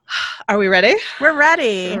Are we ready? We're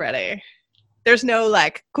ready. We're ready. There's no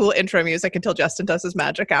like cool intro music until Justin does his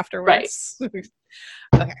magic afterwards. Right.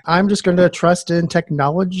 Okay. I'm just going to trust in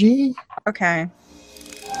technology. Okay.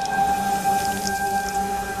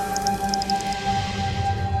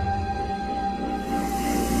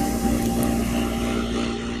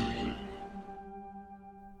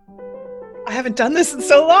 I haven't done this in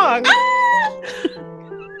so long.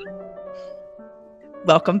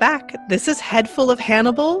 Welcome back. This is Head Full of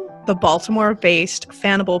Hannibal, the Baltimore-based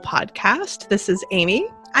Fannibal podcast. This is Amy.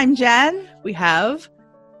 I'm Jen. We have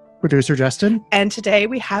producer Justin. And today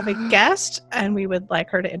we have a guest, and we would like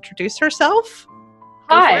her to introduce herself.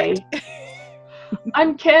 Hi.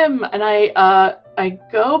 I'm Kim, and I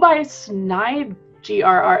go by Snide,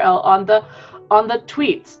 GRRL, on the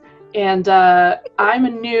tweets. And I'm a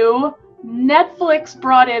new Netflix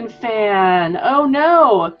brought in fan. Oh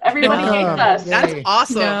no, everybody hates us. That's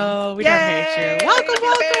awesome. No, we don't hate you.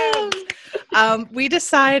 Welcome. We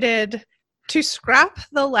decided to scrap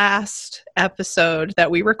the last episode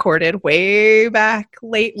that we recorded way back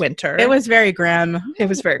late winter. It was very grim. It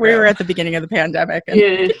was very grim. We were at the beginning of the pandemic.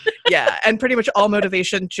 And yeah, and pretty much all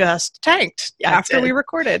motivation just tanked after we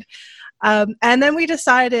recorded. And then we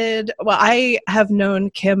decided, well, I have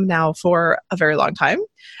known Kim now for a very long time.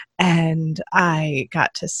 And I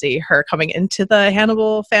got to see her coming into the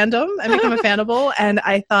Hannibal fandom and become a Fannibal. And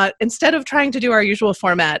I thought, instead of trying to do our usual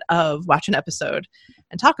format of watch an episode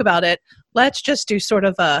and talk about it, let's just do sort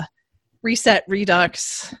of a reset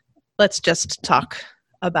redux. Let's just talk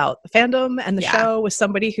about the fandom and the show with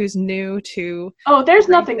somebody who's new to there's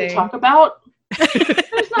nothing to talk about.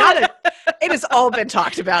 It has all been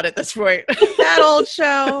talked about at this point. That old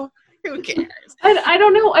show. Who cares? I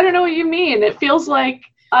don't know. I don't know what you mean. It feels like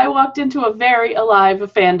I walked into a very alive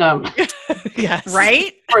fandom. Yes.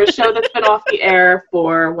 Right? For a show that's been off the air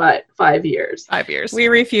for, 5 years? 5 years. We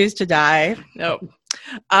refuse to die. Nope.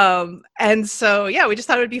 And so, we just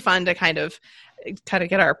thought it would be fun to kind of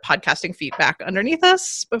get our podcasting feet back underneath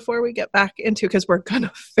us before we get back into, because we're going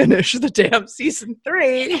to finish the damn season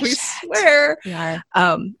 3. We swear. We are.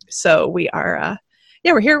 So we are,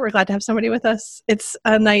 we're here. We're glad to have somebody with us. It's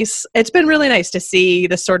been really nice to see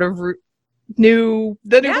the sort of new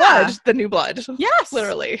blood. Yes.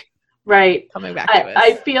 Literally. Right. Coming back to us.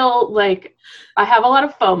 I feel like I have a lot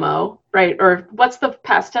of FOMO, right? Or what's the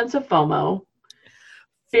past tense of FOMO?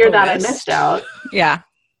 Fear that I missed out. Yeah.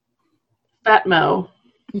 Fatmo.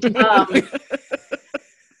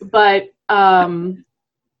 But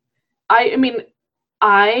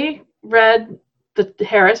I read the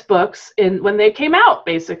Harris books when they came out,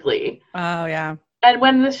 basically. Oh yeah. And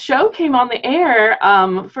when the show came on the air,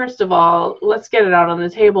 first of all, let's get it out on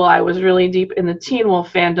the table. I was really deep in the Teen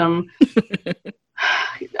Wolf fandom.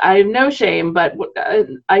 I have no shame, but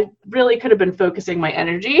I really could have been focusing my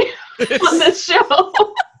energy on this show.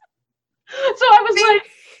 So I was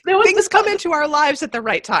things come into our lives at the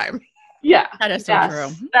right time. Yeah. That is so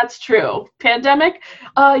true. That's true. Pandemic,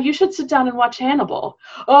 you should sit down and watch Hannibal.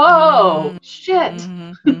 Oh, shit.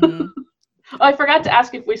 Mm-hmm. I forgot to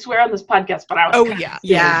ask if we swear on this podcast, but I was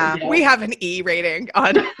yeah. We have an E rating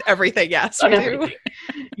on everything. Yes, we do.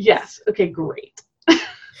 Yes. Okay, great.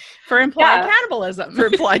 For implied cannibalism. For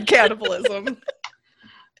implied cannibalism.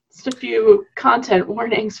 Just a few content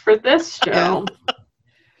warnings for this show.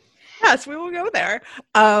 Yes, we will go there.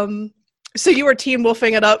 So you were teen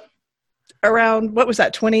wolfing it up around, what was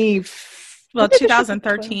that,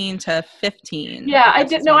 2013 to 15. Yeah, I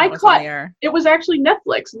didn't know. I caught it was actually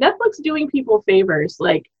Netflix. Netflix doing people favors.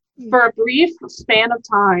 Like for a brief span of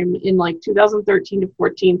time in 2013 to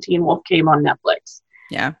 14, Teen Wolf came on Netflix.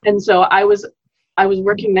 Yeah. And so I was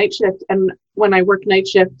working night shift, and when I work night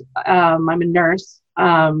shift, I'm a nurse.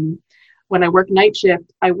 When I work night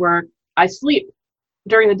shift, I sleep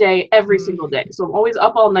during the day every single day. So I'm always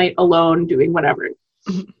up all night alone doing whatever.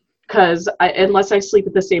 Because unless I sleep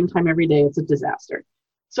at the same time every day, it's a disaster.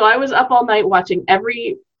 So I was up all night watching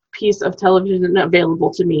every piece of television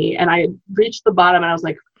available to me, and I had reached the bottom, and I was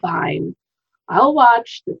like, fine, I'll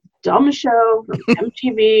watch this dumb show from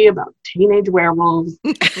MTV about teenage werewolves.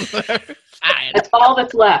 That's all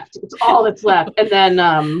that's left. It's all that's left. And then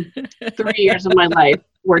 3 years of my life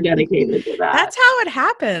were dedicated to that. That's how it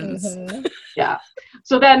happens. Mm-hmm. Yeah.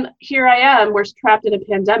 So then here I am, we're trapped in a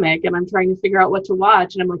pandemic, and I'm trying to figure out what to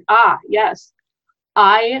watch. And I'm like, yes,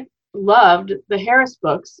 I loved the Harris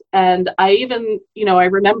books. And I even, I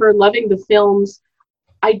remember loving the films.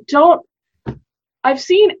 I've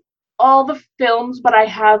seen all the films, but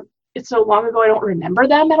it's so long ago, I don't remember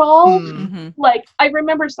them at all. Mm-hmm. Like, I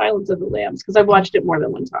remember Silence of the Lambs because I've watched it more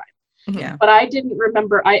than one time. Yeah. But I didn't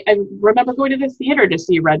remember, I remember going to the theater to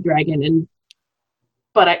see Red Dragon and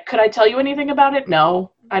but could I tell you anything about it?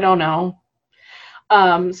 No, I don't know.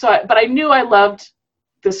 But I knew I loved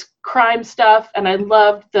this crime stuff, and I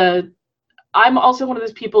loved I'm also one of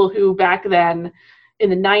those people who back then in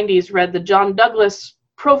the 90s read the John Douglas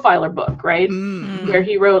profiler book, right? Mm. Where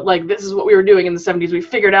he wrote, like, this is what we were doing in the 70s. We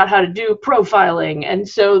figured out how to do profiling. And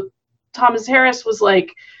so Thomas Harris was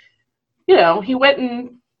like, you know, he went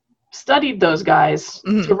and studied those guys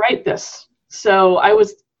to write this. So it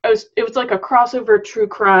was like a crossover true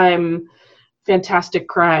crime, fantastic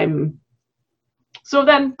crime. So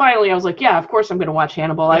then finally I was like, yeah, of course I'm going to watch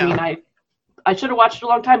Hannibal. Yeah. I mean, I should have watched it a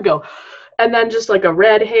long time ago. And then just like a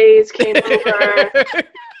red haze came over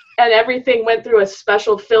and everything went through a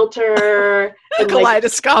special filter. A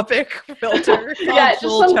kaleidoscopic filter. Yeah, just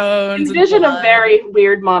some tones. Envision a very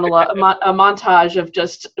weird monologue, a montage of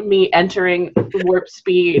just me entering warp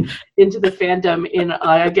speed into the fandom in,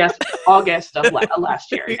 I guess, August of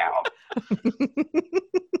last year now.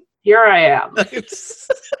 Here I am.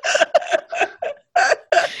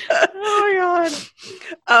 Oh my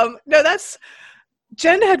god. No,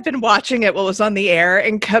 Jen had been watching it while it was on the air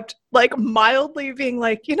and kept like mildly being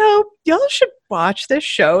like, you know, y'all should watch this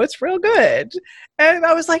show. It's real good. And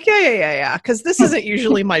I was like, yeah. Because this isn't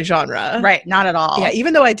usually my genre. Right. Not at all. Yeah.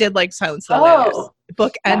 Even though I did like Silence of the Lambs,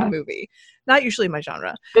 book and movie. Not usually my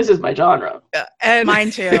genre. This is my genre. And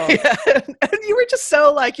mine too. Yeah, and you were just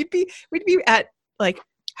so like, we'd be at like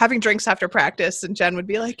having drinks after practice, and Jen would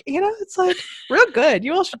be like, you know, it's like real good.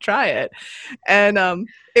 You all should try it. And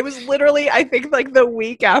it was literally, I think, like the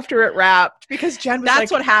week after it wrapped, because Jen was That's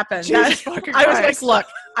like, what happened. I was like, look,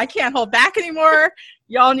 I can't hold back anymore.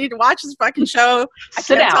 Y'all need to watch this fucking show. I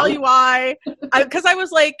Sit can't down. tell you why. Because I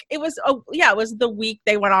was like, it was the week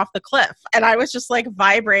they went off the cliff, and I was just like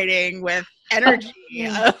vibrating with energy.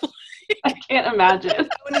 I can't imagine.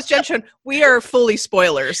 When it's Jen shown, we are fully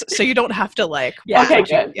spoilers, so you don't have to like. Yeah. Okay,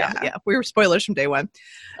 good. Yeah. We were spoilers from day one.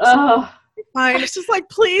 I was just like,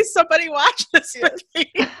 please, somebody watch this with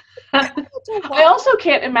me. I also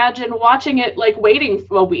can't imagine watching it like waiting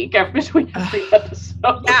for a week between every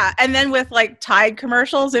episode. Yeah, and then with like Tide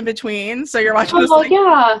commercials in between, so you're watching this like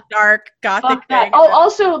dark gothic thing. Oh,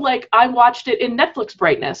 also like I watched it in Netflix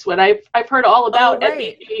brightness when I've heard all about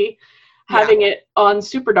NBC having it on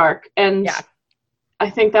super dark, and I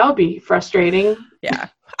think that would be frustrating. Yeah,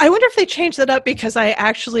 I wonder if they changed that up, because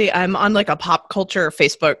I'm on like a pop culture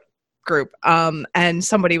Facebook group, and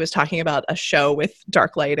somebody was talking about a show with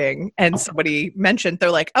dark lighting, and somebody mentioned, they're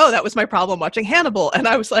like, oh, that was my problem watching Hannibal, and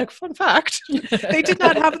I was like, fun fact, they did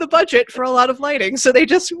not have the budget for a lot of lighting, so they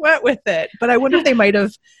just went with it. But I wonder if they might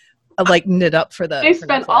have like knit up for they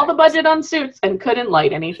spent all the budget on suits and couldn't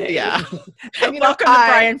light anything. Yeah. And, welcome to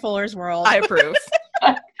Brian Fuller's world. I approve.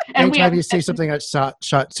 And anytime you see something that's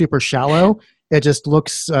shot super shallow, it just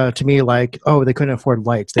looks to me like, oh, they couldn't afford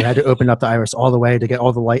lights. They had to open up the iris all the way to get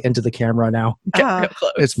all the light into the camera now. Get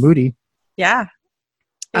close. It's moody. Yeah.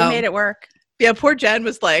 They made it work. Yeah, poor Jen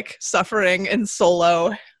was like suffering in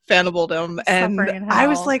solo Fannibaldom, and I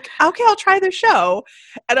was like, okay, I'll try the show.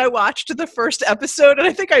 And I watched the first episode, and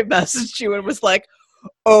I think I messaged you and was like,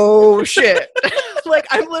 oh shit. Like,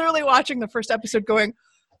 I'm literally watching the first episode going,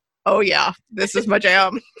 oh yeah, this is my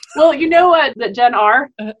jam. Well, you know what, that Jen R?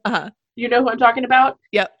 You know who I'm talking about?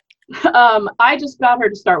 Yep. I just got her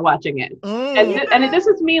to start watching it. And this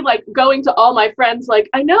is me like going to all my friends like,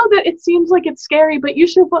 I know that it seems like it's scary, but you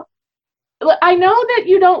should I know that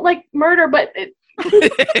you don't like murder, but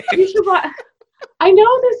you should watch. I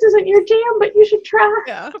know this isn't your jam, but you should try.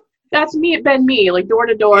 Yeah. That's been me, like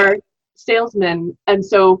door-to-door salesman. And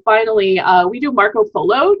so finally we do Marco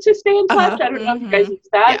Polo to stay in touch. I don't know if you guys use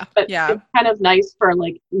that, but it's kind of nice for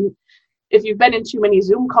like, if you've been in too many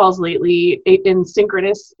Zoom calls lately, in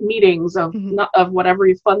synchronous meetings of whatever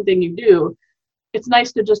fun thing you do, it's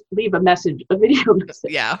nice to just leave a video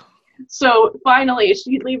message. Yeah. So finally,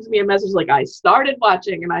 she leaves me a message like, I started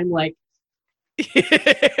watching, and I'm like,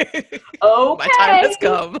 okay, my time has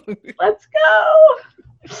come. Let's go.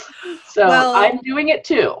 So I'm doing it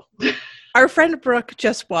too. Our friend Brooke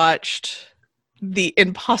just watched the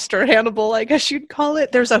imposter Hannibal, I guess you'd call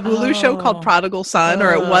it. There's a Hulu show called Prodigal Son,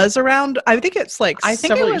 or it was around, I think it's like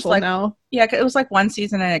several years old now. Yeah, it was like one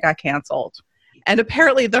season and it got canceled. And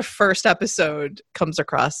apparently the first episode comes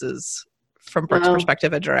across as, from Brooke's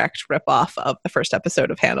perspective, a direct ripoff of the first episode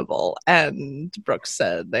of Hannibal. And Brooke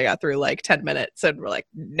said they got through like 10 minutes and were like,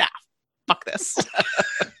 nah, fuck this.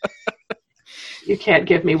 You can't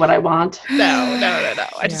give me what I want. No.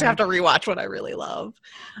 I just have to rewatch what I really love.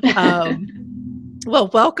 Well,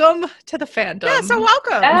 welcome to the fandom. Yeah, so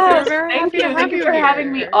welcome. Yes, We're very happy to have thank you you for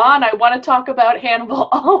having me here. on. I want to talk about Hannibal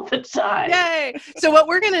all the time. Yay! So what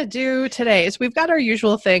we're going to do today is we've got our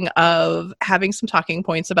usual thing of having some talking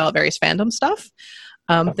points about various fandom stuff,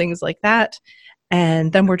 things like that.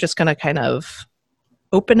 And then we're just going to kind of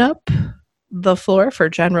open up the floor for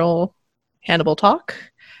general Hannibal talk.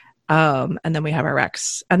 And then we have our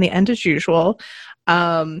Rex. And the end as usual.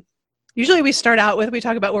 Usually we start out with, we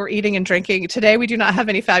talk about what we're eating and drinking. Today we do not have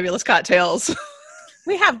any fabulous cocktails.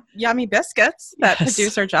 We have yummy biscuits that Yes.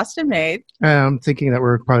 producer Justin made. I'm thinking that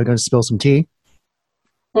we're probably going to spill some tea.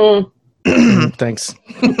 Thanks.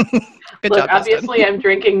 Good Look, job, Justin. obviously I'm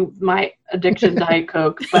drinking my addiction Diet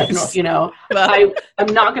Coke, but you know, Well,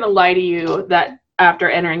 I'm not going to lie to you that after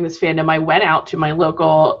entering this fandom, I went out to my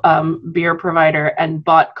local beer provider and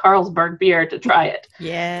bought Carlsberg beer to try it.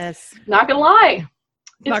 Yes. Not going to lie.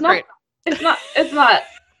 not great. It's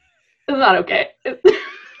not okay.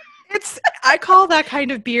 I call that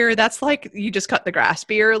kind of beer, that's like you just cut the grass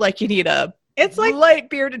beer. Like you need a It's like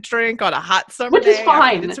light beer to drink on a hot summer Which is day.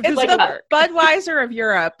 fine. It's It's like like Budweiser of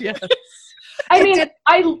Europe. yeah. I mean,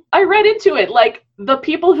 I read into it. Like the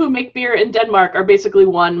people who make beer in Denmark are basically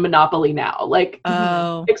one monopoly now. Like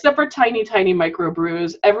Oh. except for tiny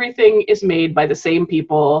microbrews, everything is made by the same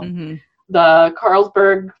people. Mhm. The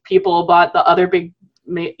Carlsberg people bought the other big,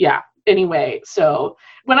 yeah. Anyway, so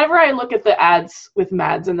whenever I look at the ads with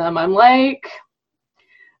Mads in them, I'm like,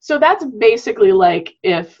 so that's basically like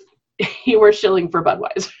if he were shilling for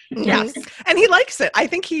Budweiser. Yes. And he likes it. I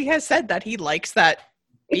think he has said that he likes that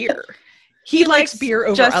beer. He likes beer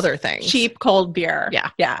over just other things. Cheap cold beer. Yeah.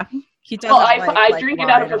 Yeah. He doesn't Well, I like drink it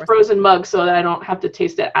out of wine a or frozen mug so that I don't have to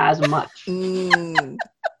taste it as much. Mm.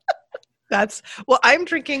 That's well. I'm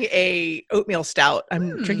drinking a oatmeal stout.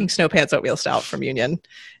 I'm drinking Snow Pants oatmeal stout from Union,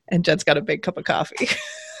 and Jen's got a big cup of coffee.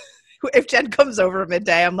 If Jen comes over at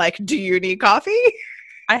midday, I'm like, "Do you need coffee?"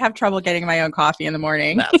 I have trouble getting my own coffee in the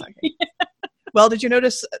morning. That's okay. Well, did you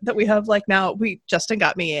notice that we have like now? Justin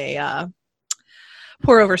got me a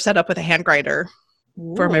pour over setup with a hand grinder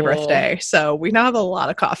for my Ooh. birthday, so we now have a lot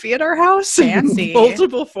of coffee at our house. Fancy.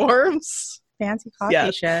 Multiple forms. Fancy coffee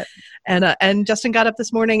Yes. shit. And Justin got up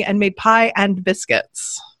this morning and made pie and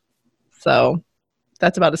biscuits. So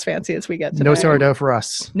that's about as fancy as we get today. No sourdough for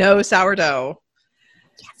us. No sourdough.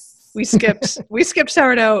 Yes. We skipped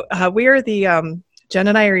sourdough. We are the Jen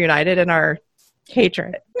and I are united in our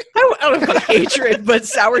Hatred. I don't know about hatred, but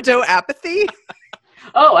sourdough apathy.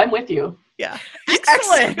 Oh, I'm with you. Yeah.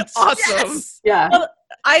 Excellent. Awesome. Yes. Yeah. Well,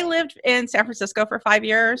 I lived in San Francisco for 5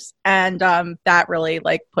 years, and that really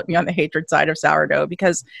like put me on the hatred side of sourdough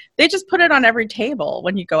because they just put it on every table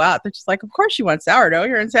when you go out. They're just like, of course you want sourdough.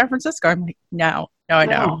 You're in San Francisco. I'm like, no, I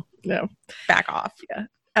know. No. Back off.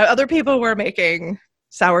 Other people were making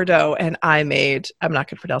sourdough, and I made. I'm not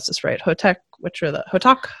going to pronounce this right. Hotek, which are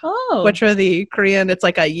the Korean. It's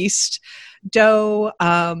like a yeast dough,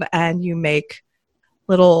 and you make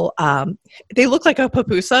little. They look like a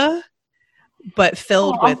pupusa, but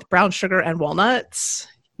filled with brown sugar and walnuts.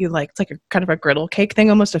 It's like a kind of a griddle cake thing,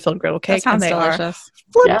 almost a filled griddle cake. That sounds and they are delicious.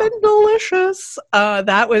 flippin' delicious.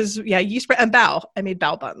 That was yeast bread and bao. I made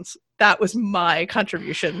bao buns. That was my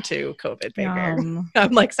contribution to COVID baking. Yum.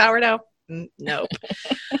 I'm like sourdough. Nope.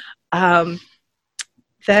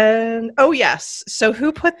 Then yes. So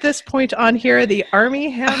who put this point on here? The Army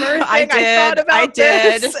Hammer thing. I did. thought about I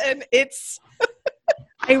did. this, and it's.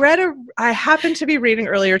 I happened to be reading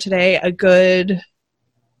earlier today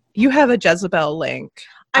you have a Jezebel link.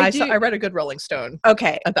 I read a good Rolling Stone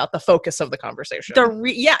Okay. about the focus of the conversation.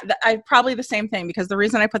 I probably the same thing because the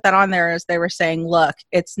reason I put that on there is they were saying, look,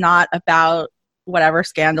 it's not about whatever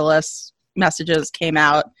scandalous messages came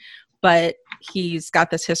out, but he's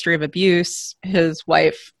got this history of abuse. His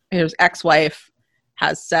ex-wife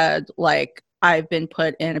has said, like, I've been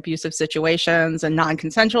put in abusive situations and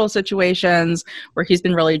non-consensual situations where he's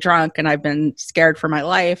been really drunk and I've been scared for my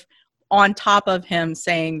life, on top of him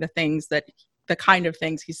saying the kind of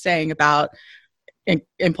things he's saying about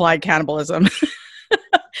implied cannibalism.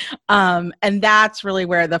 And that's really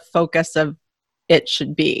where the focus of it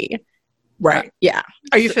should be. Right. Yeah.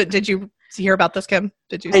 Did you hear about this, Kim?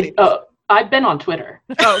 Did you see? I've been on Twitter.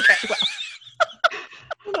 Oh, okay. Well.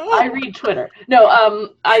 I read Twitter. No,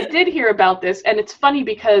 I did hear about this, and it's funny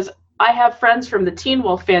because I have friends from the Teen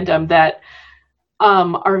Wolf fandom that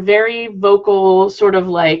are very vocal, sort of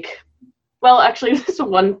like, well, actually, there's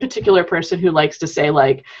one particular person who likes to say,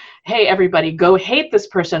 like, hey, everybody, go hate this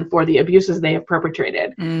person for the abuses they have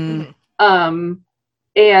perpetrated. Mm.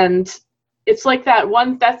 And it's like that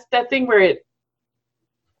thing where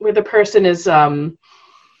the person is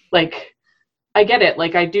like I get it.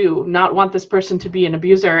 Like, I do not want this person to be an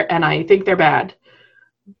abuser, and I think they're bad.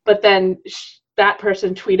 But then that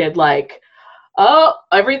person tweeted like, "Oh,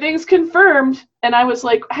 everything's confirmed," and I was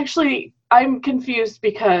like, actually, I'm confused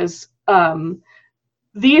because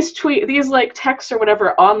these like texts or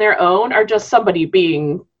whatever on their own are just somebody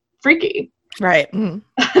being freaky. Right.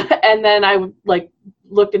 Mm-hmm. And then I like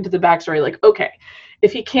looked into the backstory, like, okay,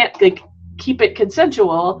 if he can't like keep it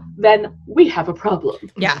consensual, then we have a problem.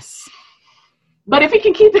 Yes. But if he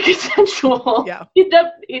can keep it consensual, yeah,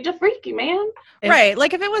 he's a freaky man. Right.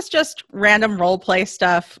 Like if it was just random role play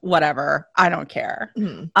stuff, whatever, I don't care.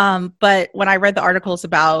 Mm-hmm. But when I read the articles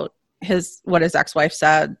about what his ex-wife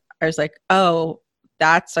said, I was like, oh,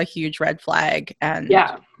 that's a huge red flag and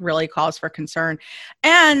really cause for concern.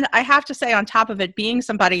 And I have to say, on top of it, being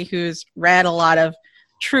somebody who's read a lot of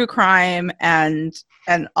true crime and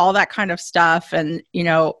all that kind of stuff, and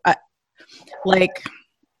like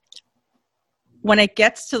when it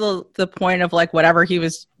gets to the point of like whatever he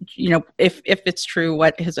was, if it's true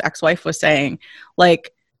what his ex-wife was saying,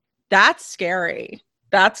 like that's scary.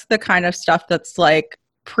 That's the kind of stuff that's like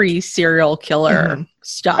pre-serial killer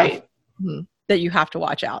stuff. Right. Mm-hmm. That you have to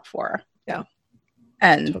watch out for. Yeah.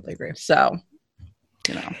 And totally agree. So,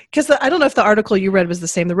 because I don't know if the article you read was the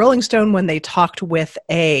same. The Rolling Stone, when they talked with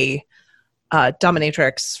a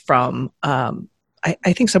dominatrix from, I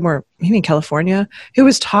think somewhere, maybe in California, who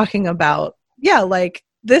was talking about, like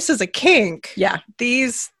this is a kink. Yeah.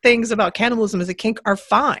 These things about cannibalism as a kink are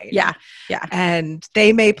fine. Yeah. Yeah. And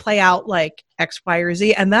they may play out like X, Y, or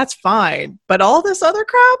Z, and that's fine. But all this other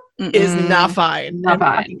crap is not fine. Not and we're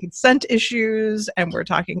fine. talking consent issues, and we're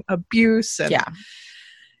talking abuse. And,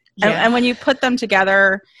 and when you put them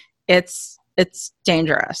together, it's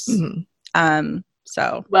dangerous. Mm-hmm.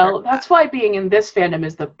 So that's why being in this fandom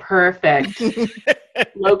is the perfect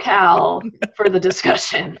locale for the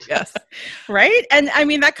discussion. Yes. Right. And I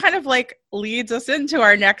mean, that kind of like leads us into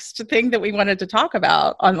our next thing that we wanted to talk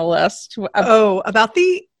about on the list. About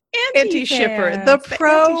the anti-shipper. The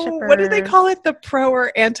pro, what did they call it? The pro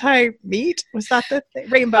or anti-meat? Was that the thing?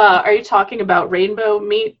 Rainbow. Are you talking about rainbow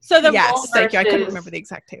meat? So yes, thank you. I couldn't remember the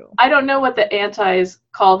exact title. I don't know what the antis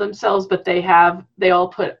call themselves, but they all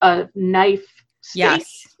put a knife.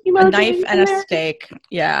 Yes, a knife and a steak.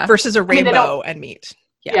 Yeah, versus a rainbow and meat.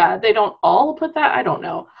 Yeah, they don't all put that. I don't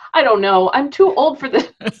know. I'm too old for this.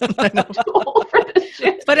 I'm too old for this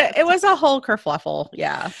shit. But it was a whole kerfluffle.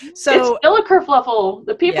 Yeah. So it's still a kerfluffle.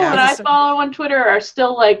 The people that I follow on Twitter are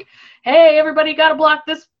still like, "Hey, everybody, got to block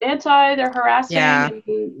this anti. They're harassing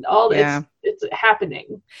and all this. It's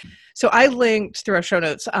happening." So I linked through our show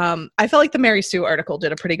notes. I felt like the Mary Sue article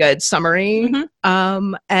did a pretty good summary.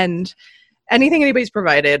 And anything anybody's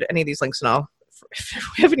provided, any of these links and all, if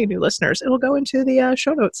we have any new listeners, it'll go into the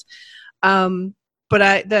show notes.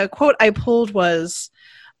 But the quote I pulled was,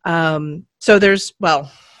 let me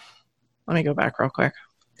go back real quick.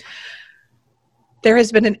 There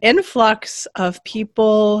has been an influx of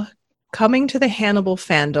people coming to the Hannibal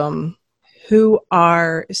fandom who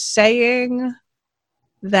are saying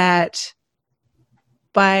that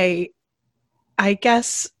by, I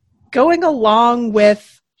guess, going along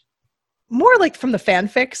with more like from the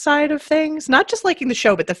fanfic side of things, not just liking the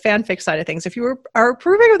show, but the fanfic side of things. If you are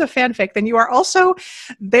approving of the fanfic, then you are also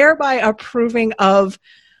thereby approving of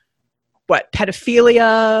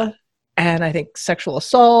pedophilia and I think sexual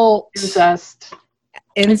assault,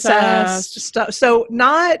 incest stuff. So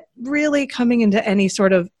not really coming into any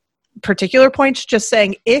sort of particular points, just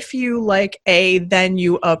saying if you like A, then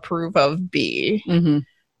you approve of B.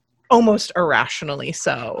 Almost irrationally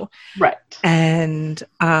so. Right. And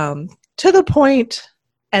to the point,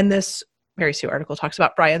 and this Mary Sue article talks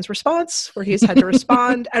about Brian's response, where he's had to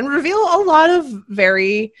respond and reveal a lot of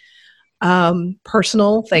very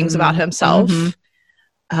personal things about himself.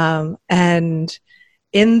 And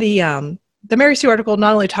in the Mary Sue article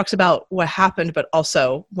not only talks about what happened, but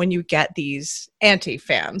also when you get these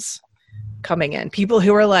anti-fans coming in, people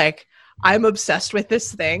who are like, I'm obsessed with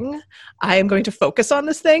this thing. I am going to focus on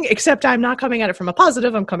this thing, except I'm not coming at it from a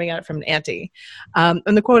positive. I'm coming at it from an anti. And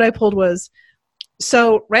the quote I pulled was,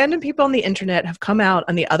 so random people on the internet have come out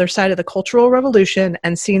on the other side of the Cultural Revolution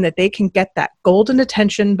and seen that they can get that golden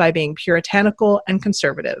attention by being puritanical and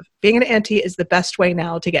conservative. Being an anti is the best way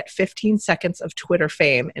now to get 15 seconds of Twitter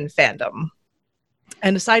fame in fandom.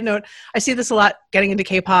 And a side note, I see this a lot getting into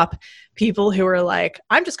K-pop, people who are like,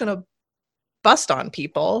 I'm just going to bust on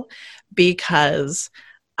people because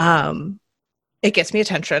it gets me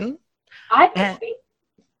attention. I think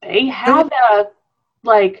they have a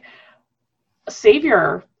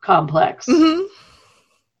savior complex.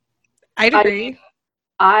 I'd agree.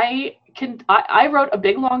 I wrote a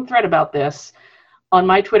big long thread about this on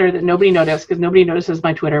my Twitter that nobody noticed, because nobody notices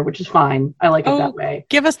my Twitter, which is fine. I like it that way.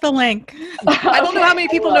 Give us the link. I don't know how many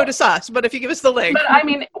people notice us, but if you give us the link, but I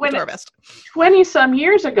mean, we'll do our best. 20 some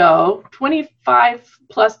years ago, 25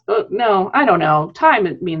 plus, no, I don't know.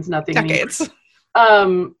 Time means nothing Decades.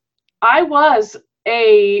 anymore. I was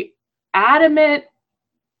a adamant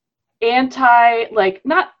okay.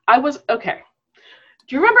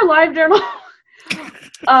 Do you remember LiveJournal?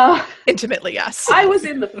 Intimately, yes. I was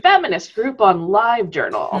in the feminist group on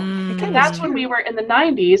LiveJournal. And that's when we were in the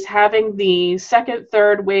 90s having the second,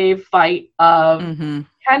 third wave fight of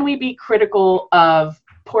can we be critical of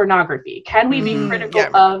pornography? Can we be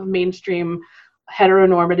critical of mainstream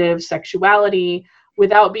heteronormative sexuality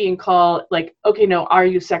without being called like, okay, no, are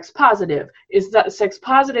you sex positive? Is that sex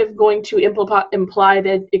positive going to imply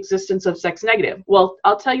the existence of sex negative? Well,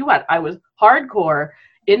 I'll tell you what, I was hardcore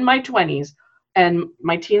in my 20s and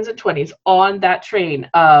my teens and 20s on that train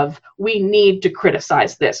of we need to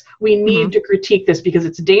criticize this. We need to critique this because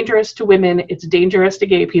it's dangerous to women, it's dangerous to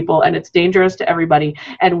gay people, and it's dangerous to everybody.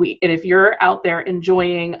 And if you're out there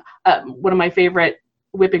enjoying, one of my favorite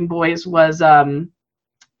whipping boys was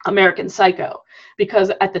American Psycho, because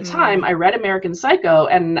at the time I read American Psycho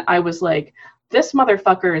and I was like, this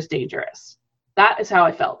motherfucker is dangerous. That is how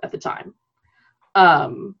I felt at the time.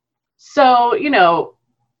 So, you know,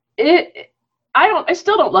 I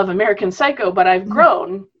still don't love American Psycho, but I've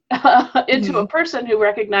grown into a person who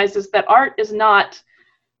recognizes that art is not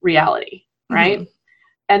reality, right?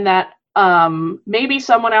 And that maybe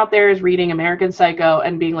someone out there is reading American Psycho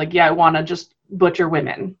and being like, yeah, I want to just butcher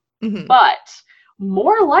women. But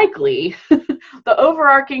more likely, the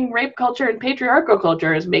overarching rape culture and patriarchal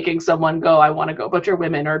culture is making someone go, I want to go butcher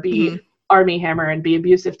women or be Armie Hammer and be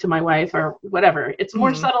abusive to my wife or whatever. It's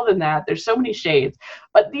more subtle than that. There's so many shades.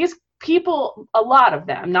 But these people, a lot of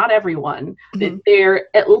them, not everyone,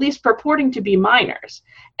 they're at least purporting to be minors.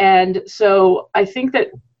 And so I think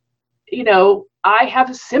that, you know, I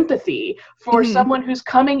have sympathy for someone who's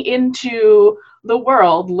coming into the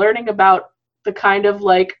world learning about the kind of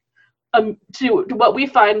like, to what we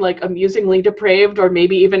find like amusingly depraved or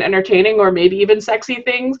maybe even entertaining or maybe even sexy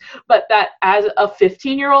things, but that as a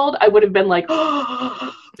 15-year-old, I would have been like,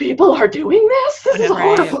 oh, people are doing this? This is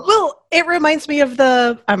horrible. Well, it reminds me of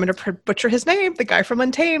I'm going to butcher his name, the guy from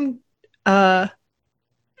Untamed, the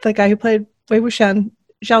guy who played Wei Wuxian,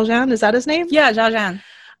 Zhao Zhan, is that his name? Yeah, Zhao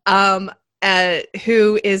Zhan.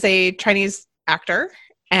 Who is a Chinese actor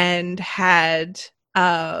and had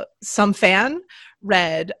some fan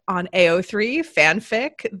read on AO3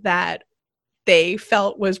 fanfic that they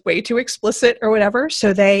felt was way too explicit or whatever.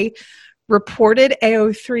 So they reported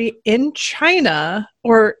AO3 in China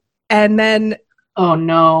and then oh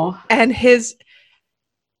no. And they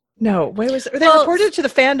reported it to the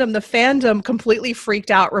fandom. The fandom completely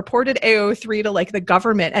freaked out, reported AO3 to like the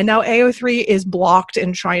government, and now AO3 is blocked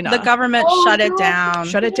in China. The government shut it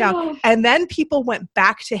down. And then people went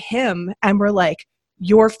back to him and were like,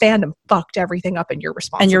 your fandom fucked everything up and you're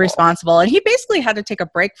responsible. And he basically had to take a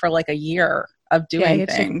break for like a year of doing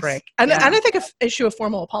things. Take a break. And I think issue a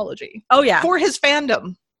formal apology. Oh yeah. For his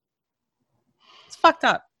fandom. It's fucked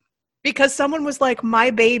up. Because someone was like, my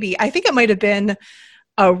baby, I think it might have been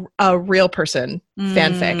a real person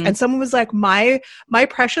fanfic. And someone was like, my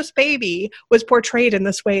precious baby was portrayed in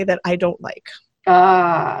this way that I don't like.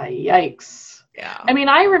 Yikes. Yeah. I mean,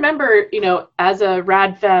 I remember, you know, as a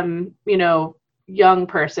rad femme, you know, young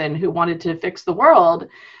person who wanted to fix the world,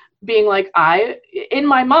 being like, in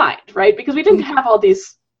my mind, right? Because we didn't have all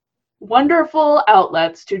these wonderful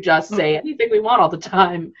outlets to just say anything we want all the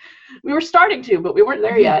time. We were starting to, but we weren't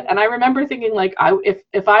there yet. And I remember thinking like,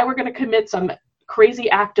 if I were going to commit some crazy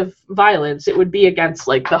act of violence, it would be against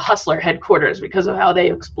like the Hustler headquarters because of how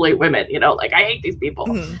they exploit women, you know, like I hate these people.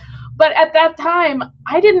 But at that time,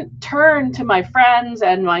 I didn't turn to my friends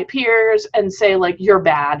and my peers and say like, you're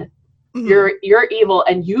bad. You're evil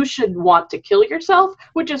and you should want to kill yourself,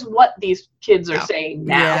 which is what these kids are saying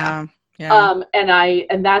now. Yeah.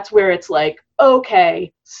 And that's where it's like,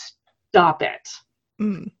 okay, stop it.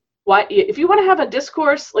 Why, if you want to have a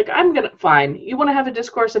discourse, like you want to have a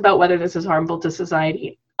discourse about whether this is harmful to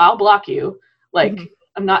society, I'll block you. Like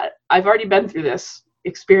I've already been through this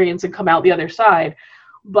experience and come out the other side.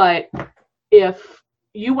 But if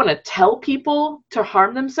you want to tell people to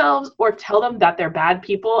harm themselves or tell them that they're bad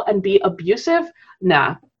people and be abusive,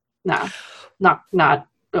 not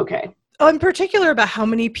okay. In particular about how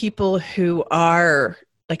many people who are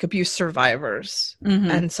like abuse survivors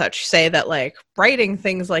and such say that like writing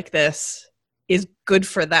things like this is good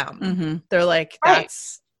for them. They're like,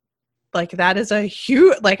 that's like, that is a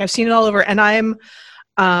huge, like I've seen it all over. And I'm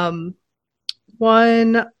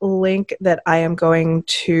one link that I am going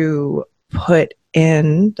to put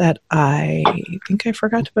in that I think I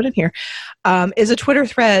forgot to put in here is a Twitter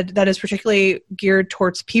thread that is particularly geared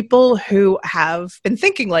towards people who have been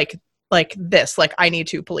thinking like this, like I need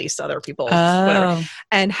to police other people's whatever,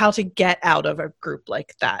 and how to get out of a group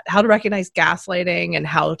like that, how to recognize gaslighting, and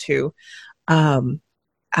how to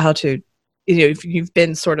if you've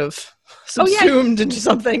been sort of subsumed into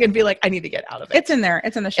something and be like, I need to get out of it. It's in there.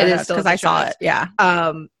 It's in the show notes because I saw it. Yeah.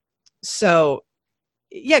 So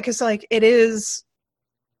yeah, because like it is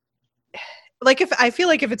like, if I feel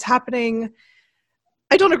like if it's happening,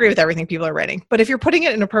 I don't agree with everything people are writing, but if you're putting it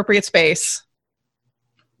in an appropriate space,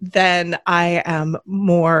 then I am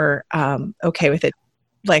more okay with it.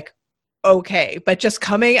 Like, okay, but just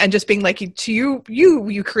coming and just being like, to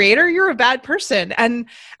you creator, you're a bad person. And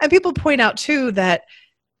people point out too that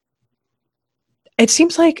it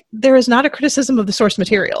seems like there is not a criticism of the source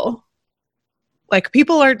material. Like,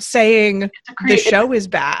 people aren't saying the show is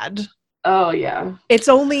bad. Oh yeah. It's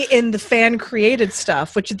only in the fan created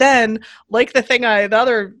stuff, which then, like the point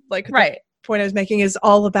I was making is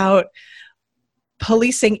all about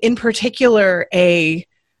policing, in particular a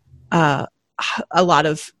lot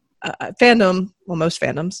of fandom, well, most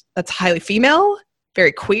fandoms, that's highly female,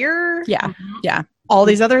 very queer. Yeah. Yeah. All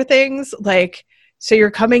these other things. Like, so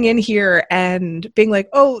you're coming in here and being like,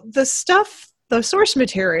 oh, the stuff, the source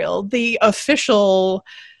material, the official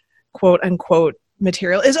quote unquote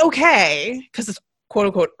material is okay because it's quote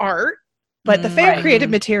unquote art, but the fan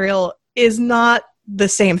created material is not the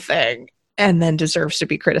same thing, and then deserves to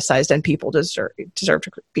be criticized, and people deserve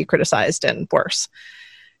to be criticized and worse.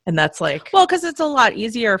 And that's like, well, because it's a lot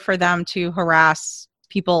easier for them to harass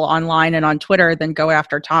people online and on Twitter than go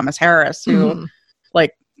after Thomas Harris, who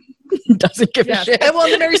like doesn't give a shit. And well,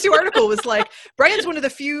 the Mary Sue article was like, Brian's one of the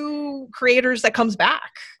few creators that comes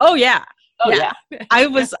back. Oh yeah. Oh yeah. I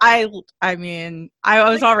was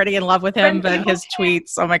already in love with him, but his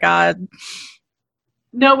tweets, oh my God.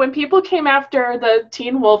 No, when people came after the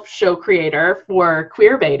Teen Wolf show creator for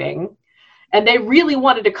queer baiting, and they really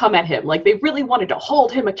wanted to come at him, like they really wanted to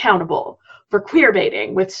hold him accountable for queer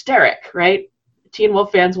baiting with Steric, right? Teen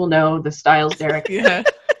Wolf fans will know the Styles Derek. Yeah.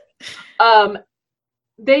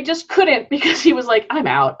 They just couldn't, because he was like, I'm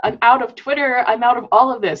out of Twitter. I'm out of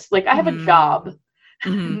all of this. Like, I have a job.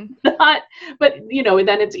 But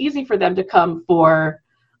then it's easy for them to come for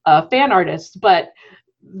fan artists. But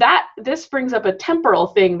this brings up a temporal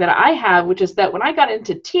thing that I have, which is that when I got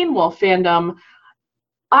into Teen Wolf fandom,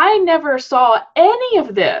 I never saw any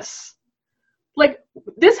of this. Like,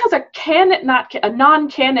 this has a canon, not a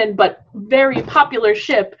non-canon, but very popular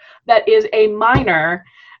ship that is a minor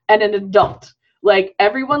and an adult. Like,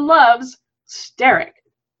 everyone loves Steric.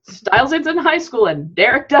 Styles is in high school, and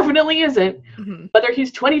Derek definitely isn't. Whether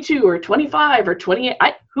he's 22 or 25 or 28,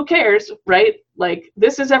 who cares, right? Like,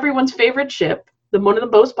 this is everyone's favorite ship, one of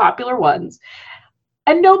the most popular ones,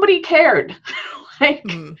 and nobody cared.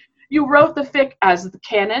 You wrote the fic as the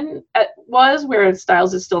canon was, where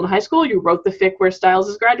Styles is still in high school. You wrote the fic where Styles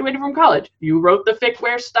is graduated from college. You wrote the fic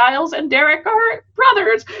where Styles and Derek are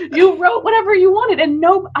brothers. You wrote whatever you wanted, and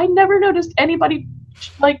I never noticed anybody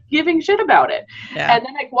like giving shit about it. Yeah. And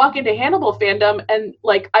then I walk into Hannibal fandom, and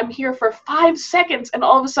like I'm here for 5 seconds, and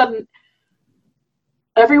all of a sudden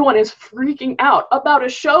everyone is freaking out about a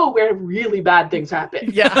show where really bad things happen.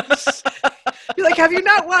 Yes. You're like, have you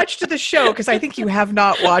not watched the show? Because I think you have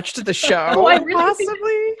not watched the show. Well, I really think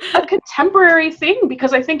a contemporary thing,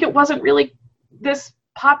 because I think it wasn't really this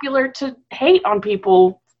popular to hate on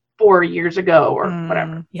people 4 years ago or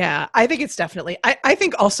whatever. Yeah, I think it's definitely. I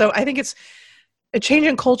think it's a change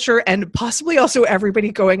in culture, and possibly also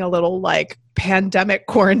everybody going a little like pandemic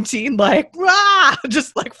quarantine, like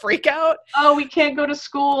just like freak out. Oh, we can't go to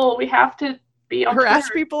school. We have to be on harass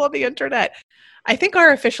Twitter. People on the internet. I think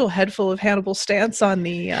our official head full of Hannibal stance on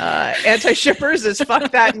the anti-shippers is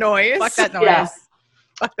fuck that noise. Fuck that noise. Yeah.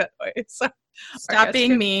 Fuck that noise. Stop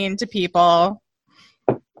being mean to people.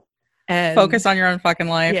 And focus on your own fucking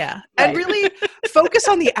life. Yeah. Right. And really focus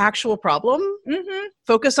on the actual problem.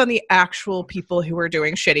 Focus on the actual people who are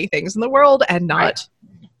doing shitty things in the world, and not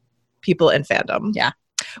people in fandom. Yeah.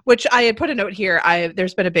 Which I had put a note here.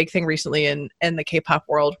 There's been a big thing recently in the K-pop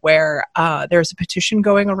world where there's a petition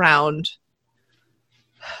going around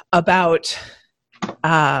about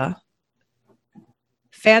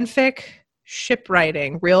fanfic ship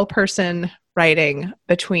writing, real person writing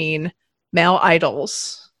between male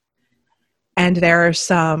idols. And there are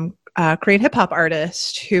some Korean hip-hop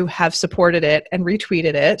artists who have supported it and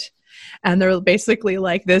retweeted it. And they're basically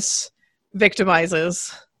like, this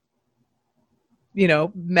victimizes,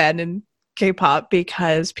 men and K-pop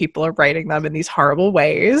because people are writing them in these horrible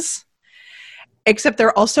ways. Except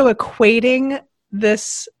they're also equating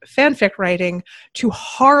this fanfic writing to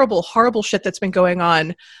horrible, horrible shit that's been going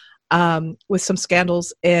on with some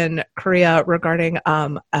scandals in Korea regarding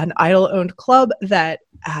an idol-owned club that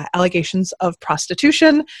allegations of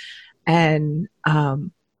prostitution and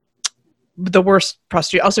the worst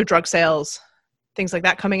prostitution, also drug sales, things like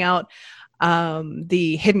that coming out.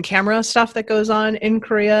 The hidden camera stuff that goes on in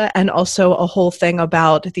Korea, and also a whole thing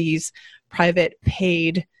about these private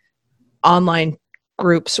paid online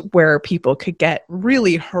groups where people could get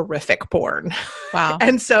really horrific porn. Wow.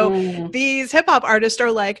 And so these hip hop artists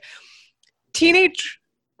are like teenage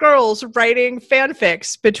girls writing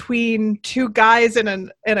fanfics between two guys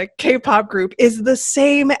in a K-pop group is the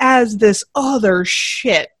same as this other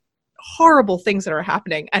shit, horrible things that are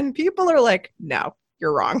happening. And people are like, no,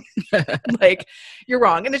 you're wrong. Like, you're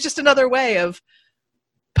wrong. And it's just another way of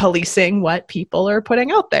policing what people are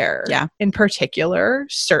putting out there. Yeah. In particular,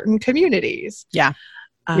 certain communities. Yeah.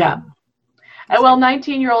 Yeah. Well,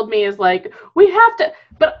 19-year-old me is like, we have to,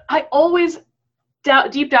 but I always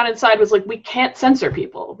deep down inside was like, we can't censor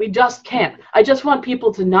people. We just can't. I just want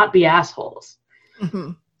people to not be assholes.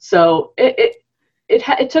 Mm-hmm. So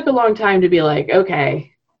it took a long time to be like,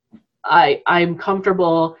 okay, I'm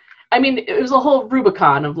comfortable. I mean, it was a whole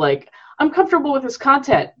Rubicon of like, I'm comfortable with this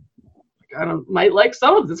content. Might like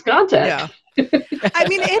some of this content. Yeah. I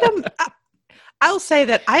mean, I'll say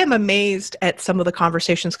that I am amazed at some of the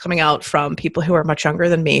conversations coming out from people who are much younger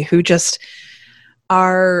than me, who just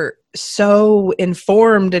are so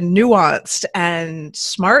informed and nuanced and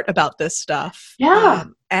smart about this stuff. Yeah.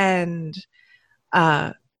 And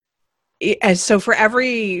so for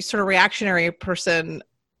every sort of reactionary person,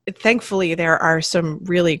 thankfully there are some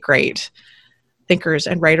really great thinkers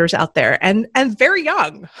and writers out there, and very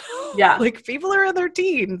young. Yeah. Like people are in their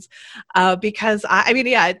teens. Because I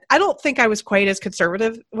mean, I don't think I was quite as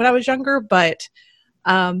conservative when I was younger, but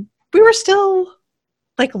we were still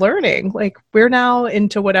like learning. Like we're now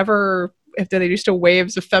into whatever, if they're used to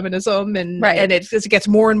waves of feminism, and right. And it gets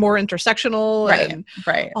more and more intersectional, right. And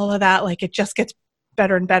right. all of that. Like it just gets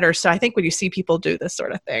better and better. So I think when you see people do this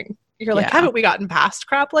sort of thing, you're like, haven't we gotten past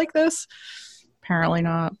crap like this? Apparently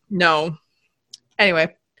not. No.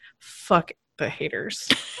 Anyway, fuck the haters.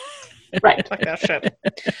 Right. Fuck that shit.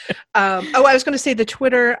 I was going to say the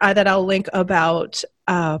Twitter that I'll link about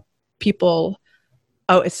people.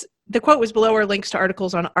 The quote was below are links to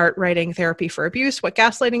articles on art writing therapy for abuse, what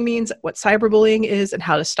gaslighting means, what cyberbullying is, and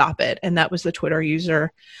how to stop it. And that was the Twitter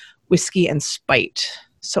user Whiskey and Spite.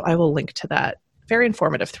 So I will link to that. Very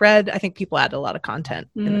informative thread. I think people add a lot of content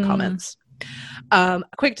in the comments. A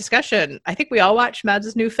quick discussion. I think we all watched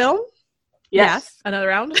Mads' new film. Yes. Another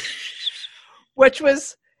round. Which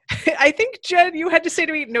was, I think, Jen, you had to say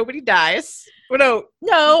to me, nobody dies. Well,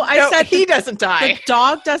 no, I said he doesn't die. The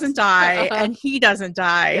dog doesn't die, and he doesn't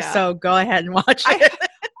die. Yeah. So go ahead and watch it.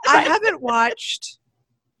 I haven't watched.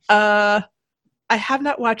 I have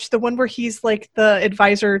not watched the one where he's like the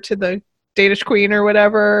advisor to the Danish Queen or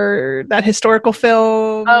whatever, that historical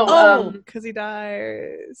film. Because he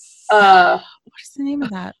dies. What is the name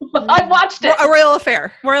of that? I watched it. A Royal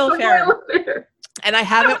Affair. Royal Affair. And I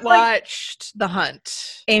haven't watched The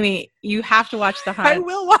Hunt. Amy, you have to watch The Hunt. I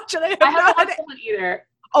will watch it. I haven't watched The Hunt either.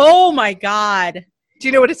 Oh my God. Do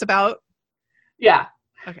you know what it's about? Yeah.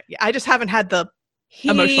 Okay. Yeah, I just haven't had the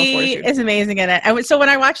emotional fortitude. He is amazing in it. And so when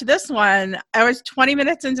I watched this one, I was 20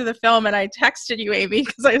 minutes into the film and I texted you, Amy,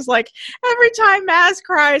 because I was like, every time Maz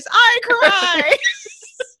cries, I cry.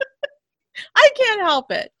 I can't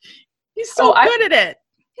help it. He's so good at it.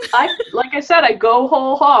 Like I said, I go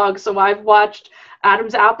whole hog. So I've watched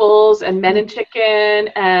Adam's Apples and Men and Chicken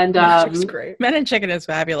and great. Men and Chicken is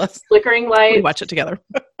fabulous. Flickering Lights. We watch it together.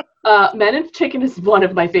 Men and Chicken is one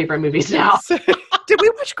of my favorite movies now. Did we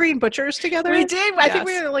watch Green Butchers together? We did. I think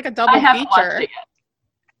we had like a double feature. Watched it yet.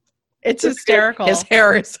 It's hysterical. His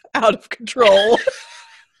hair is out of control.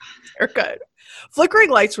 They're good. Flickering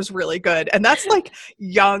Lights was really good, and that's like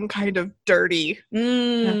young, kind of dirty,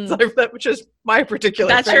 which is my particular.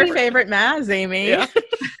 That's favorite. your favorite Maz, Amy. Yeah.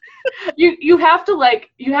 you have to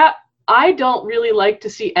I don't really like to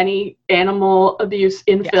see any animal abuse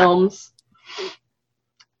in films,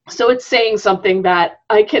 so it's saying something that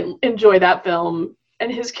I can enjoy that film.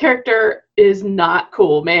 And his character is not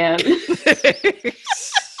cool, man.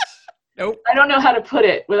 Nope. I don't know how to put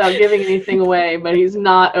it without giving anything away, but he's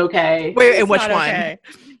not okay. Wait, in which one? Okay.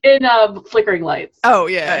 In Flickering Lights. Oh,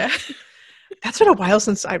 yeah. That's been a while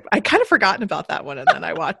since I kind of forgotten about that one, and then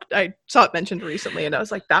I saw it mentioned recently, and I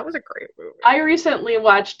was like, that was a great movie. I recently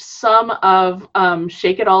watched some of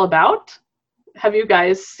Shake It All About Have you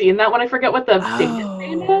guys seen that one? I forget what the biggest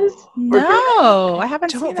name is. No, I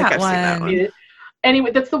haven't Don't seen think that I've seen that one. one.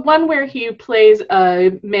 Anyway, that's the one where he plays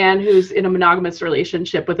a man who's in a monogamous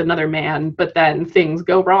relationship with another man, but then things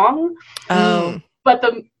go wrong. Oh, But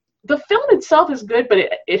the film itself is good, but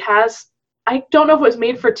it has, I don't know if it was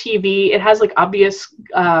made for TV. It has like obvious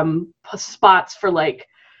spots for like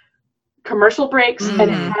commercial breaks, and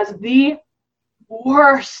it has the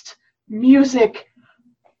worst music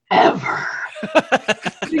ever.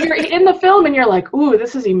 You're in the film and you're like, ooh,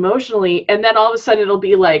 this is emotionally, and then all of a sudden it'll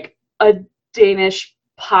be like a Danish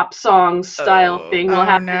pop song style thing will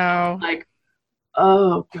happen. No. Like,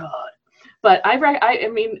 oh god. But I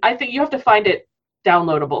mean, I think you have to find it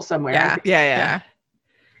downloadable somewhere. Yeah.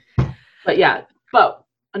 But yeah, but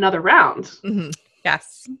another round. Mm-hmm.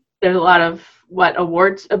 Yes. There's a lot of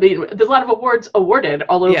awards. I mean, there's a lot of awards awarded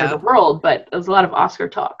all over the world, but there's a lot of Oscar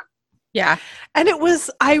talk. Yeah. And it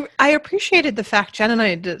was, I appreciated the fact, Jen and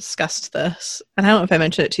I discussed this, and I don't know if I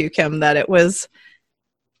mentioned it to you, Kim, that it was,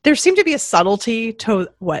 there seemed to be a subtlety to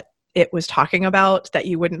what it was talking about that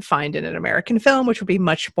you wouldn't find in an American film, which would be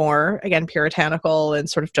much more, again, puritanical and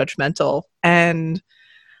sort of judgmental. And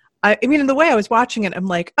I mean, in the way I was watching it, I'm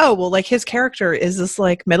like, oh, well, like his character is this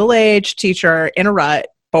like middle-aged teacher in a rut,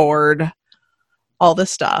 bored, all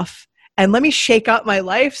this stuff. And let me shake up my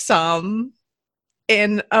life some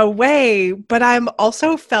in a way, but I'm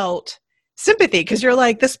also felt sympathy because you're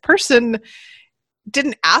like, this person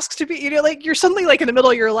didn't ask to be, you know, like you're suddenly like in the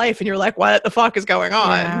middle of your life and you're like, what the fuck is going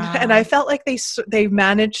on? Yeah. And I felt like they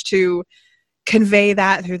managed to convey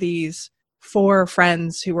that through these four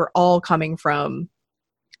friends who were all coming from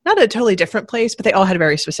not a totally different place, but they all had a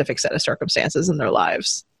very specific set of circumstances in their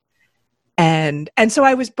lives. And so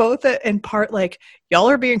I was both in part like, y'all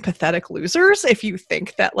are being pathetic losers if you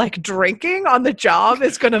think that like drinking on the job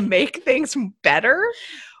is going to make things better.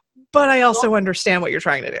 But I also understand what you're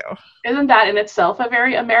trying to do. Isn't that in itself a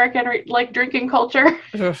very American like drinking culture?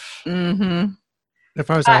 Mm-hmm. If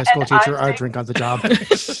I was a high school teacher, I'd drink on the job.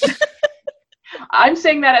 I'm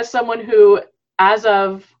saying that as someone who, as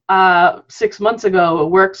of 6 months ago,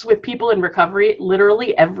 works with people in recovery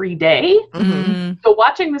literally every day. Mm-hmm. So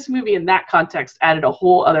watching this movie in that context added a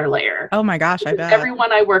whole other layer. Oh my gosh, I bet.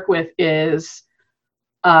 Everyone I work with is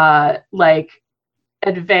like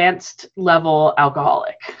advanced level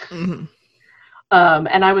alcoholic. Mm-hmm.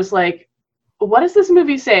 And I was like, what is this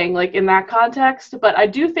movie saying, like in that context? But I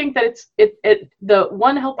do think that it's the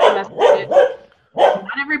one helpful message. Not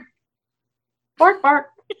every bark.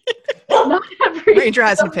 Not every Ranger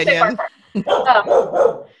has an opinion.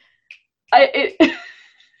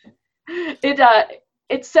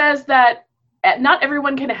 It says that not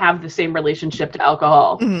everyone can have the same relationship to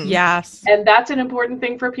alcohol. Mm-hmm. Yes. And that's an important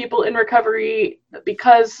thing for people in recovery,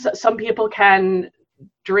 because some people can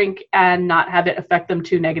drink and not have it affect them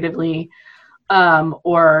too negatively,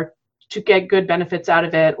 or to get good benefits out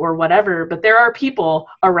of it or whatever. But there are people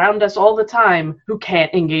around us all the time who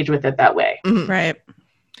can't engage with it that way. Mm-hmm. Right.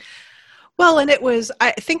 Well, and it was,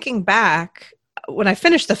 thinking back, when I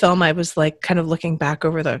finished the film, I was like kind of looking back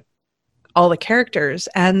over all the characters,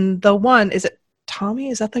 and the one, is it Tommy?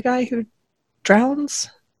 Is that the guy who drowns?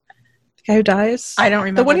 The guy who dies? I don't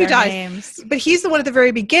remember the one who their dies. names. But he's the one at the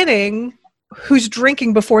very beginning who's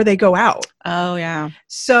drinking before they go out. Oh, yeah.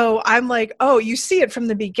 So I'm like, oh, you see it from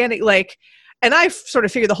the beginning. Like, and I sort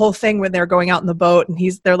of figured the whole thing when they're going out in the boat and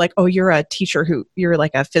they're like, oh, you're a teacher you're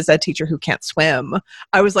like a phys ed teacher who can't swim.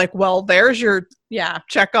 I was like, well, there's your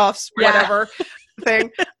Chekhov's whatever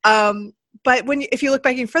thing. But if you look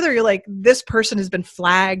back even further, you're like, this person has been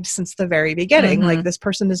flagged since the very beginning. Mm-hmm. Like, this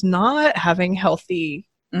person is not having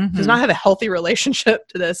Mm-hmm. does not have a healthy relationship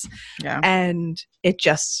to this. Yeah. And it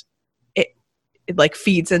just, it like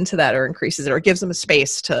feeds into that or increases it or gives them a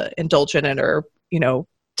space to indulge in it, or,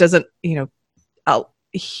 doesn't,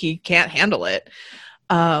 he can't handle it.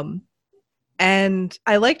 And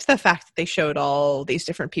I liked the fact that they showed all these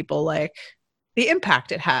different people, like the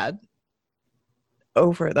impact it had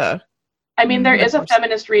over I mean, there is a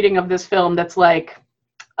feminist reading of this film that's like,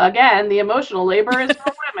 again, the emotional labor is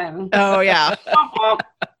for women. Oh, yeah.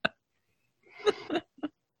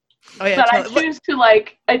 But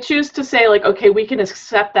I choose to say, like, okay, we can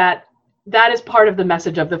accept that. That is part of the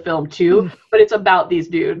message of the film too, but it's about these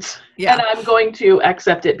dudes. Yeah. And I'm going to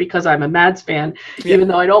accept it because I'm a Mads fan, even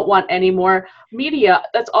though I don't want any more media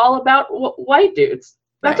that's all about white dudes.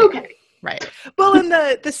 That's okay. Right. Well, in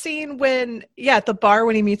the scene when, at the bar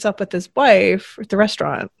when he meets up with his wife at the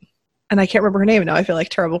restaurant, and I can't remember her name now, I feel like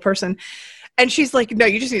a terrible person. And she's like, no,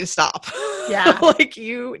 you just need to stop. Yeah. Like,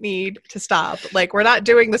 you need to stop. Like, we're not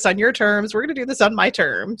doing this on your terms. We're going to do this on my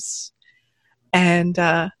terms. And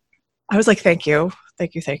I was like, thank you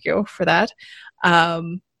for that.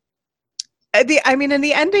 And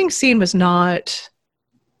the ending scene was not.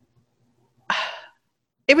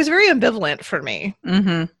 It was very ambivalent for me.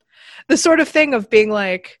 Mm-hmm. The sort of thing of being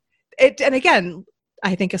like it, and again,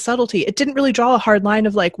 I think a subtlety. It didn't really draw a hard line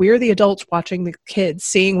of like we're the adults watching the kids,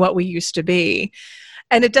 seeing what we used to be.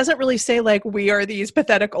 And it doesn't really say like we are these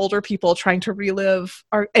pathetic older people trying to relive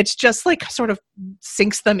it's just like sort of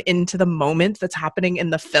sinks them into the moment that's happening in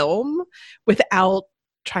the film without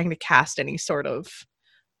trying to cast any sort of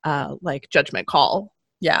like judgment call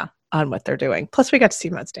on what they're doing. Plus we got to see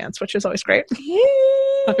Mud's dance, which is always great.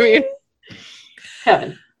 I mean,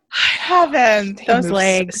 Heaven. Those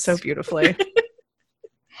legs so beautifully.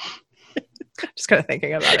 Just kind of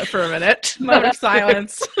thinking about it for a minute. Moment of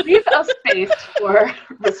silence. Leave a space for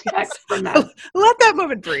respect for men. Let that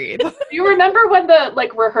moment breathe. Do you remember when the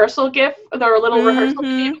like rehearsal gif, the little rehearsal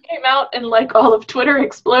game came out and like all of Twitter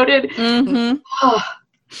exploded? Mm-hmm. Oh,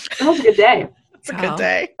 that was a good day. It's a good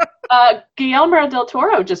day. Guillermo del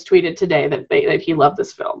Toro just tweeted today that he loved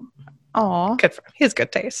this film. Aw. Good for him. He has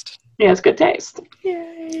good taste. He has good taste.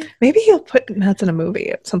 Yay. Maybe he'll put Mads in a movie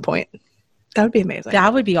at some point. That would be amazing.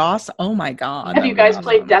 That would be awesome. Oh my God. Have you guys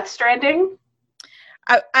played Death Stranding?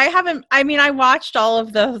 I haven't. I mean, I watched all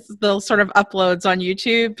of the sort of uploads on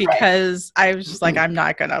YouTube because I was just like, I'm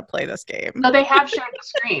not going to play this game. No, they have shared the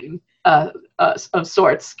screen of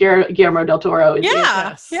sorts. Guillermo del Toro is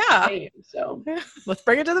yeah. game, so let's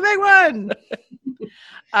bring it to the big one.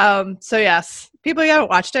 So yes, people who haven't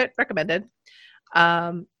watched it, recommended.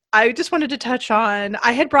 I just wanted to touch on,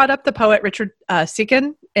 I had brought up the poet Richard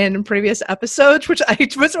Seekin in previous episodes, which I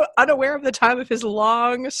was unaware of the time of his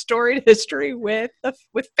long storied history with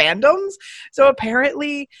fandoms. So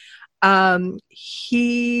apparently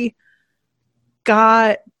he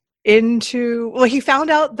got into, he found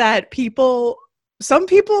out that some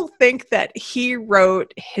people think that he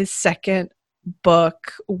wrote his second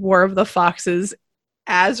book, War of the Foxes,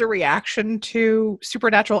 as a reaction to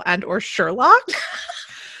Supernatural and or Sherlock.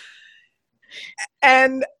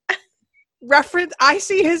 And I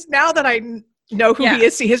see his, now that I know who he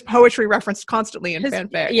is, see his poetry referenced constantly in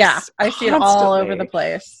fanfics. Yeah, I see it all over the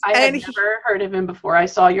place. I had never heard of him before. I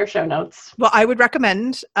saw your show notes. Well, I would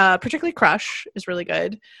recommend, particularly Crush is really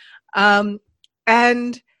good.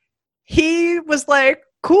 And he was like,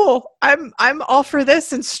 cool, I'm all for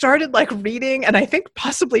this, and started like reading and I think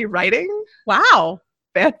possibly writing. Wow.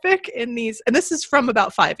 Fanfic in these, and this is from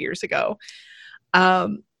about 5 years ago.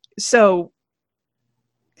 So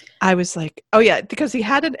I was like, oh yeah, because he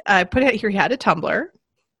had I put it here, he had a Tumblr.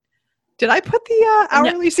 Did I put the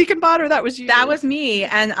hourly Seekin bot, or that was you? That was me.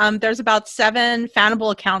 And there's about 7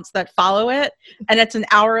 Fanable accounts that follow it, and it's an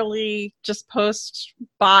hourly just post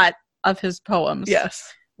bot of his poems.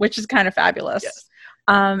 Yes. Which is kind of fabulous. Yes.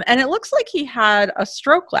 And it looks like he had a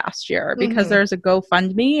stroke last year because there's a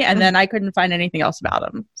GoFundMe, and then I couldn't find anything else about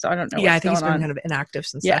him. So I don't know. Yeah, I think he's been kind of inactive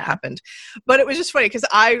since that happened. But it was just funny because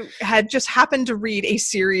I had just happened to read a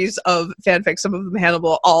series of fanfics, some of them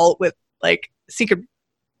Hannibal, all with like secret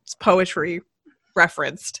poetry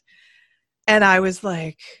referenced. And I was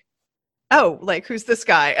like, oh, like, who's this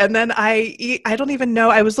guy? And then I don't even know.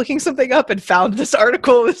 I was looking something up and found this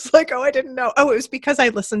article. It was like, oh, I didn't know. Oh, it was because I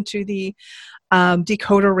listened to the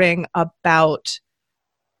Decoder Ring about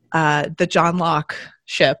the John Locke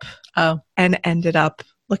ship and ended up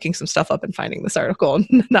looking some stuff up and finding this article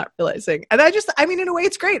and not realizing. And I mean, in a way,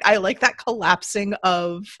 it's great. I like that collapsing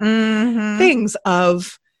of things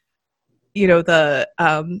of, you know,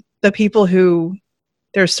 the people who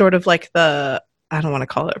there's sort of like the, I don't want to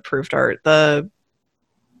call it approved art,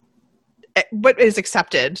 what is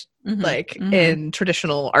accepted in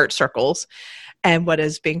traditional art circles and what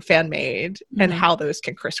is being fan made and how those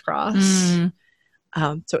can crisscross. So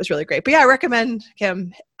it was really great. But yeah, I recommend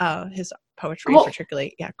him, his poetry,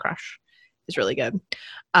 particularly. Yeah, Crush is really good.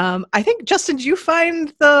 I think, Justin, did you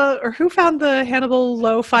find who found the Hannibal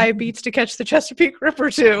lo-fi beats to catch the Chesapeake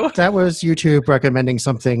Ripper too? That was YouTube recommending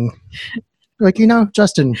something. Like,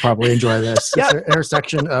 Justin probably enjoy this. It's an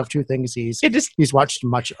intersection of two things he's watched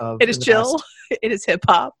much of. It is chill. It is hip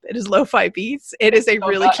hop. It is lo-fi beats. It is a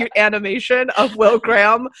really cute animation of Will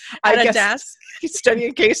Graham at a desk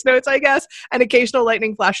studying case notes, I guess, and occasional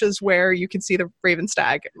lightning flashes where you can see the Raven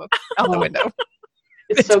Stag out the window.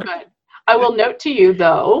 It's so good. I will note to you,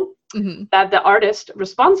 though, that the artist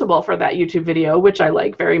responsible for that YouTube video, which I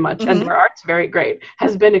like very much, and their art's very great,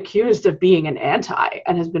 has been accused of being an anti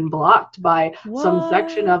and has been blocked by some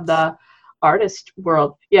section of the artist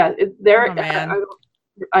world. Yeah,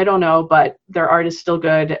 I don't know, but their art is still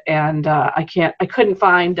good, and I couldn't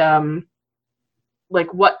find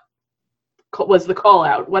like what was the call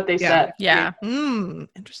out, what they said. Yeah.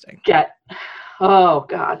 Interesting. Oh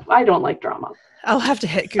God, I don't like drama. I'll have to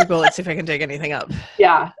hit Google and see if I can dig anything up.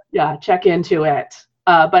 Yeah, check into it.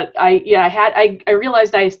 But I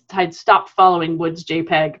realized I had stopped following Woods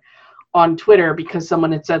JPEG on Twitter because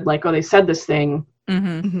someone had said like, oh, they said this thing.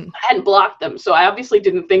 Mm-hmm. I hadn't blocked them, so I obviously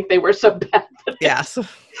didn't think they were so bad. Yes.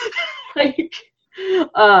 Like,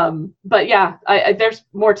 but yeah, there's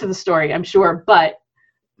more to the story, I'm sure. But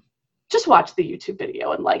just watch the YouTube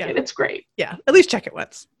video and it. It's great. Yeah, at least check it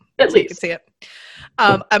once. At least you can see it.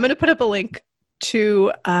 I'm going to put up a link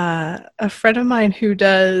to a friend of mine who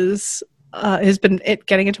has been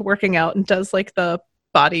getting into working out and does like the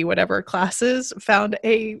body whatever classes. Found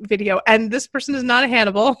a video, and this person is not a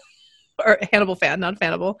Hannibal or a Hannibal fan, not a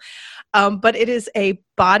Fannibal, but it is a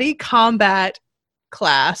body combat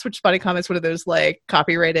class, which body combat is one of those like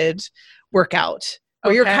copyrighted workout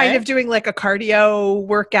where you're kind of doing like a cardio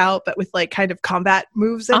workout, but with like kind of combat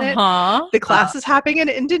moves in it. The class is happening in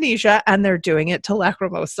Indonesia, and they're doing it to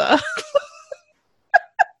Lacrimosa.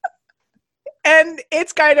 And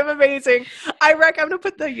it's kind of amazing. I'm going to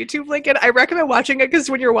put the YouTube link in. I recommend watching it because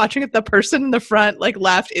when you're watching it, the person in the front, like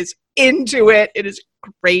left, is into it. It is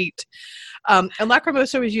great. And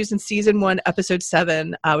Lacrimosa was used in season 1, episode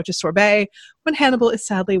 7, which is Sorbet, when Hannibal is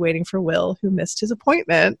sadly waiting for Will, who missed his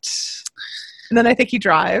appointment. And then I think he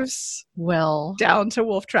drives Will down to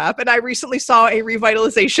Wolf Trap. And I recently saw a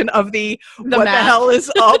revitalization of what map. The hell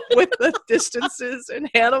is up with the distances in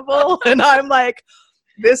Hannibal. And I'm like,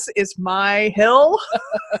 this is my hill.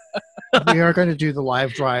 We are going to do the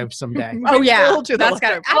live drive someday. Oh yeah, that's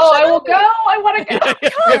got it. I will go. I want to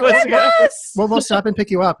go. We'll stop and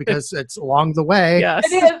pick you up because it's along the way.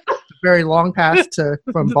 Yes, it is. It's a very long path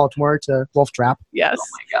from Baltimore to Wolf Trap. Yes. Oh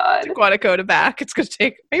my God. To Quantico to back. It's going to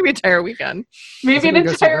take maybe an entire weekend. Maybe an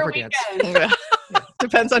entire weekend.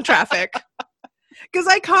 Depends on traffic. Because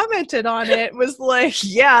I commented on it, was like,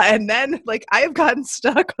 yeah, and then like I have gotten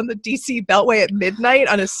stuck on the DC Beltway at midnight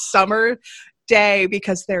on a summer day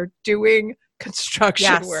because they're doing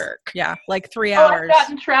construction work. Yeah, like 3 hours. I've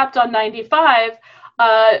gotten trapped on 95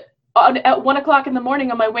 at 1 o'clock in the morning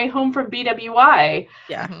on my way home from BWI.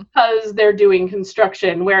 Yeah, because they're doing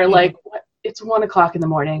construction. Where like it's 1 o'clock in the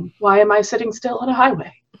morning. Why am I sitting still on a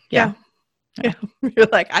highway? Yeah. You're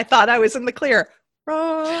like, I thought I was in the clear.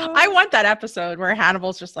 I want that episode where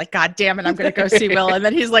Hannibal's just like, God damn it, I'm going to go see Will. And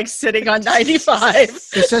then he's like sitting on 95. It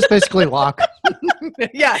says basically lock.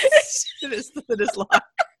 Yes, it is lock.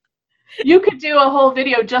 You could do a whole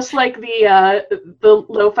video just like the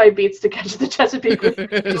Lo-Fi Beats to catch the Chesapeake.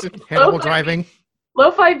 Hannibal driving.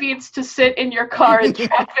 Lo-Fi Beats to sit in your car in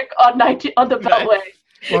traffic on the Beltway.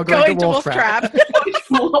 Well, going to Wolf Trap.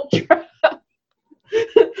 Wolf Trap.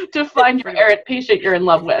 To find your errant patient you're in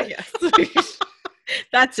love with. Yes.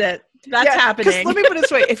 That's it. That's happening. Let me put it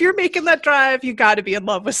this way. If you're making that drive, you got to be in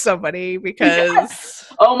love with somebody because...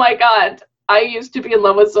 Yes. Oh my God. I used to be in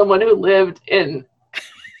love with someone who lived in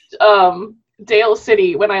Dale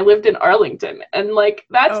City when I lived in Arlington. And like,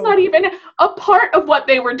 that's not even a part of what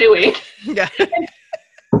they were doing. Yeah.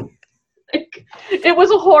 It was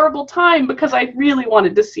a horrible time because I really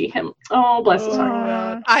wanted to see him. Oh, bless his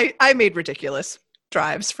heart. I made ridiculous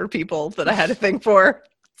drives for people that I had to think for.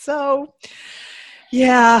 So...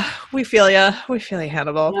 yeah, we feel you. We feel you,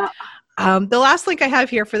 Hannibal. Yeah. The last link I have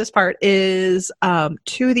here for this part is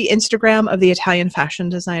to the Instagram of the Italian fashion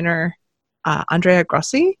designer Andrea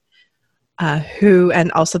Grossi, who, and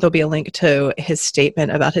also there'll be a link to his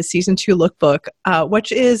statement about his season 2 lookbook,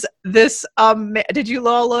 which is this. Did you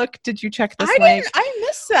all look? Did you check this link? I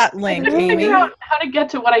missed that link. I couldn't figure out how to get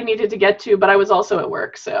to what I needed to get to, but I was also at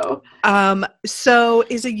work. So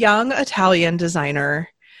is a young Italian designer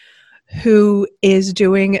who is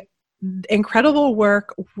doing incredible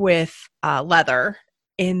work with leather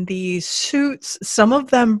in these suits, some of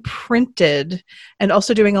them printed, and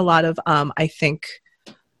also doing a lot of, I think,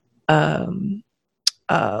 not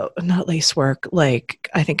lace work, like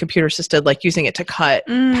I think computer assisted, like using it to cut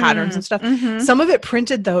patterns and stuff. Mm-hmm. Some of it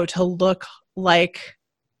printed, though, to look like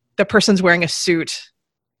the person's wearing a suit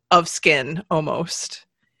of skin almost.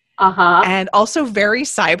 And also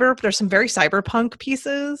there's some very cyberpunk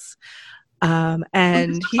pieces.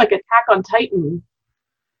 And like Attack on Titan.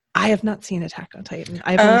 I have not seen Attack on Titan.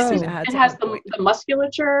 I've only seen ads. It has the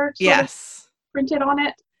musculature printed on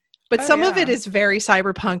it. But some of it is very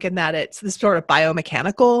cyberpunk in that it's this sort of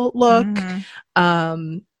biomechanical look.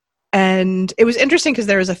 Mm-hmm. And it was interesting because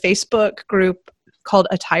there was a Facebook group called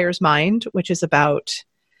Attire's Mind, which is about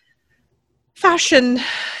fashion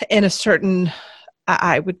in a certain,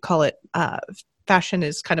 I would call it, fashion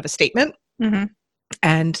is kind of a statement. Mm-hmm.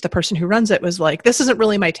 And the person who runs it was like, this isn't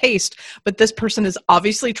really my taste, but this person is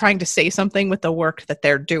obviously trying to say something with the work that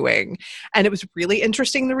they're doing. And it was really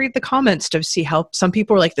interesting to read the comments to see how some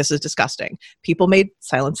people were like, this is disgusting. People made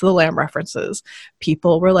Silence of the Lamb references.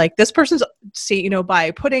 People were like, this person's, see, you know,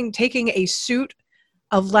 by taking a suit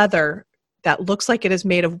of leather that looks like it is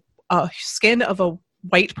made of skin of a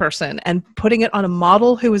white person and putting it on a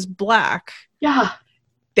model who is black. Yeah.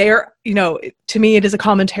 There, you know, to me, it is a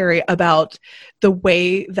commentary about the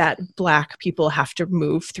way that Black people have to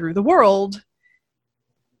move through the world,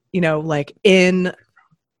 you know, like in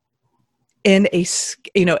a,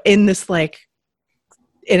 you know, in this, like,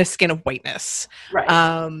 in a skin of whiteness.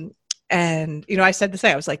 Right. And, you know, I said the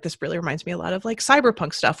same. I was like, this really reminds me a lot of like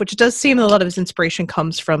cyberpunk stuff, which does seem a lot of his inspiration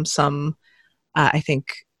comes from some, I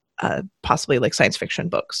think, possibly like science fiction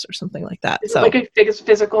books or something like that. Is it like a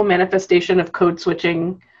physical manifestation of code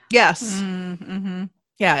switching? Yes. Mm-hmm.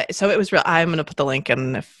 Yeah. So it was real. I'm going to put the link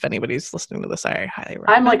in if anybody's listening to this. I highly recommend.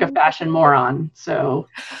 I'm like a fashion moron, so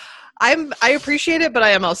I appreciate it, but I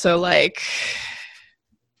am also like,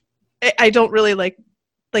 I don't really like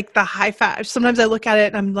the high fashion. Sometimes I look at it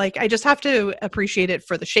and I'm like, I just have to appreciate it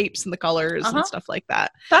for the shapes and the colors and stuff like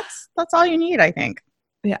that. That's all you need, I think.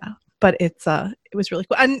 Yeah. But it was really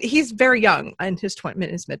cool. And he's very young, in his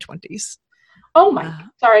mid-20s. Oh my,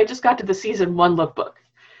 sorry, I just got to the season 1 lookbook.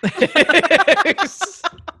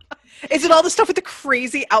 Is it all the stuff with the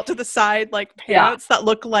crazy out to the side, like pants that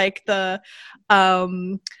look like the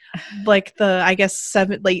I guess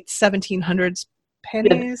late 1700s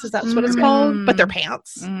panties? Is that what it's called? But they're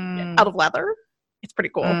pants out of leather. It's pretty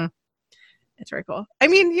cool. It's very cool. I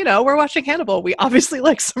mean, you know, we're watching Hannibal. We obviously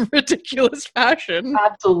like some ridiculous fashion.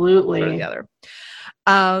 Absolutely. Together.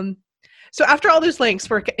 So after all those links,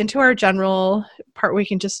 we're into our general part where we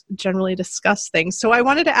can just generally discuss things. So I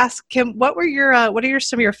wanted to ask Kim, what are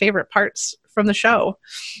some of your favorite parts from the show?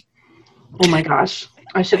 Oh my gosh,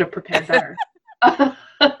 I should have prepared better.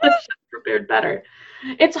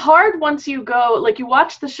 It's hard once you go, like, you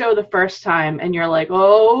watch the show the first time and you're like,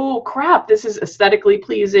 oh crap, this is aesthetically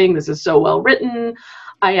pleasing. This is so well written.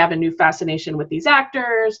 I have a new fascination with these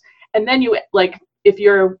actors. And then you, like, if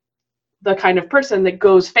you're the kind of person that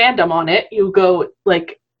goes fandom on it, you go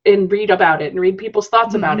like and read about it and read people's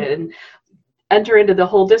thoughts about it and enter into the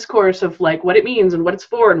whole discourse of like what it means and what it's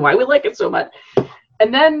for and why we like it so much.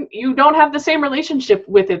 And then you don't have the same relationship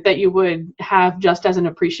with it that you would have just as an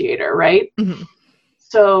appreciator, right? Mm-hmm.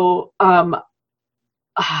 So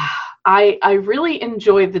I really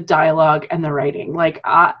enjoy the dialogue and the writing. Like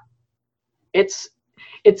it's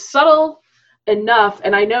subtle enough,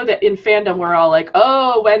 and I know that in fandom we're all like,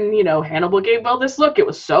 oh, when, you know, Hannibal gave Will this look, it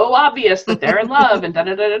was so obvious that they're in love and da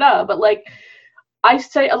da da da da. But like I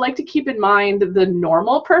like to keep in mind the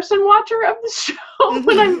normal person watcher of the show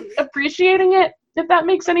when I'm appreciating it, if that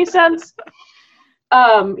makes any sense.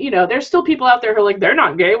 You know, there's still people out there who are like, they're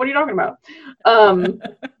not gay. What are you talking about?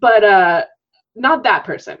 But not that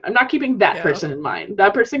person. I'm not keeping that person in mind.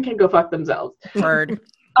 That person can go fuck themselves. Word.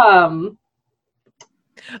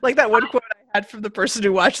 Like that one quote I had from the person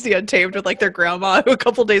who watched The Untamed with like their grandma, who a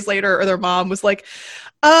couple days later, or their mom was like,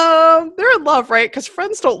 they're in love, right? Because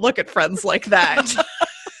friends don't look at friends like that.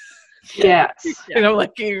 Yes. You know,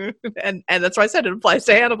 like, and that's why I said it applies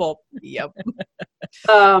to Hannibal. Yep.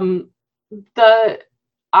 It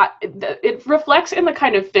reflects in the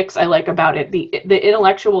kind of fix I like about it, the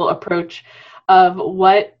intellectual approach of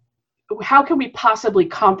how can we possibly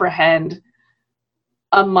comprehend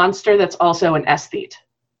a monster that's also an aesthete.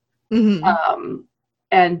 Mm-hmm.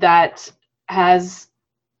 And that has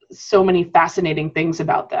so many fascinating things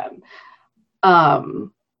about them.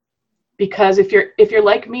 Because if you're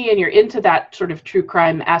like me and you're into that sort of true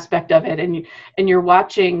crime aspect of it, and you're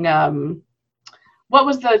watching, what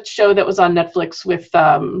was the show that was on Netflix with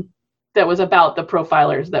that was about the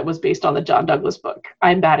profilers that was based on the John Douglas book?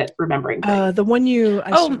 I'm bad at remembering things. The one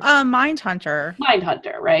Mindhunter.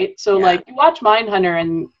 Mindhunter, right? So like you watch Mindhunter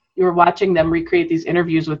and you're watching them recreate these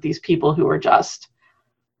interviews with these people who are just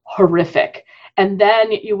horrific. And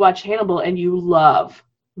then you watch Hannibal and you love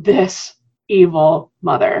this evil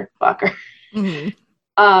motherfucker.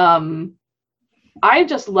 Mm-hmm. I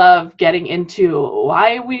just love getting into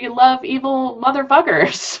why we love evil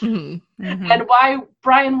motherfuckers. Mm-hmm. Mm-hmm. And why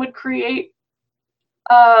Brian would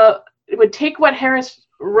would take what Harris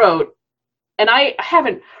wrote. And I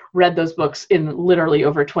haven't read those books in literally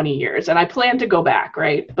over 20 years, and I plan to go back,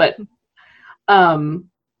 right? But and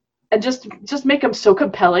just make them so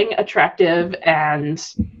compelling, attractive, and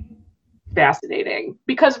fascinating,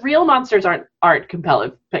 because real monsters aren't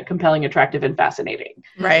compelling, attractive, and fascinating,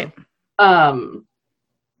 right?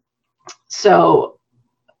 So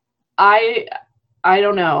I I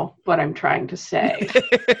don't know what I'm trying to say.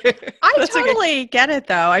 I totally get it,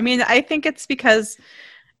 though. I mean, I think it's because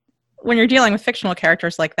when you're dealing with fictional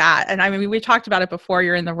characters like that, and I mean, we talked about it before,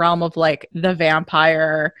 you're in the realm of like the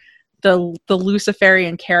vampire, the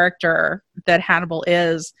Luciferian character that Hannibal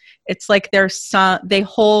is. It's like they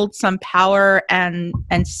hold some power and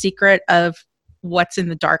secret of what's in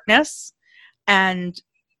the darkness. And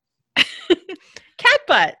cat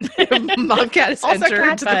butt. Momcat has Also entered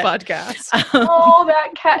cat the butt. podcast. Oh,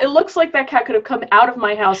 that cat. It looks like that cat could have come out of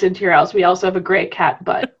my house into your house. We also have a gray cat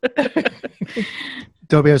butt.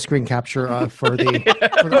 Dobio screen capture for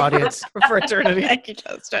the audience. For eternity. Thank you,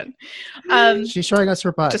 Justin. She's showing us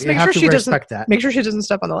her butt. Just You make have sure to she respect that. Make sure she doesn't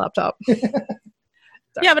step on the laptop.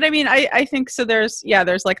 Yeah, but I mean, I think so. There's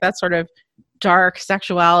like that sort of dark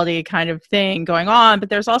sexuality kind of thing going on, but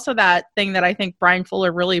there's also that thing that I think Brian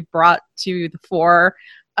Fuller really brought to the fore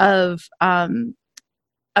of Hannibal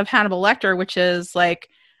Lecter, which is like,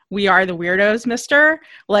 we are the weirdos, mister.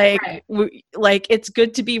 Like, Right. Like it's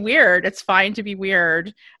good to be weird. It's fine to be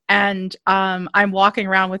weird. And I'm walking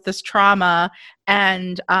around with this trauma,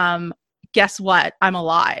 and guess what? I'm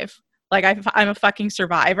alive. Like I'm a fucking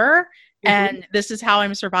survivor, and this is how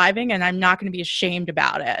I'm surviving, and I'm not going to be ashamed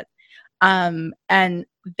about it. And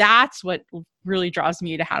that's what really draws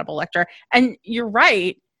me to Hannibal Lecter. And you're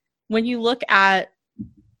right. When you look at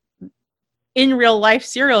in real life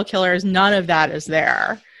serial killers, none of that is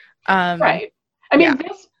there. Right. I mean,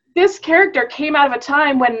 this character came out of a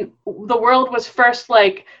time when the world was first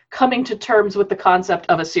like coming to terms with the concept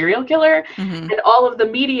of a serial killer, and all of the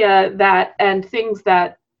media and things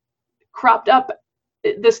that cropped up.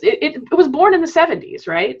 It was born in the 70s,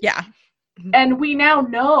 right? Yeah. And we now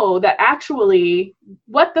know that actually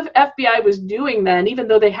what the FBI was doing then, even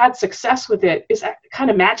though they had success with it, is kind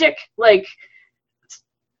of magic. Like,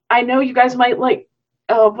 I know you guys might like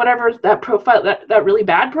whatever that profile, that really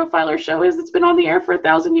bad profiler show is that's been on the air for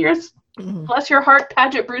 1,000 years. Bless your heart,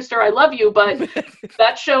 Paget Brewster, I love you, but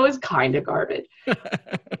that show is kind of garbage.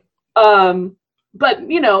 But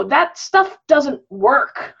you know, that stuff doesn't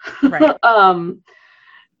work. Right.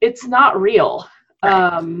 It's not real.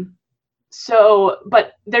 Right. So,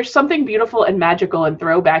 but there's something beautiful and magical and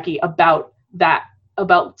throwbacky about that,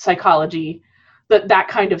 about psychology, that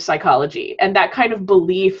kind of psychology and that kind of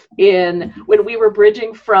belief in when we were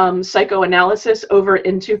bridging from psychoanalysis over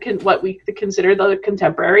into what we consider the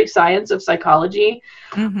contemporary science of psychology.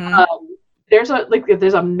 There's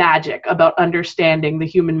a magic about understanding the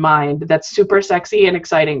human mind that's super sexy and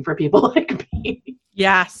exciting for people like me.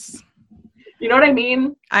 Yes. You know what I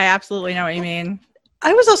mean? I absolutely know what you mean.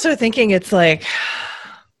 I was also thinking it's like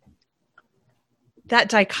that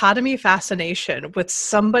dichotomy fascination with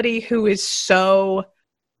somebody who is so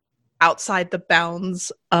outside the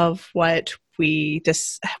bounds of what we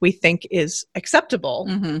think is acceptable.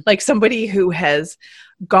 Like somebody who has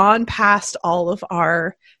gone past all of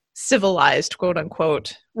our civilized, quote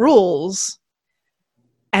unquote, rules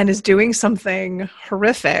and is doing something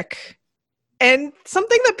horrific and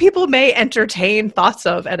something that people may entertain thoughts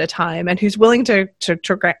of at a time, and who's willing to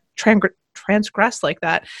transgress like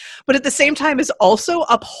that, but at the same time is also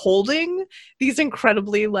upholding these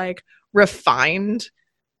incredibly like refined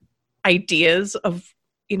ideas of,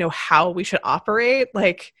 you know, how we should operate.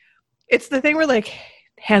 Like, it's the thing where like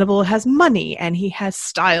Hannibal has money and he has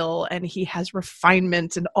style and he has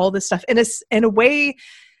refinement and all this stuff in a way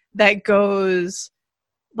that goes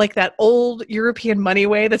like that old European money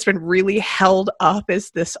way that's been really held up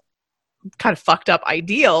as this kind of fucked up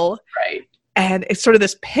ideal. Right. And it's sort of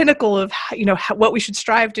this pinnacle of, you know, what we should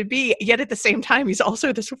strive to be. Yet at the same time, he's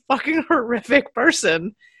also this fucking horrific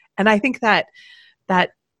person. And I think that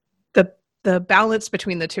the balance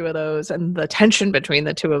between the two of those and the tension between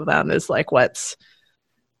the two of them is like what's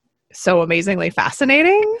so amazingly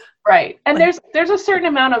fascinating. Right. And there's a certain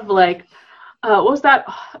amount of like, what was that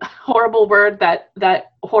horrible word that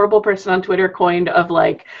horrible person on Twitter coined of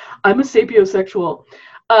like, I'm a sapiosexual.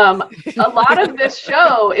 A lot of this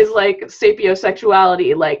show is like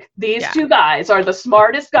sapiosexuality. Like, these two guys are the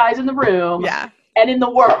smartest guys in the room and in the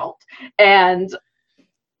world. And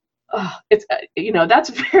it's, you know, that's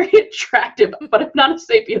very attractive, but I'm not a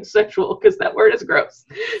sapiosexual because that word is gross.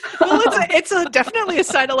 Well, it's definitely a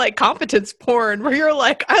sign of like competence porn where you're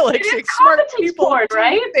like, I like seeing smart people porn,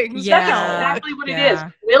 right? Things. That's exactly what it is.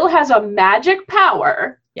 Will has a magic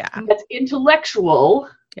power that's intellectual.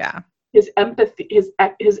 His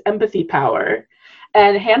empathy power,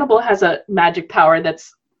 and Hannibal has a magic power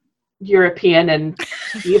that's European and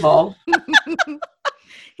evil.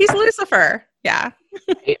 He's Lucifer. Yeah.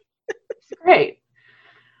 It's great.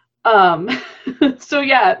 So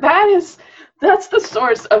yeah, that's the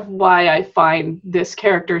source of why I find this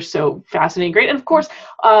character so fascinating, great. And of course,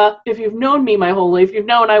 if you've known me my whole life, you've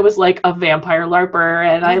known I was like a vampire LARPer,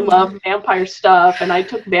 and I love vampire stuff, and I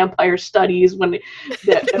took vampire studies when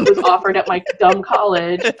that was offered at my dumb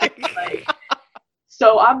college. Like,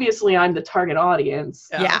 so obviously I'm the target audience.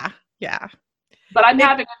 Yeah. But I'm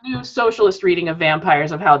having a new socialist reading of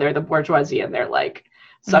vampires, of how they're the bourgeoisie and they're like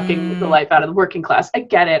sucking the life out of the working class. I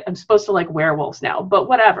get it. I'm supposed to like werewolves now, but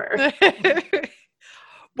whatever.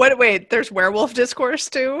 Wait, there's werewolf discourse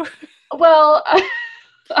too? Well,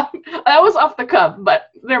 that was off the cuff, but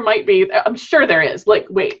there might be. I'm sure there is. Like,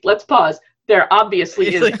 wait, let's pause. There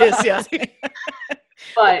obviously is. Yes.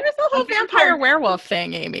 But there's the whole vampire werewolf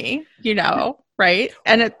thing, Amy. You know, right?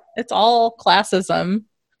 And it's all classism.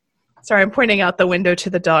 Sorry, I'm pointing out the window to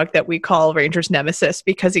the dog that we call Ranger's nemesis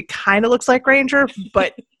because he kind of looks like Ranger,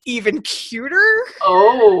 but even cuter.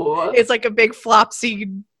 Oh. It's like a big flopsy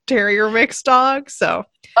terrier mix dog. So.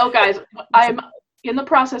 Oh, guys, I'm in the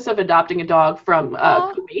process of adopting a dog from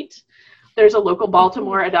Kuwait. There's a local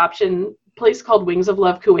Baltimore adoption place called Wings of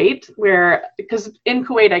Love Kuwait, because in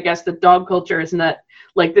Kuwait, I guess the dog culture isn't that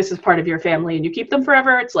like this is part of your family and you keep them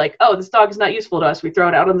forever. It's like, oh, this dog is not useful to us. We throw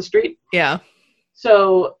it out on the street. Yeah.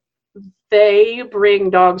 So they bring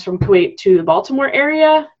dogs from Kuwait to the Baltimore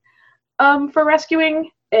area for rescuing.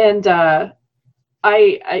 And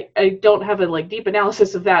I don't have a like deep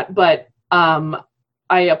analysis of that, but I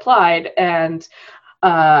applied and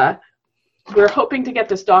we're hoping to get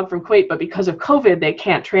this dog from Kuwait, but because of COVID, they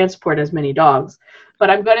can't transport as many dogs. But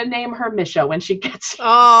I'm going to name her Misha when she gets here.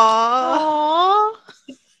 Aww.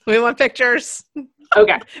 We want pictures.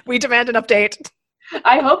 Okay. We demand an update.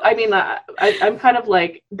 I'm kind of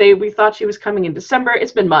like, we thought she was coming in December.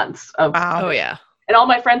 It's been months of. Wow. Oh, yeah. And all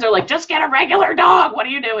my friends are like, just get a regular dog. What are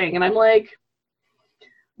you doing? And I'm like,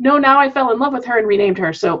 no, now I fell in love with her and renamed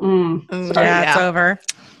her. So, sorry. Yeah, it's over.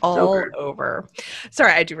 All over.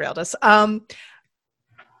 Sorry, I derailed us.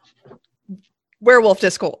 Werewolf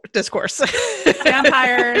discourse.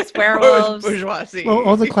 Vampires, werewolves. Bourgeoisie. Well,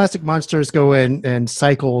 all the classic monsters go in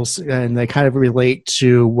cycles, and they kind of relate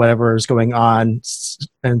to whatever is going on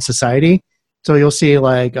in society. So you'll see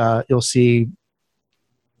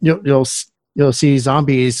you'll see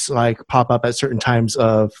zombies like pop up at certain times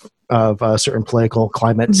of certain political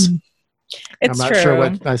climates. Mm-hmm. I'm not sure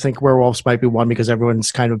what I think werewolves might be one because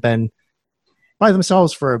everyone's kind of been by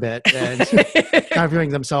themselves for a bit and kind of viewing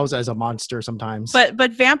themselves as a monster sometimes.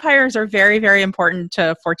 But vampires are very, very important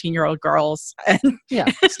to 14-year-old girls. And yeah,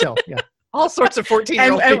 still, yeah. All sorts of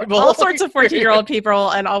 14-year-old people. All sorts of 14-year-old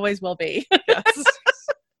people and always will be. Yes.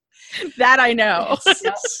 That I know.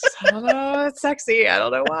 I don't know. It's sexy. I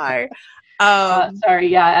don't know why. Sorry,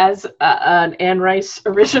 yeah, as an Anne Rice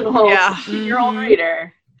original 15-year-old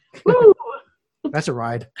reader. Woo! That's a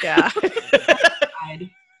ride. Yeah.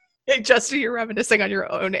 Justin, you're reminiscing on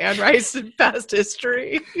your own Anne Rice past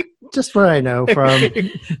history. Just what I know from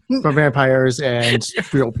vampires and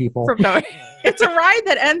real people. It's a ride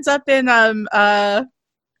that ends up in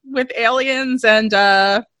with aliens and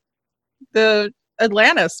the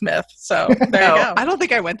Atlantis myth. So there you go. I don't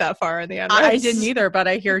think I went that far in the end. I didn't either, but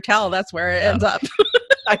I hear tell that's where it ends up.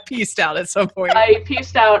 I pieced out at some point. I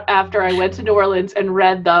pieced out after I went to New Orleans and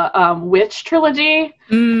read the Witch trilogy.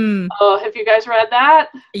 Oh, have you guys read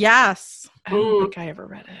that? Yes. I don't think I ever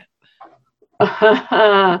read it.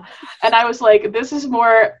 And I was like, this is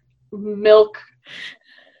more milk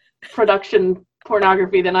production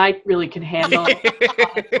pornography than I really can handle.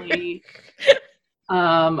 Honestly.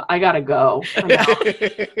 I gotta go.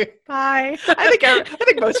 Bye. I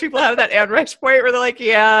think most people have that Anne Rice point where they're like,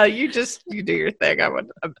 yeah, you do your thing. I'm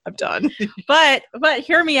done. But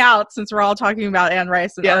hear me out, since we're all talking about Anne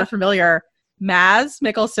Rice and are familiar. Mads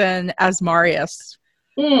Mikkelsen as Marius.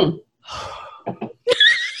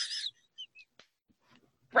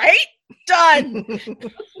 Right? Done.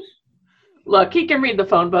 Look, he can read the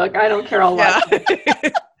phone book. I don't care. I'll watch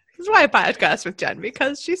it. That's why I podcast with Jen,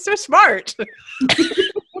 because she's so smart.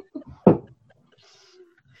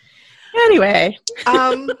 Anyway.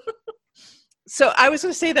 So I was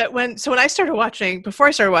going to say that before I started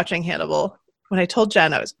watching Hannibal, when I told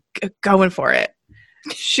Jen I was going for it,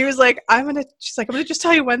 she was like, I'm going to just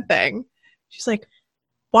tell you one thing. She's like,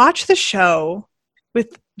 watch the show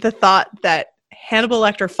with the thought that Hannibal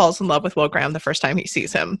Lecter falls in love with Will Graham the first time he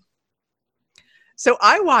sees him. So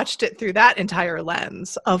I watched it through that entire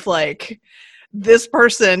lens of like, this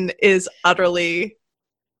person is utterly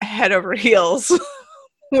head over heels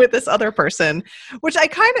with this other person, which I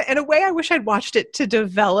kind of, in a way, I wish I'd watched it to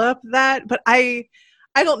develop that. But I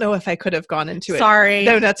I don't know if I could have gone into it. Sorry.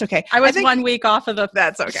 No, that's okay. I was 1 week off of the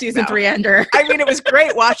that's okay. season 3 ender. I mean, it was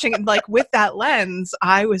great watching it. Like with that lens,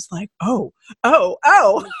 I was like, oh,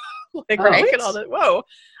 like Right? look at all that. Whoa.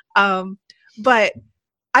 But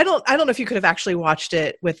I don't know if you could have actually watched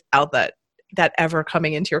it without that ever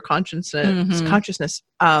coming into your consciousness,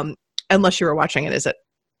 unless you were watching it as it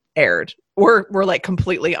aired, or were like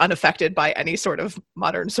completely unaffected by any sort of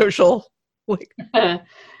modern social like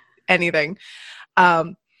anything.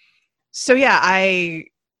 So yeah, I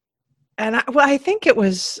think it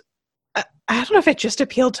was, I don't know if it just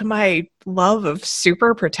appealed to my love of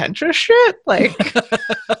super pretentious shit. Like,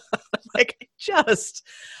 like just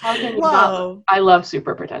love. I love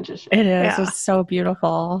super pretentious shit. It is. Yeah. It's so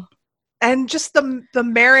beautiful. And just the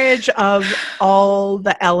marriage of all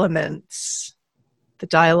the elements, the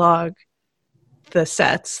dialogue, the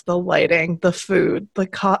sets, the lighting, the food,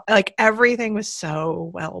 like everything was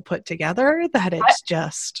so well put together that it's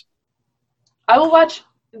just. I will watch.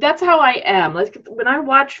 That's how I am. Like when I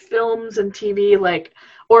watch films and TV, like,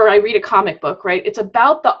 or I read a comic book, right? It's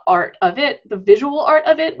about the art of it, the visual art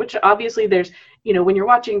of it, which obviously there's, when you're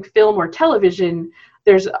watching film or television,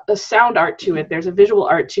 there's a sound art to it. There's a visual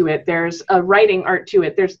art to it. There's a writing art to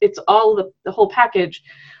it. It's all the whole package.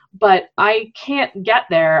 But I can't get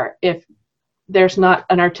there if there's not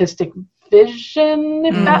an artistic vision,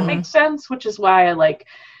 if that makes sense, which is why I like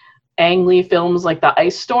Ang Lee films like The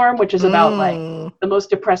Ice Storm, which is about like the most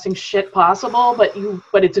depressing shit possible,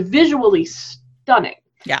 but it's visually stunning.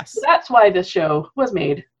 Yes. So that's why this show was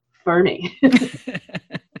made for me.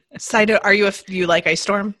 Side note, you like Ice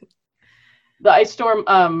Storm? The Ice Storm,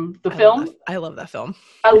 film. I love that film.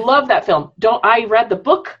 I love that film. I read the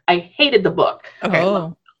book. I hated the book. Okay.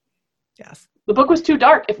 Oh. Yes. The book was too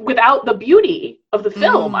dark. Without the beauty of the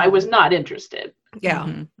film, I was not interested. Yeah.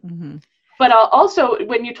 Mm-hmm. Mm-hmm. But also,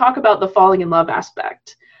 when you talk about the falling in love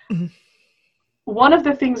aspect, one of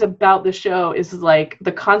the things about the show is like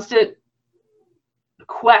the constant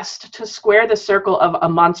quest to square the circle of a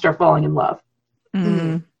monster falling in love.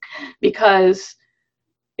 Mm-hmm. Because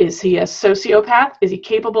is he a sociopath? Is he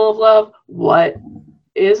capable of love? What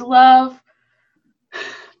is love?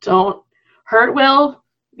 Don't hurt Will.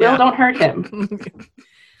 Will, don't hurt him.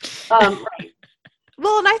 Right.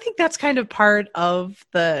 Well, and I think that's kind of part of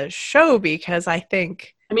the show because I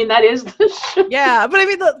think. I mean, that is the show. Yeah, but I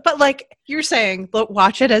mean, but like you're saying, look,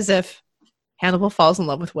 watch it as if Hannibal falls in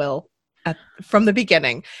love with Will from the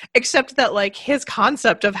beginning, except that like his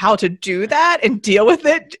concept of how to do that and deal with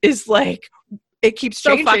it is like it keeps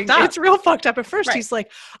so changing. Fucked up. It's real fucked up. At first, Right. He's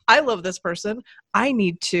like, I love this person. I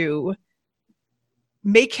need to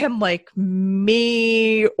make him like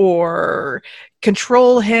me or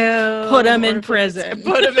control him. Put him in prison.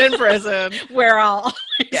 Put him in prison. Where all.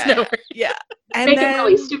 Yeah. And Make then, him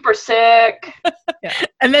really super sick.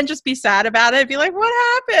 And then just be sad about it. Be like, what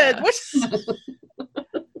happened?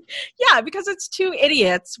 Yeah, because it's two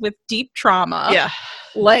idiots with deep trauma. Yeah.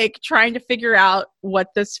 Like trying to figure out what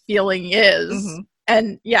this feeling is. Mhm.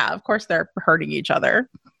 And yeah, of course they're hurting each other.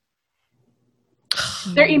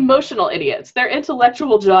 They're emotional idiots. They're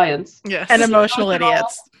intellectual giants. Yes. And emotional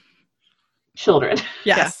idiots. Children.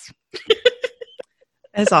 Yes.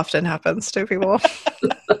 As often happens to people.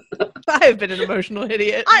 I've been an emotional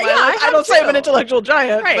idiot. I I have don't say I'm an too. intellectual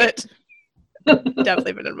giant, Right. but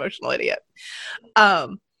definitely been an emotional idiot.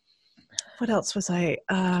 What else was I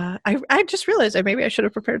just realized maybe I should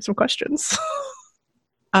have prepared some questions.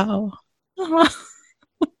 Oh.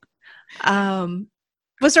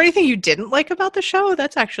 Was there anything you didn't like about the show?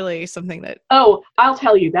 That's actually something that. Oh, I'll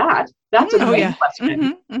tell you that. That's a Oh, great yeah. question.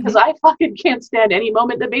 Mhm, Because I fucking can't stand any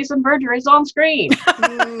moment that Mason Verger is on screen.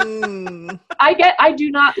 I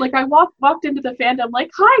do not, like, I walked into the fandom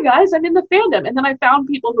like, hi guys, I'm in the fandom. And then I found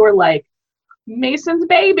people who are like, Mason's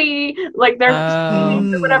baby. Like, they're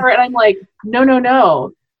or whatever. And I'm like,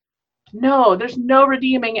 no, there's no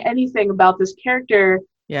redeeming anything about this character.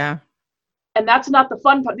 Yeah. And that's not the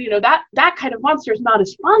fun part. That kind of monster is not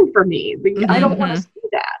as fun for me. I don't want to see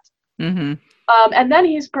that. Mm-hmm. And then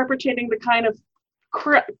he's perpetrating the kind of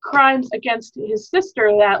crimes against his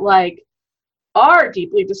sister that, like, are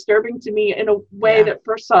deeply disturbing to me in a way that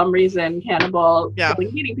for some reason Hannibal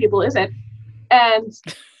killing, eating people isn't. And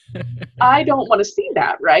I don't want to see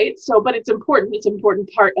that, right? So, but it's important. It's an important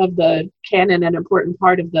part of the canon and important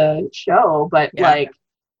part of the show. But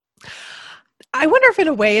I wonder if in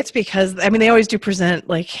a way it's because, I mean, they always do present,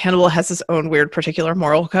 like, Hannibal has his own weird particular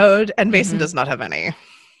moral code, and Mason does not have any.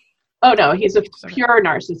 Oh, no, he's a pure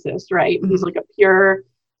narcissist, right? Mm-hmm. He's like the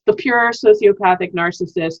pure sociopathic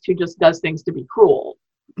narcissist who just does things to be cruel.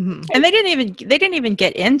 Mm-hmm. And they didn't even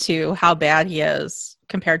get into how bad he is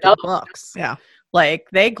compared to the books. Yeah. Like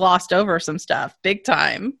they glossed over some stuff big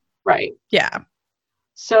time. Right. Yeah.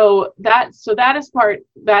 So that is a part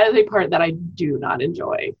that I do not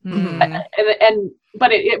enjoy.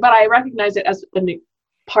 But I recognize it as a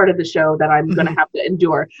part of the show that I'm going to have to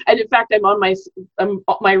endure. And in fact, I'm on my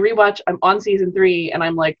rewatch. I'm on season 3 and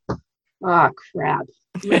I'm like, crap.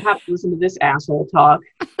 I'm going to have to listen to this asshole talk.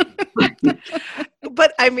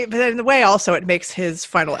 But I mean, but in a way also it makes his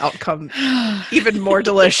final outcome even more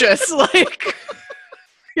delicious. Like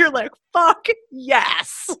you're like, fuck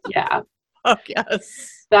yes. Yeah. Fuck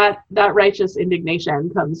yes. That righteous indignation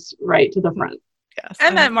comes right to the front. Yes.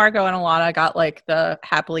 And that Margot and Alana got like the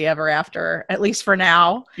happily ever after, at least for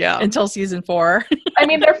now. Yeah. Until season 4. I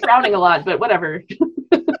mean, they're frowning a lot, but whatever.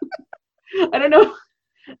 I don't know.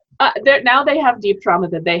 Now they have deep trauma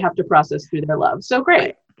that they have to process through their love. So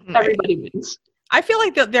great. Right. Everybody wins. I feel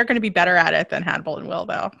like they're going to be better at it than Hannibal and Will,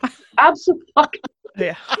 though. Absolutely.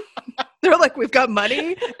 Yeah. They're like, we've got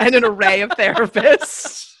money and an array of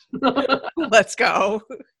therapists. Let's go.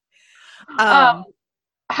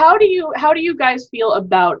 How do you guys feel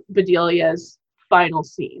about Bedelia's final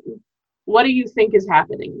scene? What do you think is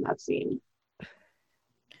happening in that scene?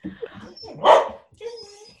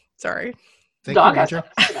 Sorry. Ranger.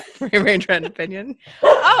 Ranger and opinion.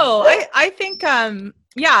 Oh, I think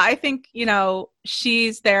I think,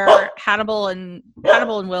 she's there. Hannibal and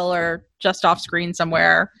Will are just off screen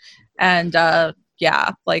somewhere. And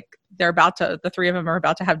like the 3 of them are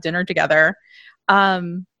about to have dinner together.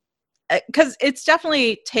 Because it's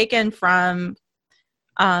definitely taken from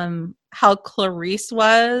how Clarice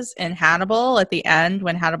was in Hannibal at the end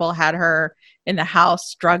when Hannibal had her in the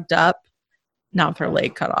house drugged up, not with her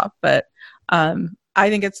leg cut off, but I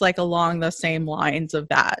think it's like along the same lines of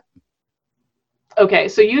that. Okay,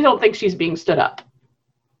 so you don't think she's being stood up?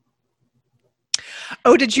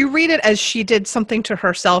 Oh, did you read it as she did something to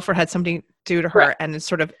herself or had something do to her Right. and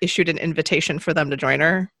sort of issued an invitation for them to join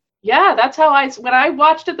her? Yeah, that's how when I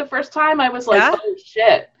watched it the first time, I was like, Yeah? oh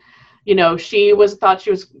shit. She thought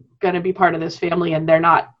she was going to be part of this family and they're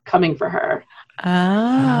not coming for her.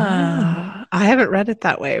 I haven't read it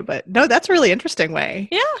that way, but no, that's a really interesting way.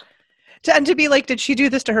 Yeah. And to be like, did she do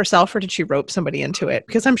this to herself or did she rope somebody into it?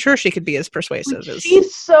 Because I'm sure she could be as persuasive as...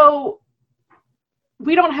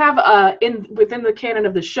 We don't have within the canon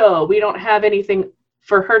of the show, we don't have anything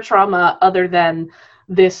for her trauma other than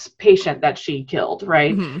this patient that she killed,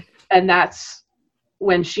 right? Mm-hmm. And that's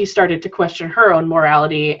when she started to question her own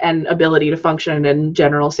morality and ability to function and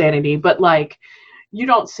general sanity. But like, you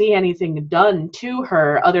don't see anything done to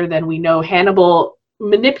her other than we know Hannibal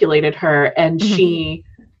manipulated her and she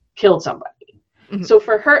killed somebody. Mm-hmm. So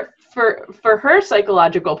for her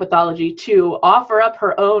psychological pathology to offer up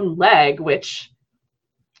her own leg, which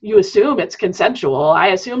you assume it's consensual. I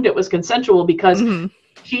assumed it was consensual because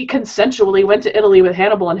she consensually went to Italy with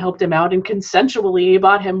Hannibal and helped him out and consensually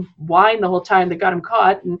bought him wine the whole time that got him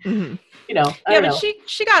caught. And, I don't know.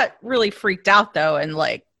 She got really freaked out though. And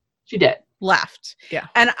like, she did. Left. Yeah.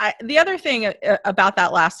 And the other thing about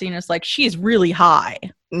that last scene is like, she's really high.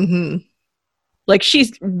 Mm-hmm. Like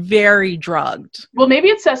she's very drugged. Well, maybe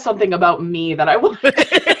it says something about me that I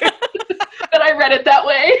that I read it that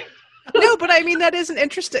way. No, but I mean, that isn't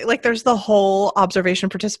interesting. Like there's the whole observation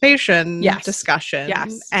participation discussion.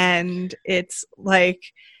 Yes. And it's like,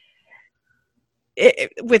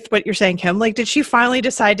 with what you're saying, Kim, like, did she finally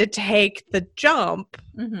decide to take the jump?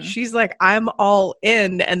 Mm-hmm. She's like, I'm all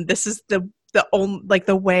in. And this is the only, like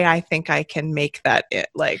the way I think I can make that it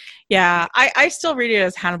like. Yeah. I still read it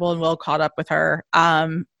as Hannibal and Will caught up with her.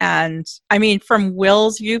 And I mean, from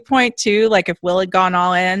Will's viewpoint too, like if Will had gone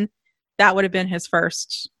all in, that would have been his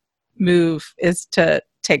first move, is to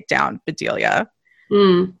take down Bedelia.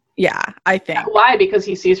 Yeah, I think. Why? Because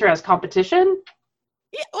he sees her as competition?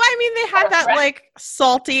 Yeah, well, I mean, they had that like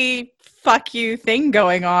salty fuck you thing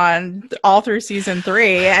going on all through season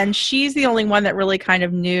 3, and she's the only one that really kind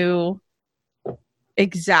of knew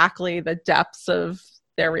exactly the depths of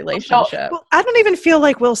their relationship. Well, I don't even feel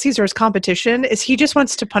like Will sees her as competition. Is he just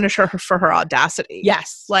wants to punish her for her audacity?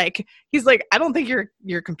 Yes. Like he's like, I don't think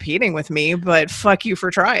you're competing with me, but fuck you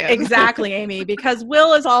for trying. Exactly, Amy, because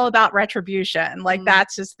Will is all about retribution. Like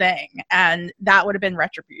that's his thing, and that would have been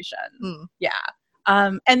retribution. Yeah.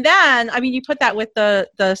 And then, I mean, you put that with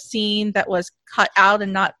the scene that was cut out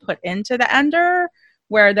and not put into the Ender,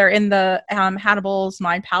 where they're in the Hannibal's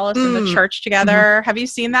Mind Palace in the church together. Have you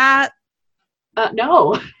seen that?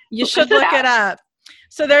 No. You should look it up.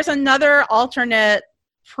 So there's another alternate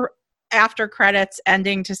after credits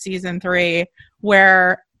ending to season 3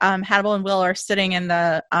 where Hannibal and Will are sitting in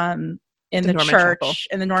the church,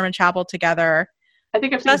 in the Norman Chapel together. I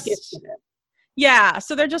think I've seen gifts of it. Yeah,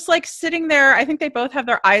 so they're just like sitting there. I think they both have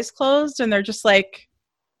their eyes closed and they're just like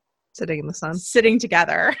sitting in the sun, sitting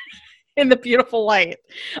together in the beautiful light.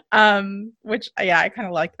 Which I kind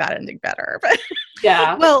of like that ending better. But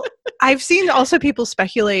Yeah. Well, I've seen also people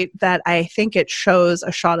speculate that I think it shows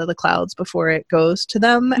a shot of the clouds before it goes to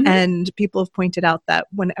them. Mhm. And people have pointed out that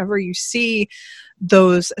whenever you see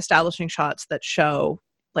those establishing shots that show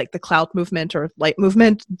like the cloud movement or light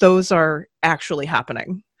movement, those are actually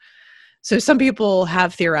happening. So some people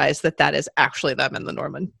have theorized that that is actually them in the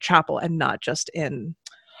Norman Chapel and not just in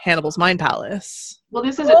Hannibal's Mind Palace. Well,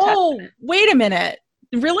 this is a test. oh, wait a minute.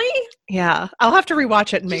 Really? Yeah, I'll have to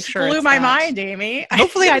rewatch it and make Just sure. blew it's my that. mind, Amy.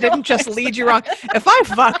 Hopefully I didn't just lead you wrong. If I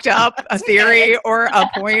fucked up a theory or a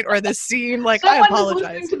point or the scene, like, I Someone is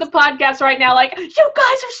apologize. listening to the podcast right now, like, you guys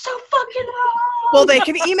are so fucking wrong. Well, they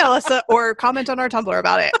can email us or comment on our Tumblr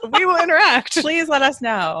about it. We will interact. Please let us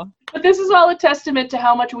know. But this is all a testament to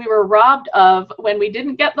how much we were robbed of when we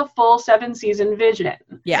didn't get the full 7-season vision.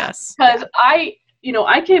 Yes. Because I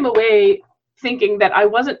came away thinking that I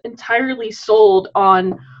wasn't entirely sold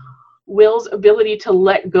on Will's ability to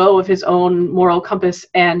let go of his own moral compass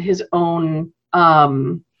and his own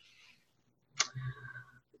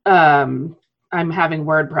I'm having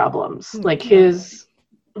word problems, like his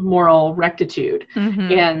moral rectitude.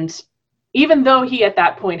 Mhm. And even though he at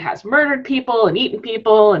that point has murdered people and eaten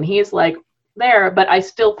people and he's like there, but I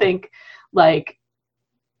still think like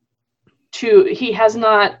he has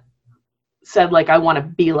not said like I want to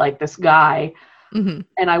be like this guy Mm-hmm.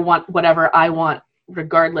 and I want whatever I want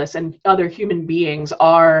regardless, and other human beings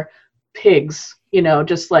are pigs,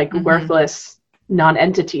 just like Mhm. worthless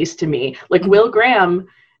non-entities to me. Like Mhm. Will Graham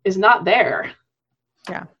is not there.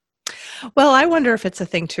 Well, I wonder if it's a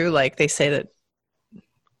thing too. Like they say that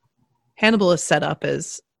Hannibal is set up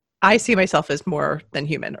as, I see myself as more than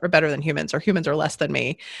human or better than humans, or humans are less than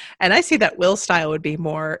me. And I see that Will's style would be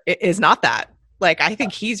more, is not that. Like, I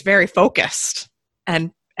think he's very focused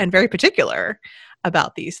and very particular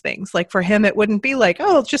about these things. Like for him, it wouldn't be like,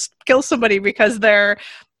 oh, just kill somebody because they're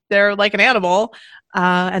like an animal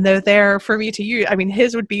and they're there for me to use. I mean,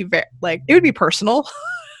 his would be it would be personal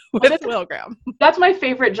with Will Graham. That's my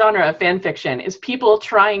favorite genre of fan fiction, is people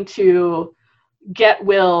trying to get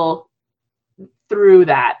Will through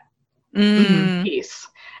that Mm. piece,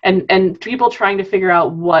 and people trying to figure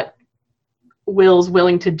out what Will's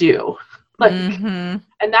willing to do. Like, Mhm.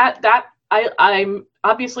 and that I'm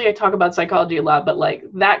obviously I talk about psychology a lot, but like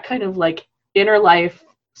that kind of like inner life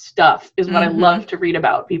stuff is what I Mhm. love to read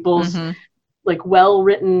about. People's Mhm. like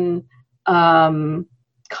well-written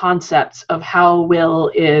concepts of how Will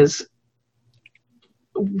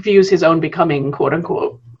views his own becoming, quote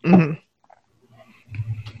unquote. Mm-hmm.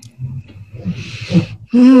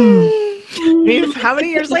 How many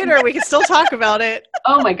years later we can still talk about it?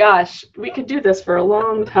 Oh my gosh, we could do this for a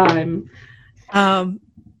long time.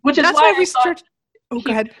 Which is That's why why we I thought start. Oh, he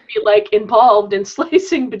go ahead. would be like involved in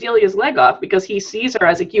slicing Bedelia's leg off because he sees her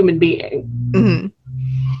as a human being. Mm-hmm.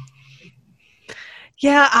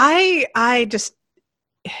 Yeah,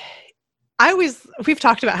 we've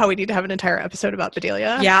talked about how we need to have an entire episode about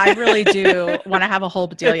Bedelia. Yeah, I really do want to have a whole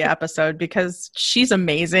Bedelia episode because she's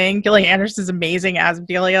amazing. Gillian Anderson's amazing as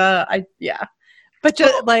Bedelia. But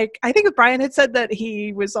just like, I think Brian had said that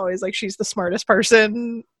he was always like, she's the smartest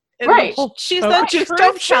person. in the Right. whole She's show. the Just truth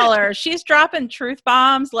don't shit. teller. She's dropping truth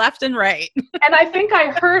bombs left and right. And I think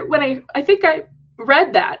I heard I think I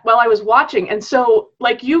read that while I was watching. And so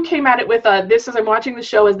like you came at it with this as I'm watching the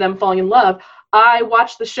show as them falling in love. I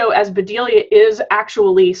watched the show as Bedelia is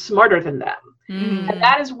actually smarter than them. Mm. And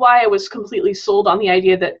that is why I was completely sold on the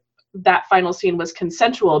idea that final scene was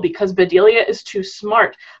consensual, because Bedelia is too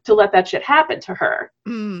smart to let that shit happen to her.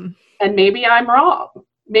 Mm. And maybe I'm wrong.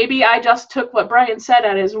 Maybe I just took what Brian said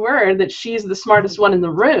at his word, that she's the smartest one in the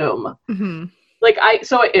room. Mm-hmm. Like I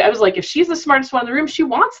was like, if she's the smartest one in the room, she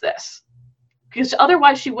wants this. Because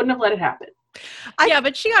otherwise she wouldn't have let it happen. Yeah,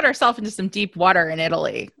 but she got herself into some deep water in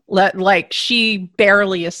Italy. Like she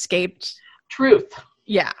barely escaped. Truth.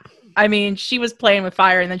 Yeah. I mean, she was playing with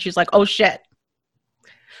fire and then she's like, oh shit.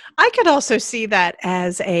 I could also see that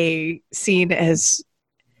as a scene as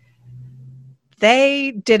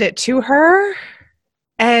they did it to her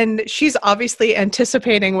and she's obviously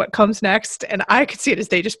anticipating what comes next, and I could see it as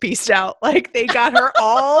they just pieced out. Like they got her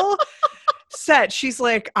all set. She's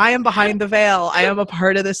like, I am behind the veil. I am a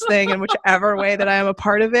part of this thing in whichever way that I am a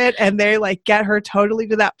part of it. And they like get her totally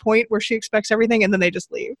to that point where she expects everything and then they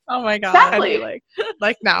just leave. Oh my God. Exactly. And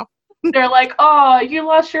like no. They're like, oh, you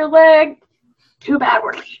lost your leg. Too bad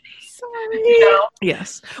we're leaving. Sorry. You know?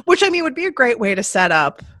 Yes. Which I mean would be a great way to set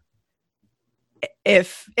up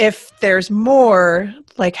if there's more,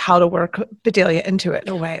 like how to work Bedelia into it in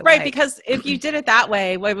a way. Right, like, because if you did it that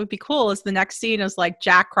way, what would be cool is the next scene is like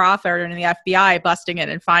Jack Crawford and the FBI busting in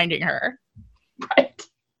and finding her. Right.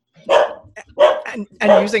 and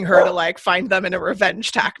using her to like find them in a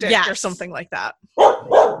revenge tactic or something like that.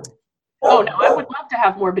 Oh no, I would love to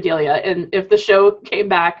have more Bedelia, and if the show came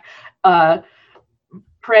back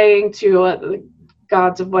praying to the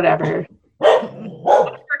gods of whatever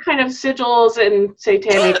kind of sigils and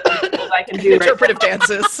satanic I can do interpretive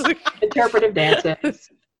dances. Interpretive dances.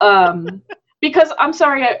 Because I'm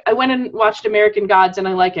sorry, I went and watched American Gods and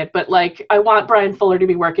I like it, but like I want Brian Fuller to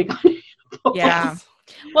be working on it. Yeah.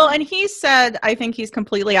 Well, and he said, I think he's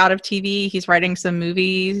completely out of TV. He's writing some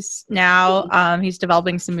movies now. He's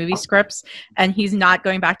developing some movie scripts, and he's not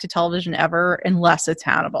going back to television ever unless it's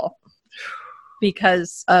Hannibal,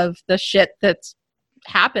 because of the shit that's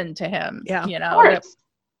happened to him. Yeah, you know. Of course.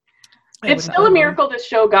 It's still a miracle this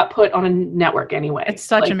show got put on a network anyway. It's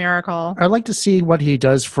such a miracle. I'd like to see what he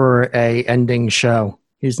does for a ending show.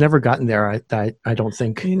 He's never gotten there, I don't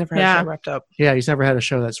think. He never had a show wrapped up. Yeah, he's never had a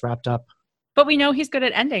show that's wrapped up. But we know he's good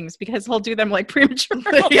at endings because he'll do them like prematurely.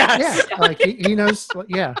 Yes. Yeah, like he knows.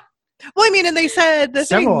 Yeah. Well, I mean, and they said the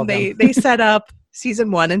Several thing, they set up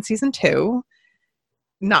season 1 and season 2,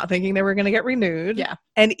 not thinking they were going to get renewed. Yeah.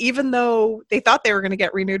 And even though they thought they were going to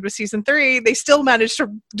get renewed with season 3, they still managed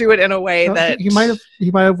to do it in a way that he might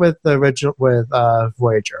have with the original with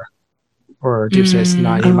Voyager or Deep Space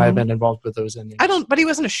Nine. He might have been involved with those endings. but he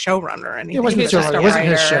wasn't a showrunner or anything. It wasn't He was just a it wasn't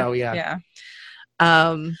his writer. show. Yeah.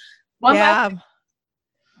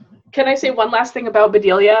 Can I say one last thing about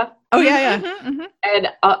Bedelia? Oh yeah. Mm-hmm, mm-hmm. And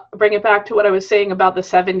bring it back to what I was saying about the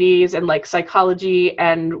 70s and like psychology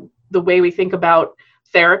and the way we think about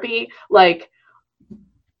therapy. Like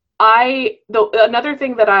another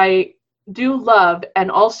thing that I do love and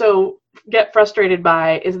also get frustrated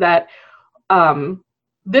by is that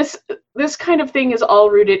this kind of thing is all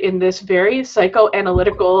rooted in this very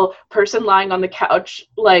psychoanalytical person lying on the couch,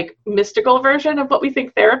 like mystical version of what we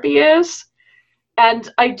think therapy is. And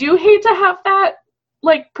I do hate to have that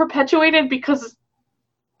like perpetuated because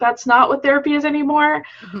that's not what therapy is anymore.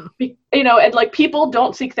 You know, and like people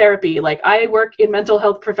don't seek therapy. Like I work in mental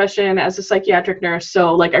health profession as a psychiatric nurse.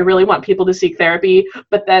 So like I really want people to seek therapy,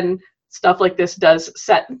 but then stuff like this does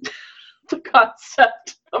set the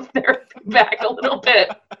concept of therapy back a little bit.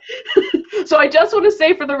 So I just want to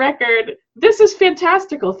say for the record, this is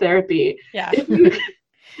fantastical therapy. Yeah.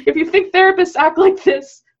 If you think therapists act like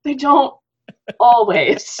this, they don't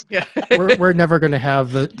always. Yeah. We're never going to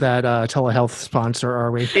have that telehealth sponsor,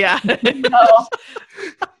 are we? Yeah. No.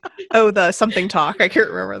 Oh, the something talk. I can't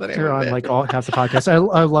remember the name They're of on it. like half the podcast. I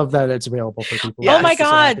love that it's available for people. Yes. Oh my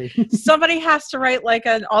God. Society. Somebody has to write like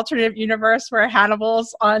an alternate universe where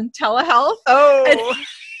Hannibal's on telehealth. Oh. And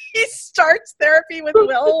he starts therapy with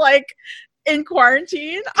Will like in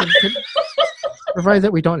quarantine. Provided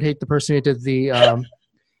that we don't hate the person who did the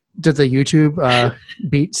YouTube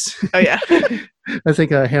beats. Oh yeah. I think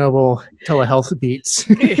Hannibal telehealth beats.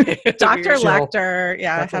 Dr. Chill. Lecter.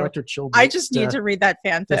 Yeah. Dr. Lecter chill I beats just need to read that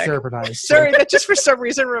fanfic. therapeutic. Sorry, that just for some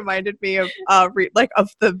reason reminded me of of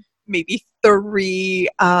the maybe 3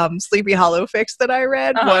 Sleepy Hollow fics that I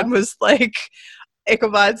read. Uh-huh. One was like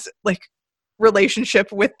Ichabod's like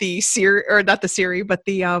relationship with the Siri, or not the Siri, but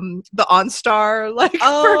the OnStar like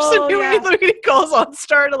person who he calls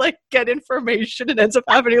OnStar to like get information and ends up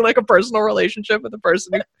having like a personal relationship with the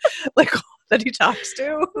person who like that he talks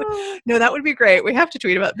to. No, that would be great. We have to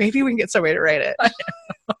tweet about it. Maybe we can get somebody to write it.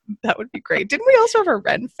 That would be great. Didn't we also have a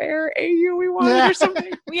Ren Fair AU we wanted or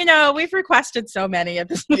something? You know, we've requested so many at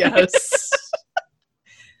this point. Yes.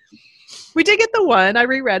 We did get the one, I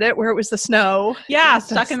reread it, where it was the snow. Yeah,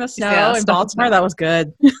 Stuck in the Snow Yeah, in Stuck in Baltimore. Snow. That was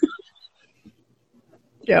good.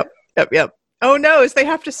 Yep. Oh no, is they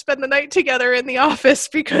have to spend the night together in the office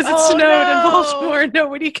because it snowed in Baltimore and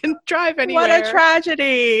nobody can drive anywhere. What a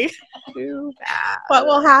tragedy. Too bad. What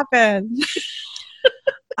will happen?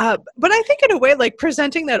 But I think in a way, like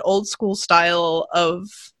presenting that old school style of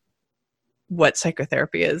what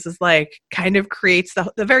psychotherapy is like kind of creates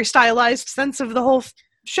the very stylized sense of the whole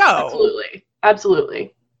show.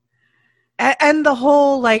 Absolutely. And the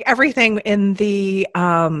whole like everything in the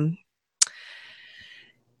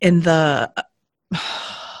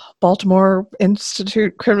Baltimore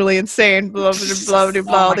Institute Criminally Insane, blah blah blah blah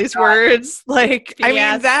blah. These God. words, like I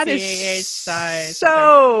mean, that is BSCHI.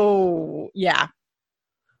 so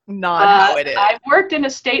not how it is. I've worked in a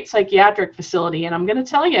state psychiatric facility, and I'm going to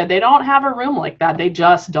tell you, they don't have a room like that. They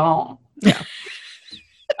just don't. Yeah.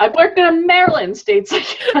 I've worked in a Maryland state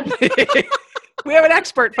psychiatric. We have an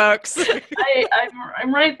expert, folks.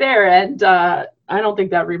 I'm right there, and I don't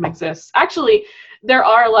think that room exists. Actually, there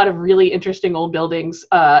are a lot of really interesting old buildings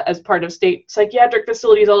as part of state psychiatric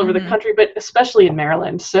facilities all over the country, but especially in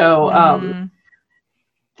Maryland. So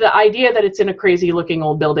the idea that it's in a crazy looking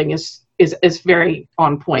old building is very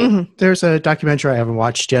on point. There's a documentary I haven't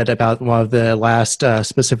watched yet about one of the last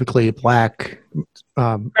specifically Black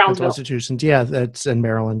mental institutions. Yeah, that's in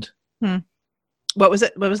Maryland. What was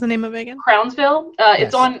it? What was the name of it again? Crownsville.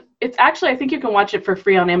 Yes. It's actually, I think you can watch it for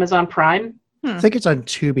free on Amazon Prime. I think it's on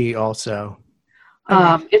Tubi also.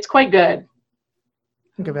 It's quite good.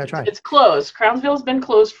 Give it a try. It's closed. Crownsville's been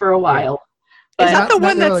closed for a while. Is that the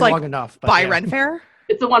one that's like enough, by Ren Fair?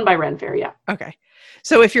 It's the one by Ren Fair, yeah. Okay.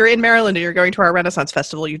 So if you're in Maryland and you're going to our Renaissance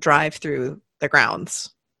Festival, you drive through the grounds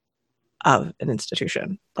of an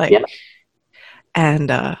institution.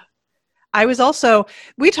 And I was also,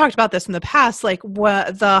 we talked about this in the past, like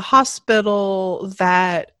the hospital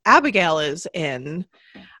that Abigail is in,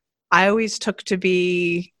 I always took to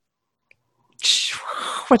be,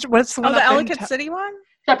 what's the one? The Ellicott City one?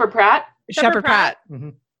 Shepherd Pratt. Shepherd Pratt.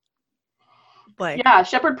 Yeah,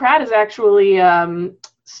 Shepherd Pratt is actually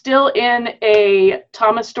still in a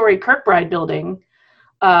Thomas Story Kirkbride building,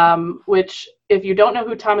 which, if you don't know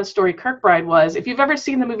who Thomas Story Kirkbride was, if you've ever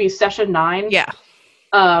seen the movie Session 9,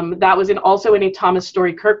 that was also in a Thomas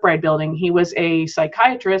Story Kirkbride building. He was a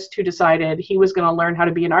psychiatrist who decided he was going to learn how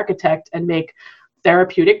to be an architect and make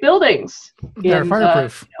therapeutic buildings in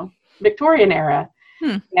fireproof. Victorian era.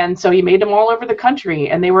 And so he made them all over the country,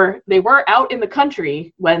 and they were out in the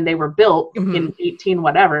country when they were built in 18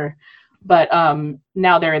 whatever, but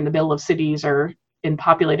now they're in the middle of cities or in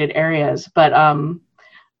populated areas. But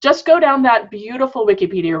just go down that beautiful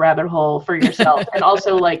Wikipedia rabbit hole for yourself. And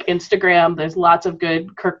also like Instagram, there's lots of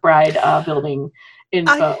good Kirkbride building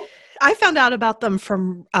info. I found out about them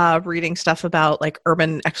from reading stuff about like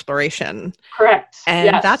urban exploration. Correct.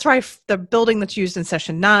 And that's why the building that's used in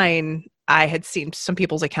Session 9, I had seen some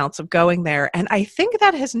people's accounts of going there. And I think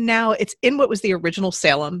that has now, it's in what was the original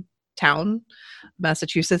Salem town,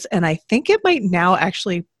 Massachusetts. And I think it might now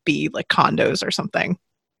actually be like condos or something.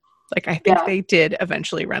 Like, I think they did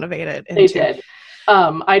eventually renovate it. They did.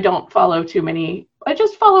 I don't follow too many. I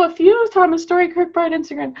just follow a few Thomas Story Kirkbride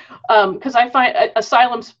Instagram because I find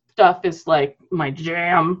asylum stuff is like my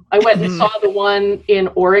jam. I went and saw the one in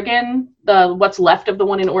Oregon, what's left of the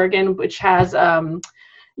one in Oregon, which has, in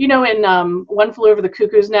One Flew Over the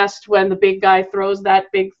Cuckoo's Nest, when the big guy throws that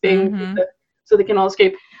big thing so they can all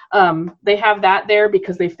escape. They have that there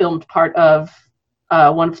because they filmed part of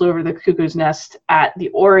One Flew Over the Cuckoo's Nest at the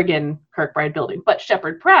Oregon Kirkbride building. But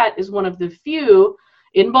Shepherd Pratt is one of the few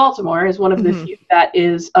in Baltimore, is one of the few that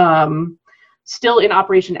is still in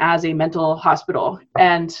operation as a mental hospital.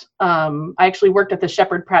 And I actually worked at the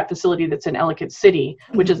Shepherd Pratt facility that's in Ellicott City,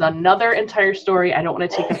 which is another entire story. I don't want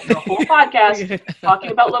to take up the whole podcast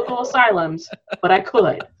talking about local asylums, but I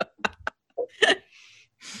could.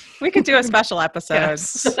 We could do a special episode.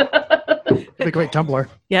 Yes. That'd be a great Tumblr.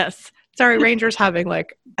 Yes. Sorry, Ranger's having I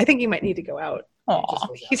think he might need to go out.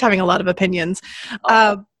 He's having a lot of opinions.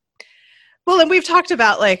 Well, and we've talked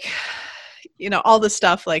about all the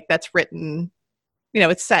stuff that's written,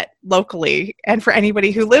 it's set locally. And for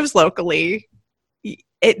anybody who lives locally,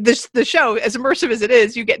 the show, as immersive as it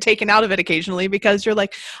is, you get taken out of it occasionally because you're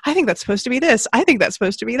like, I think that's supposed to be this. I think that's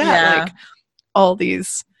supposed to be that. Yeah. All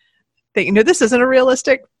these things, this isn't a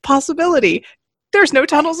realistic possibility. There's no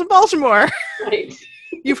tunnels in Baltimore. Right.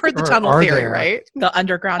 You've heard the tunnel theory, right? The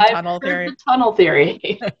underground tunnel theory. The tunnel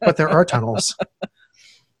theory. But there are tunnels.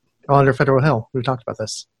 All under Federal Hill. We've talked about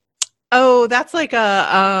this. Oh, that's like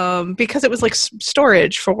because it was like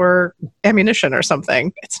storage for ammunition or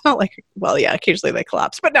something. It's not occasionally they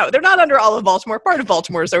collapse. But no, they're not under all of Baltimore. Part of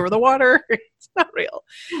Baltimore is over the water. It's not real.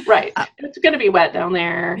 Right. It's going to be wet down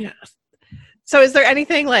there. Yeah. So is there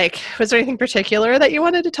anything was there anything particular that you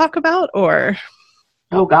wanted to talk about or?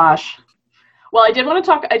 Oh, gosh. Well, I did want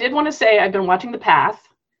to say I've been watching The Path.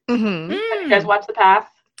 Mm-hmm. Have you guys watched The Path?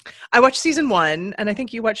 I watched season 1, and I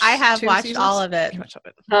think you watched. I have 2 watched seasons? all of it.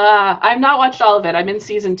 I've not watched all of it. I'm in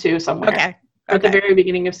season 2 somewhere. Okay. At the very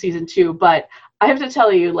beginning of season 2. But I have to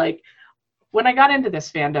tell you, when I got into this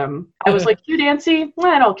fandom, I was like, "You, Dancy?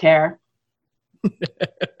 I don't care."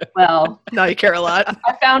 Well, now you care a lot.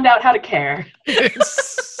 I found out how to care.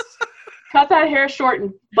 Cut that hair short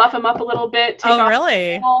and buff him up a little bit. Take off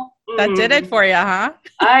really? That did it for you, huh?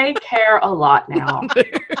 I care a lot now.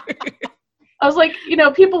 I was like,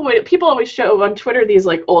 people always show on Twitter these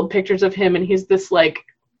old pictures of him, and he's this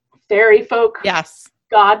fairy folk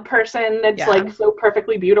god person that's so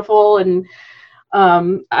perfectly beautiful, and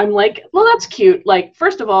I'm like, well, that's cute.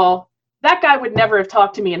 First of all, that guy would never have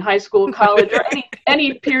talked to me in high school, college, or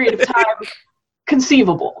any period of time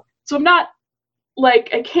conceivable. So I'm not like,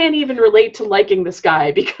 I can't even relate to liking this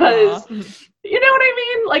guy because, you know what I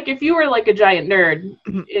mean? Like if you were like a giant nerd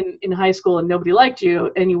in high school and nobody liked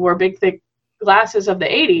you and you wore big, thick glasses of the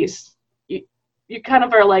 80s, you kind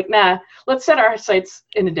of are like, nah, let's set our sights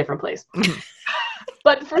in a different place.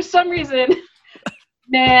 But for some reason,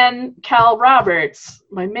 Cal Roberts,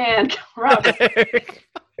 my man, Cal Roberts.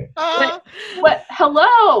 Hello,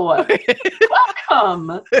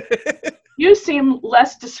 welcome. You seem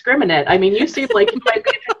less discriminate. I mean, you seem like you might be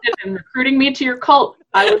interested in recruiting me to your cult.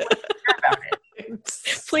 I would like to hear about it.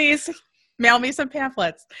 Please mail me some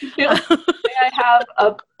pamphlets. May I have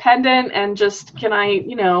a pendant and just, can I,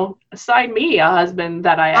 assign me a husband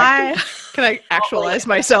that I can I actualize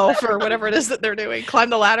myself or whatever it is that they're doing? Climb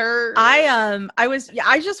the ladder?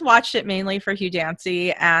 I just watched it mainly for Hugh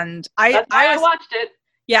Dancy, and I watched it.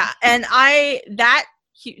 Yeah, and that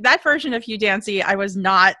version of Hugh Dancy I was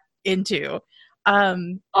not into.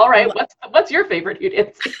 All right, what's your favorite Hugh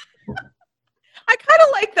Dancy? I kind of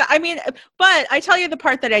like that. I mean, but I tell you the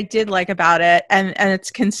part that I did like about it, and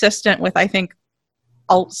it's consistent with, I think,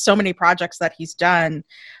 so many projects that he's done,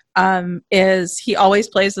 is he always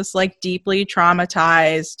plays this like deeply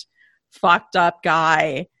traumatized, fucked up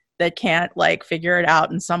guy that can't like figure it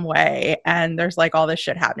out in some way, and there's like all this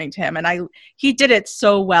shit happening to him, and he did it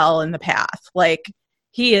so well in The Path. Like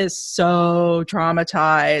he is so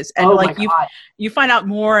traumatized, and you find out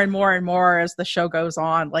more and more and more as the show goes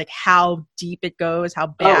on, like how deep it goes, how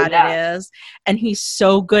bad it is, and he's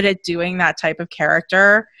so good at doing that type of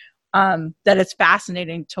character that it's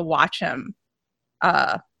fascinating to watch him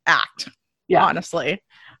act. Yeah, honestly.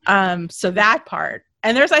 So that part.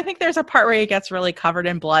 And I think there's a part where he gets really covered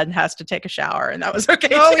in blood and has to take a shower, and that was okay.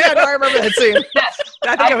 Oh too. yeah, no, I remember that scene. Yes,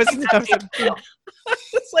 I think it was.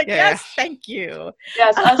 It's like, yes, thank you.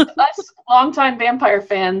 Yes, us longtime vampire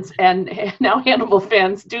fans and now Hannibal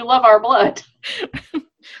fans do love our blood.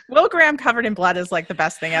 Will Graham covered in blood is like the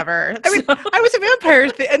best thing ever. I mean, I was a vampire,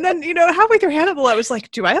 and then halfway through Hannibal, I was like,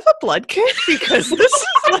 do I have a blood kit? Because this is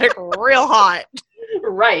like real hot.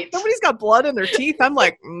 Right. Somebody's got blood in their teeth. I'm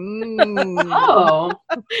like, oh,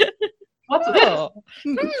 what's this?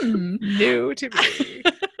 New to me.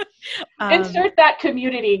 Insert that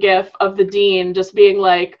Community gif of the dean just being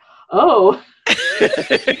like, oh.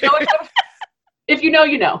 If you know,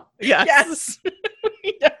 you know. Yes.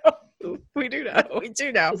 We know. We do know. We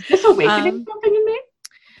do know. Is this awakening something in me?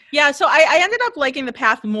 Yeah, so I ended up liking The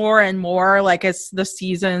Path more and more, like, as the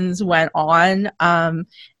seasons went on. And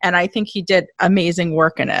I think he did amazing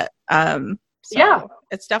work in it. So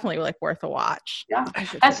it's definitely, like, worth a watch. Yeah.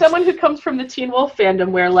 As someone who comes from the Teen Wolf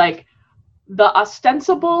fandom where, like, the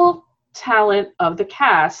ostensible talent of the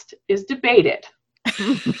cast is debated.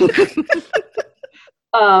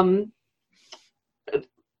 I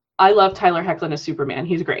love Tyler Hoechlin as Superman.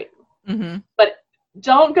 He's great. Mm-hmm. But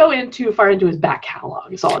don't go in too far into his back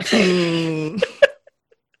catalog, is all I'm saying.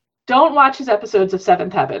 Don't watch his episodes of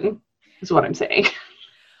Seventh Heaven, is what I'm saying.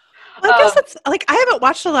 Well, I guess it's like, I haven't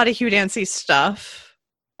watched a lot of Hugh Dancy stuff.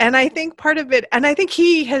 And I think part of it, and I think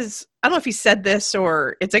he has, I don't know if he said this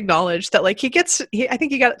or it's acknowledged that, like, I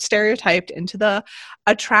think he got stereotyped into the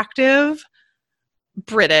attractive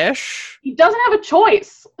British. He doesn't have a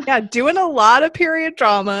choice. Yeah, doing a lot of period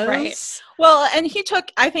dramas. Right. Well, and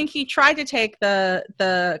I think he tried to take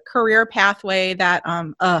the career pathway that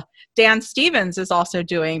Dan Stevens is also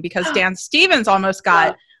doing, because Dan Stevens almost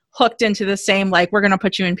got hooked into the same, like, we're going to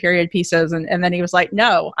put you in period pieces. And then he was like,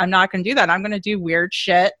 no, I'm not going to do that. I'm going to do weird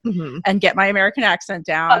shit and get my American accent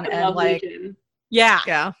down. And like, Legion.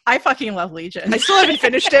 Yeah. I fucking love Legion. I still haven't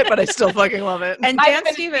finished it, but I still fucking love it. And Dan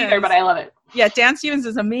Stevens, either, but I love it. Yeah, Dan Stevens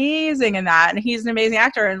is amazing in that, and he's an amazing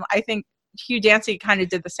actor. And I think Hugh Dancy kind of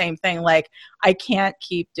did the same thing. Like, I can't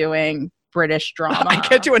keep doing British drama. I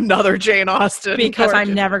can't do another Jane Austen because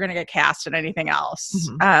I'm never going to get cast in anything else.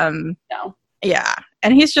 No. Yeah,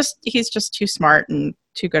 and he's just too smart and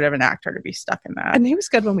too good of an actor to be stuck in that. And he was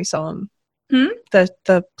good when we saw him.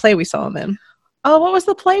 The play we saw him in. Oh, what was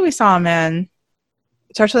the play we saw him in?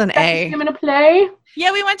 It starts with an A. Him in a play?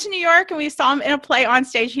 Yeah, we went to New York and we saw him in a play on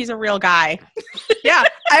stage. He's a real guy. Yeah,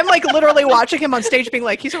 I'm like literally watching him on stage being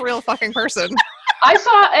like, he's a real fucking person. I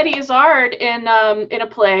saw Eddie Izzard in a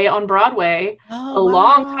play on Broadway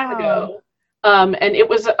long time ago. And it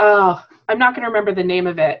was, I'm not going to remember the name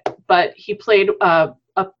of it, but he played a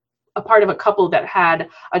part of a couple that had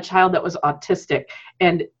a child that was autistic.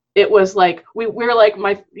 And it was like, we were like,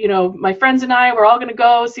 my friends and I, we're all going to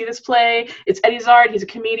go see this play. It's Eddie Izzard. He's a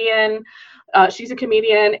comedian. She's a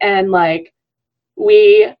comedian. And like,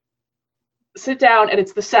 we sit down, and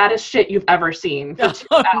it's the saddest shit you've ever seen for 2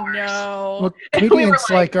 hours. No. Well, comedians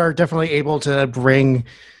are definitely able to bring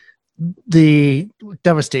the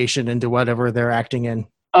devastation into whatever they're acting in.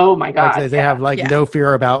 Oh my god! Like they have no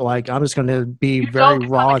fear about I'm just going to be You very don't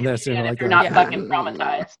raw in become a this, comedian and if you're not fucking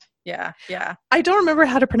traumatized. Yeah. I don't remember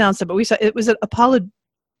how to pronounce it, but it was an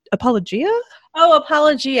apologia. Oh,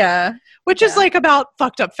 Apologia, which is like about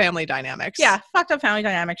fucked up family dynamics. Yeah, fucked up family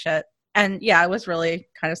dynamic shit, and yeah, it was really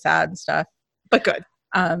kind of sad and stuff, but good.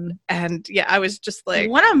 And yeah, I was just like,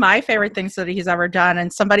 one of my favorite things that he's ever done,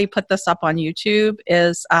 and somebody put this up on YouTube,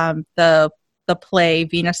 is the play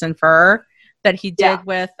Venus and Fur that he did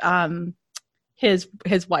with his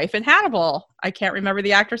wife in Hannibal. I can't remember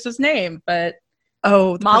the actress's name, but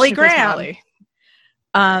Molly Graham.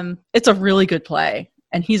 It's a really good play,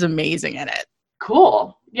 and he's amazing in it.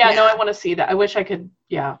 Cool. Yeah, no, I want to see that. I wish I could.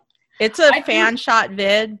 Yeah. It's a fan shot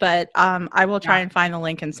vid, but I will try and find the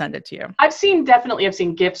link and send it to you. I've seen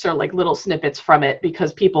GIFs or like little snippets from it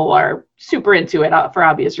because people are super into it for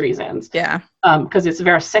obvious reasons. Yeah. Because it's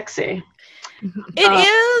very sexy.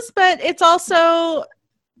 It is, but it's also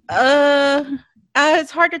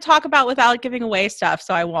it's hard to talk about without giving away stuff,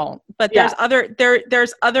 so I won't. But there's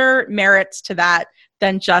other merits to that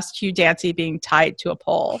than just Hugh Dancy being tied to a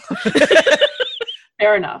pole.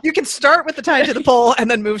 Fair enough. You can start with the tie to the pole and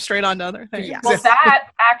then move straight on to other things. Well, that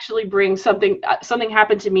actually brings something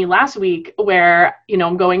happened to me last week where,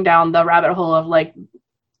 I'm going down the rabbit hole of like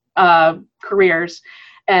careers,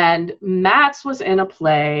 and Mats was in a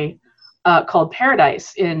play called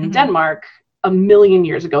Paradise in Denmark a million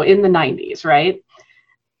years ago in the 90s, right?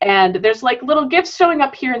 And there's like little GIFs showing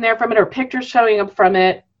up here and there from it, or pictures showing up from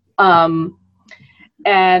it.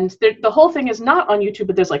 And the whole thing is not on YouTube,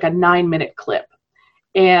 but there's like a 9-minute clip.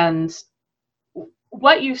 And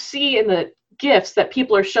what you see in the GIFs that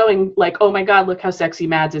people are showing, like, oh my God, look how sexy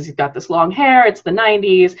Mads is. He's got this long hair. It's the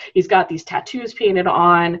 90s. He's got these tattoos painted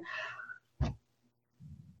on.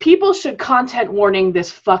 People should content warning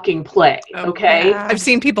this fucking play, okay? Yeah. I've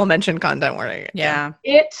seen people mention content warning. Yeah.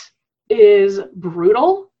 It is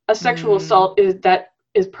brutal. A sexual assault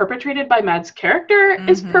is perpetrated by Mads' character.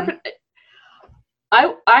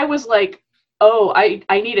 I was like, oh,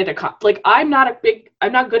 I needed I'm not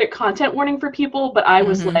good at content warning for people, but I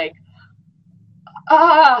was like,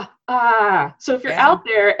 So if you're out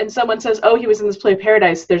there and someone says, oh, he was in this play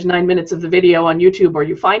Paradise, there's 9 minutes of the video on YouTube, or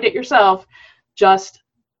you find it yourself, just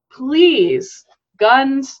please,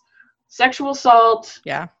 guns, sexual assault.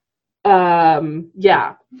 Yeah.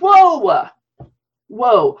 Yeah. Whoa.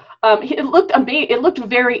 It looked amazing. It looked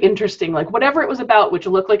very interesting. Like whatever it was about, which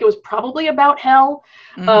looked like it was probably about hell.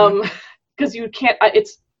 Because you can't,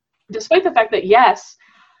 it's, despite the fact that, yes,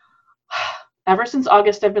 ever since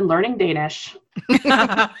August, I've been learning Danish. It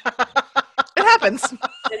happens.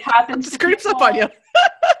 It happens. It creeps up on you.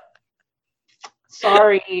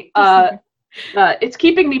 Sorry. It's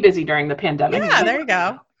keeping me busy during the pandemic. Yeah, there you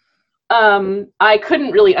go. I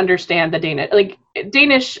couldn't really understand the Danish. Like,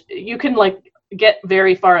 Danish, you can, like, get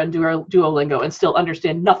very far on Duolingo and still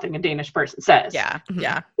understand nothing a Danish person says. Yeah,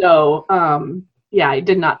 yeah. So, yeah, I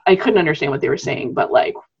couldn't understand what they were saying, but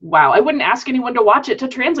like, wow, I wouldn't ask anyone to watch it to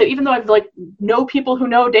translate, even though I've like know people who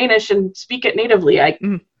know Danish and speak it natively.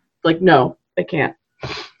 No, I can't.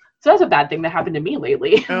 So that's a bad thing that happened to me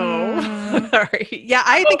lately. Oh, sorry. Yeah,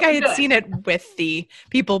 I think I had seen it with the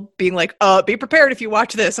people being like, be prepared if you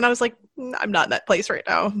watch this. And I was like, I'm not in that place right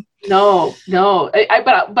now. No.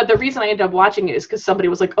 But the reason I ended up watching it is because somebody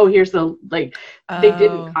was like, oh, here's the, like, they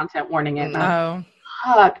didn't content warning it.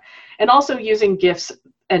 Fuck. And also using GIFs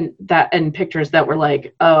and pictures that were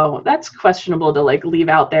like, oh, that's questionable to like leave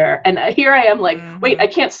out there. And here I am like, wait, I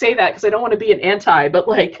can't say that because I don't want to be an anti, but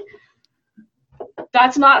like,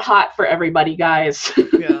 that's not hot for everybody, guys.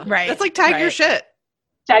 Yeah. Right. That's like tag your shit.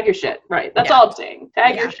 Tag your shit. Right. That's all I'm saying.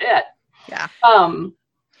 Tag your shit. Yeah.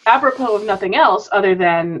 Apropos of nothing else other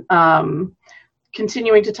than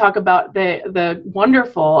continuing to talk about the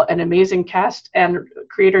wonderful and amazing cast and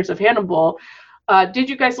creators of Hannibal. Did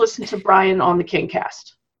you guys listen to Brian on the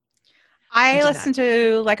Kingcast? I listened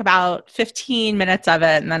to like about 15 minutes of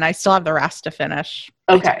it, and then I still have the rest to finish.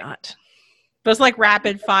 Okay. It was like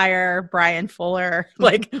rapid fire Brian Fuller,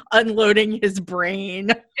 like unloading his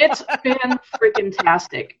brain. It's been freaking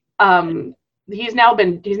tastic. He's now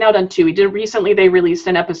done 2. Recently they released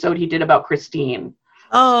an episode he did about Christine.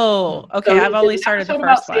 Oh, okay. So I've only started the first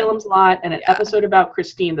about one. Salem's Lot and an episode about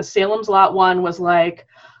Christine. The Salem's Lot one was like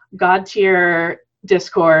God tier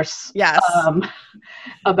discourse. Yes.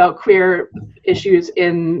 About queer issues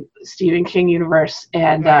in Stephen King universe.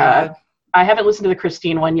 And I haven't listened to the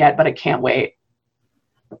Christine one yet, but I can't wait.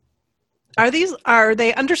 Are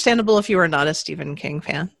they understandable if you are not a Stephen King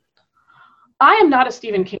fan? I am not a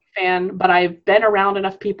Stephen King fan, but I've been around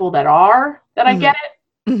enough people that are that I get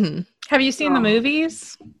it. Mm-hmm. Have you seen the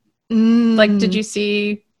movies? Mm. Like, did you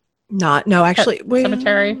see? No, actually,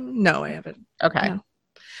 Cemetery? No, I haven't. Okay. No. I'm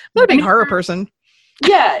not a big horror person.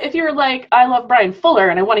 Yeah, if you're like, I love Brian Fuller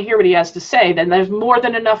and I want to hear what he has to say, then there's more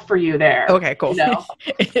than enough for you there. Okay, cool. You know?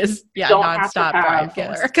 It is, Don't nonstop Brian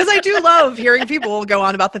Fuller. Because I do love hearing people go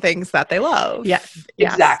on about the things that they love. Yes.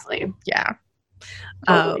 Exactly. Yeah.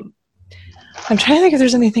 Totally. I'm trying to think if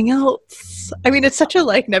there's anything else. I mean, it's such a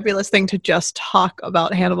like nebulous thing to just talk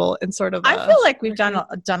about Hannibal and sort of. I feel like we've done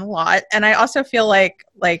a lot, and I also feel like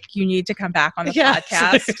you need to come back on the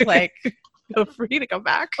podcast. Like, feel free to come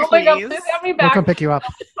back. Oh my God, please have me back. We'll come pick you up.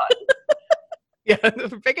 Yeah,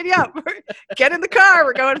 we're picking you up. Get in the car.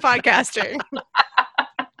 We're going podcasting.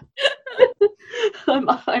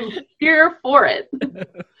 I'm here for it. I'm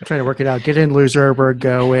trying to work it out. Get in, loser. We're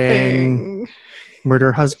going.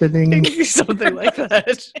 Murder husbanding. Something like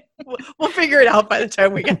that. We'll figure it out by the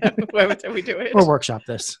time we do it. We'll workshop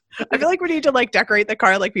this. I feel like we need to like decorate the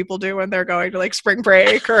car like people do when they're going to like spring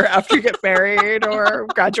break or after you get married or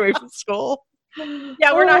graduate from school.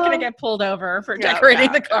 Yeah, we're not going to get pulled over for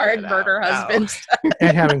decorating the car and murder husbands.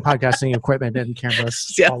 And having podcasting equipment and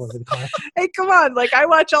cameras all over the car. Hey, come on. Like, I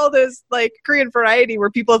watch all this like Korean variety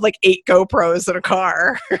where people have like 8 GoPros in a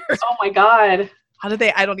car. Oh my God. How do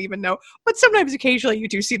they? I don't even know. But sometimes, occasionally, you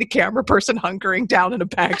do see the camera person hunkering down in a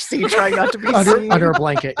back seat, trying not to be seen. Under a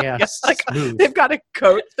blanket, yeah. Like, they've got a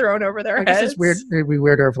coat thrown over their heads. It's weird. It'd be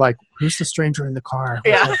weirder of like, who's the stranger in the car?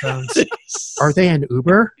 Yeah. Are they an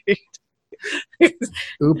Uber?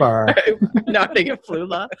 Uber. Nothing of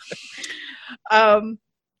Flula. Well,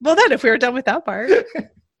 then, if we were done with that part,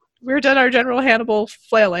 we were done our general Hannibal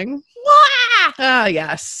flailing. Ah,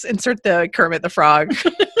 yes. Insert the Kermit the Frog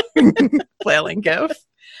flailing gif.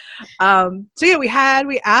 So yeah,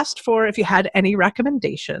 we asked for if you had any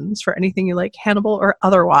recommendations for anything you like, Hannibal or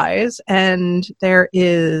otherwise, and there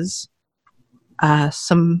is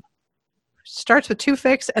some starts with 2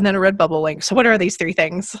 fics and then a Redbubble link. So what are these 3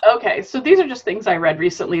 things? Okay, so these are just things I read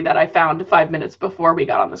recently that I found 5 minutes before we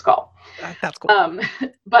got on this call. That's cool.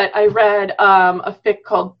 But I read a fic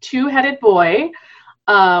called Two-Headed Boy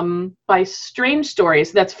by Strange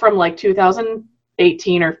Stories. That's from like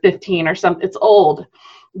 2018 or 15 or something. It's old,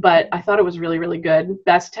 but I thought it was really, really good.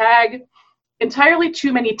 Best tag, entirely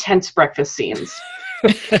too many tense breakfast scenes.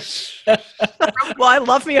 Well, I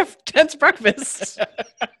love me a tense breakfast.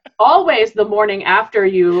 Always the morning after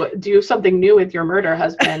you do something new with your murder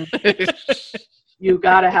husband, you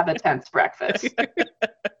gotta have a tense breakfast.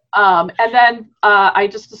 And then I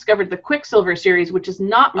just discovered the Quicksilver series, which is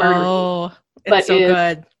not murder. Oh, it's so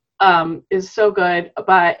good. Is so good.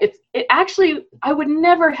 But it actually, I would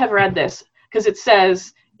never have read this because it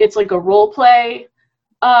says it's like a role play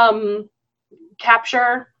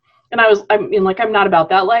capture. And I'm not about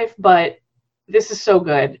that life, but this is so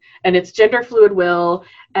good. And it's gender fluid Will,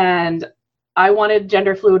 and I wanted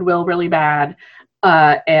gender fluid Will really bad.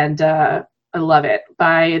 And I love it.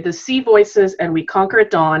 By the Sea Voices and We Conquer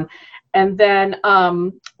at Dawn. And then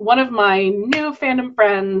one of my new fandom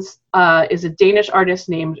friends is a Danish artist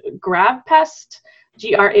named Gravpest,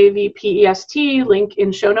 Gravpest, link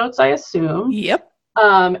in show notes, I assume. Yep.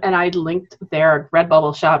 And I linked their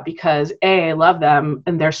Redbubble shop because A, I love them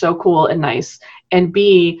and they're so cool and nice. And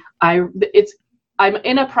B, I'm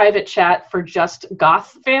in a private chat for just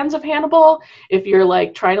goth fans of Hannibal. If you're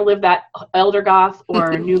like trying to live that elder goth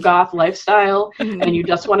or new goth lifestyle and you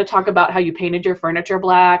just want to talk about how you painted your furniture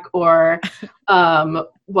black or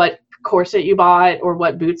what corset you bought or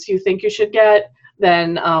what boots you think you should get,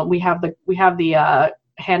 then we have the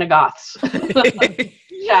Hannah Goths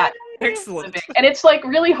chat. Excellent. And it's like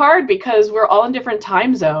really hard because we're all in different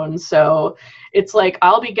time zones. So it's like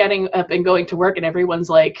I'll be getting up and going to work and everyone's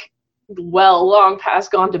like, well, long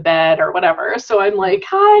past gone to bed or whatever. So I'm like,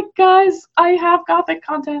 hi guys, I have gothic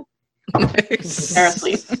content.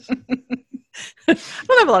 Seriously. I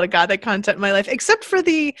don't have a lot of gothic content in my life, except for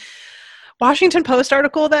the Washington Post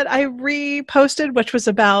article that I reposted, which was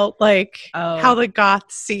about like how the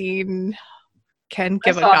goth scene can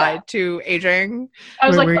give a guide to aging. I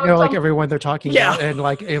was we know like everyone they're talking Yeah. about, and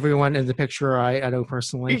like everyone in the picture I know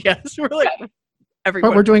personally. Yes, we're like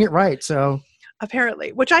everyone. But we're doing it right, so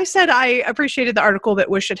Apparently, which I said I appreciated the article that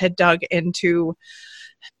Wish It had dug into.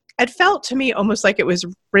 It felt to me almost like it was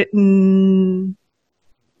written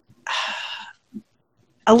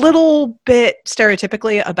a little bit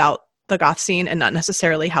stereotypically about the goth scene and not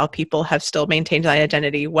necessarily how people have still maintained that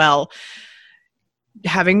identity well.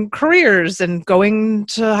 having careers and going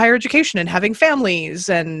to higher education and having families,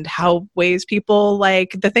 and how ways people,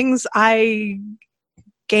 like the things I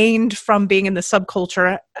gained from being in the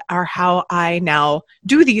subculture are how I now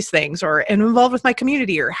do these things, or am involved with my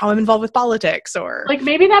community, or how I'm involved with politics, or like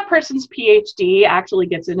maybe that person's PhD actually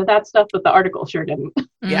gets into that stuff, but the article sure didn't.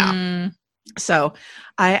 Yeah. So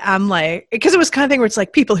I am like, because it was kind of thing where it's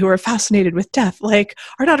like people who are fascinated with death, like,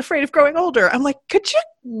 are not afraid of growing older. I'm like, could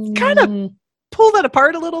you kind of pull that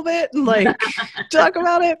apart a little bit and like talk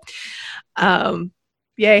about it?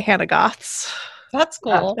 Yay, Hannah Goths. That's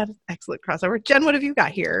cool. That is excellent crossover. Jen, what have you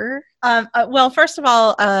got here? Well, first of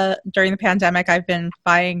all, during the pandemic, I've been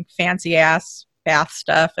buying fancy ass bath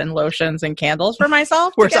stuff and lotions and candles for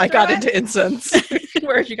myself. Whereas I got into incense.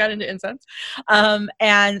 Whereas you got into incense.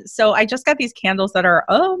 And so I just got these candles that are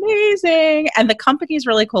amazing. And the company is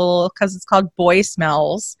really cool because it's called Boy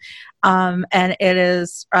Smells. And it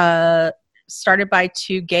is started by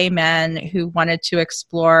two gay men who wanted to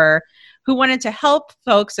help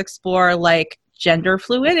folks explore like gender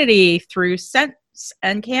fluidity through scents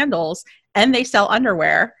and candles. And they sell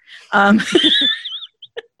underwear.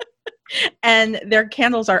 And their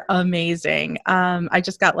candles are amazing. I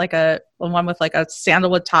just got like a one with like a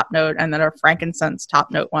sandalwood top note and then a frankincense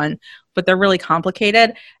top note one, but they're really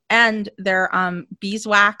complicated. And they're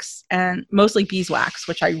beeswax, and mostly beeswax,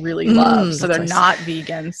 which I really love. So they're nice. not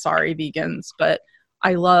vegan. Sorry, vegans, but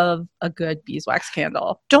I love a good beeswax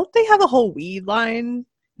candle. Don't they have a whole weed line?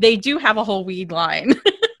 They do have a whole weed line.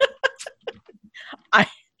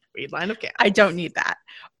 Weed line of candles. I don't need that.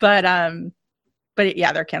 But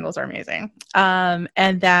yeah, their candles are amazing.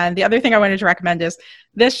 And then the other thing I wanted to recommend is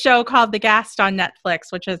this show called The Guest on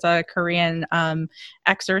Netflix, which is a Korean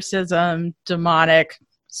exorcism demonic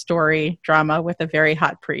story drama with a very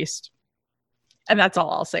hot priest. And that's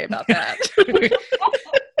all I'll say about that.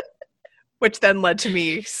 Which then led to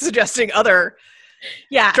me suggesting other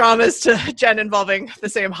dramas to Jen involving the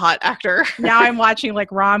same hot actor. Now I'm watching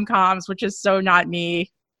like rom-coms, which is so not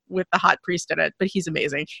me, with the hot priest in it, but he's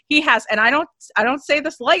amazing. He has, and I don't say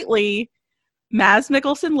this lightly, Mads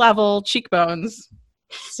Mikkelsen level cheekbones.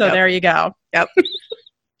 So there you go. Yep.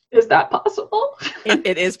 Is that possible?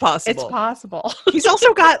 It is possible. It's possible. He's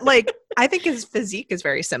also got like, I think his physique is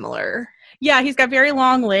very similar. Yeah, he's got very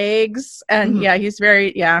long legs, and he's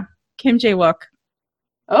very Kim Jae-wook.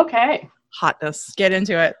 Okay. Hotness. Get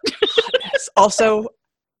into it. Hotness. Also,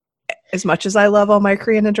 as much as I love all my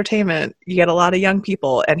Korean entertainment, you get a lot of young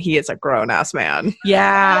people, and he is a grown-ass man.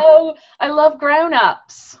 Yeah. Oh, I love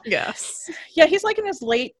grown-ups. Yes. Yeah, he's like in his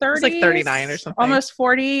late 30s. He's like 39 or something. Almost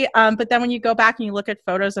 40. But then when you go back and you look at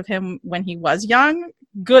photos of him when he was young,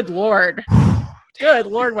 good Lord. Good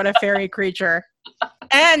Lord, what a fairy creature.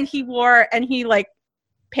 And he like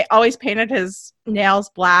always painted his nails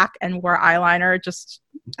black and wore eyeliner, just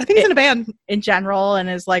I think he's in a band in general, and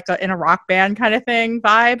is like in a rock band kind of thing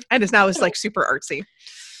vibe. And is now like super artsy.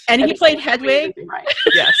 And he played Hedwig, right?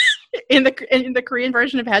 Yes, in the Korean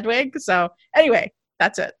version of Hedwig. So anyway,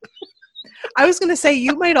 that's it. I was going to say,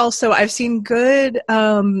 you might also, I've seen good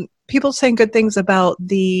people saying good things about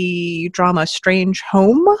the drama Strange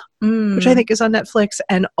Home, which I think is on Netflix.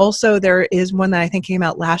 And also there is one that I think came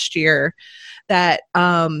out last year that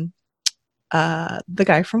the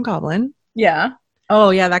guy from Goblin. Yeah.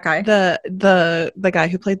 Oh yeah, that guy. The guy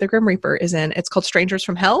who played the Grim Reaper is in. It's called Strangers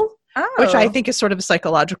from Hell, which I think is sort of a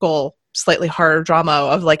psychological, slightly horror drama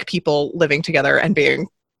of like people living together and being.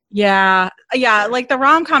 Yeah. Like the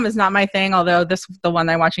rom-com is not my thing, although the one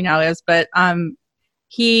I'm watching now is. But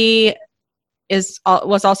he was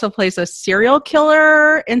also plays a serial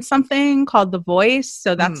killer in something called The Voice,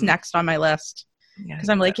 so that's next on my list. Because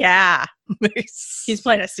I'm like, he's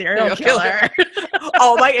playing a serial killer.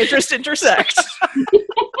 All my interests intersect.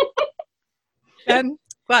 And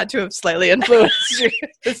glad to have slightly influenced you.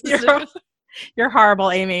 You're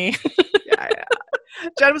horrible, Amy. Yeah.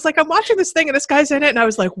 Jen was like, I'm watching this thing and this guy's in it. And I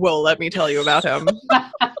was like, well, let me tell you about him.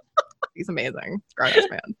 He's amazing. Grown-ass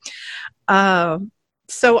man.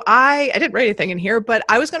 So I didn't write anything in here, but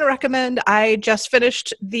I was going to recommend, I just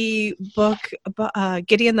finished the book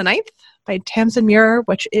Gideon the Ninth by Tamsin Muir,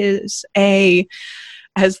 which is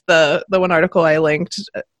as the one article I linked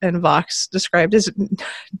in Vox described as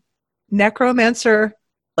necromancer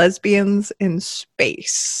lesbians in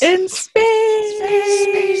space. In space.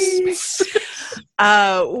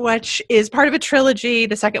 Which is part of a trilogy.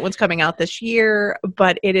 The second one's coming out this year,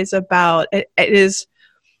 but it is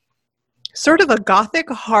sort of a gothic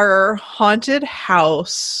horror haunted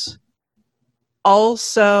house.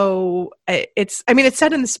 Also, it's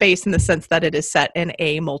set in the space in the sense that it is set in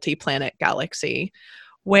a multi-planet galaxy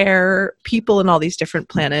where people in all these different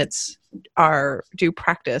planets do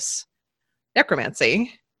practice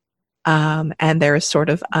necromancy. And there is sort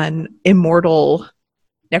of an immortal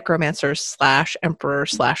necromancer / emperor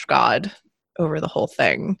 / god over the whole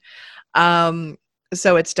thing.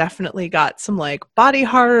 So it's definitely got some like body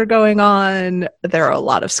horror going on. There are a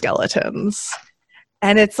lot of skeletons.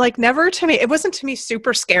 And it's like never to me, it wasn't to me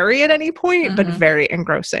super scary at any point, but very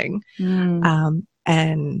engrossing.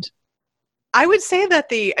 And I would say that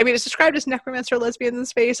it's described as necromancer lesbians in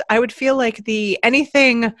space. I would feel like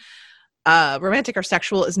anything romantic or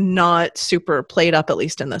sexual is not super played up, at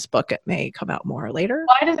least in this book. It may come out more later.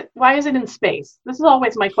 Why is it in space? This is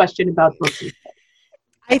always my question about books in space.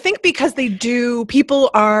 I think because people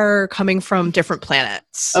are coming from different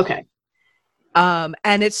planets. Okay.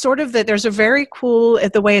 And it's sort of that there's a very cool,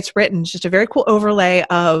 the way it's written, just a very cool overlay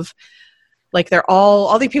of like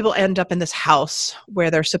all these people end up in this house where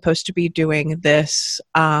they're supposed to be doing this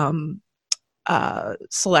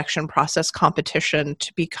selection process competition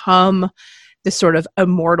to become this sort of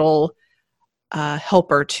immortal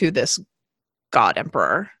helper to this god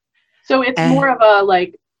emperor. So it's more of a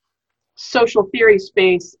like social theory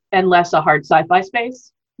space and less a hard sci-fi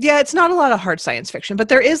space. Yeah, it's not a lot of hard science fiction, but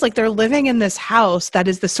there is like they're living in this house that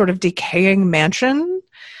is this sort of decaying mansion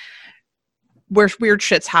where weird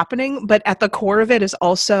shit's happening, but at the core of it is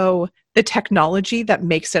also the technology that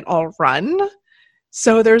makes it all run.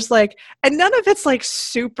 So there's like, and none of it's like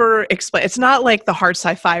super it's not like the hard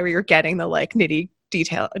sci-fi where you're getting the like nitty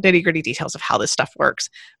gritty details of how this stuff works,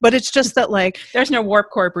 but it's just that like there's no warp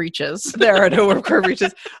core breaches. There are no warp core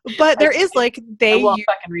breaches, but there is like I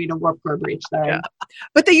can read a warp core breach there. Yeah.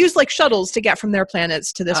 But they use like shuttles to get from their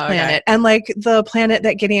planets to this planet, and like the planet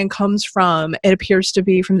that Gideon comes from, it appears to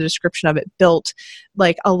be, from the description of it, built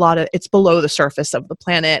like it's below the surface of the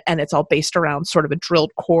planet, and it's all based around sort of a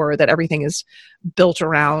drilled core that everything is built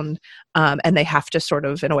around, and they have to sort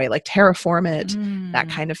of in a way like terraform it, that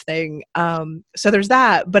kind of thing. So there's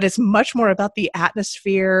that, but it's much more about the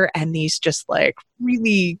atmosphere and these just like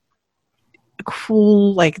really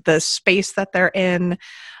cool, like the space that they're in.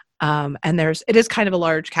 And it is kind of a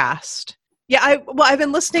large cast. Yeah, I've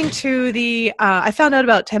been listening to I found out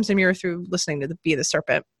about Tamsin Muir through listening to the Be the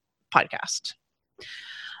Serpent podcast.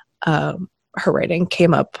 Her writing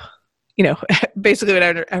came up, basically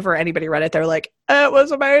whenever anybody read it, they're like, it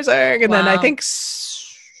was amazing. And then I think,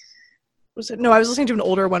 I was listening to an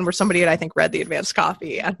older one where somebody had, I think, read the advanced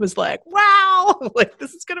copy and was like, wow, like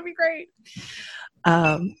this is going to be great.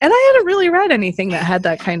 And I hadn't really read anything that had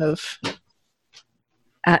that kind of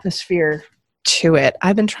atmosphere to it.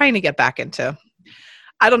 I've been trying to get back into,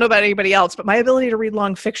 I don't know about anybody else, but my ability to read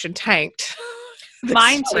long fiction tanked.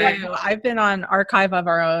 Mine too. I've been on Archive of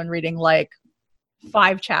Our Own reading like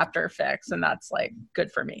 5-chapter fics, and that's like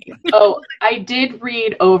good for me. Oh, I did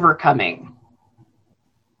read Overcoming.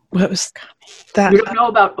 What was that? You don't know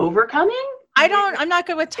about Overcoming? I'm not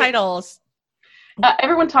good with titles.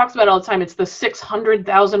 Everyone talks about it all the time. It's the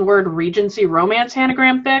 600,000 word Regency romance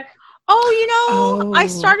anagram fic. I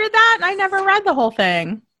started that and I never read the whole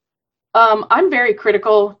thing. I'm very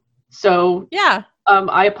critical, so yeah.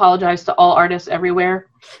 I apologize to all artists everywhere.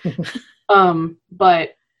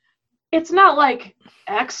 But it's not like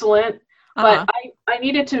excellent, but I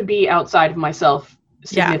needed to be outside of myself.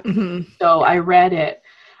 Yeah. So I read it.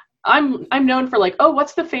 I'm known for like,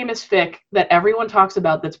 what's the famous fic that everyone talks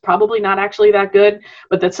about that's probably not actually that good,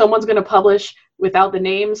 but that someone's going to publish without the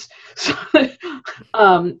names. So,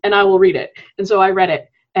 and I will read it. And so I read it,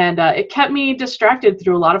 and it kept me distracted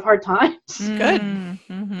through a lot of hard times. Good.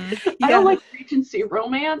 I don't like Regency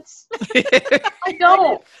romance. I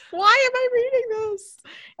don't. Why am I reading this?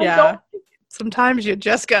 Yeah. Sometimes you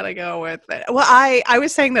just got to go with it. Well, I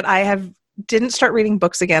was saying that didn't start reading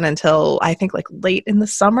books again until I think like late in the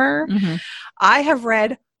summer. I have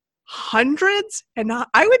read hundreds, and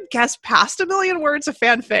I would guess past 1 million words of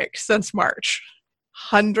fanfic since March.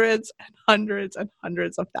 Hundreds and hundreds and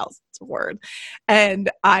hundreds of thousands of words. And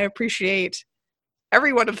I appreciate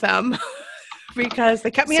every one of them because they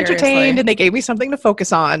kept me entertained and they gave me something to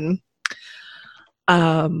focus on.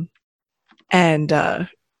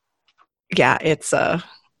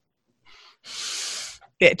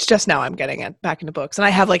 It's just now I'm getting it back into books, and I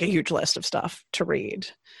have like a huge list of stuff to read.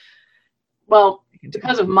 Well,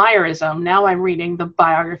 because of Meyerism, now I'm reading the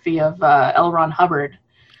biography of L. Ron Hubbard.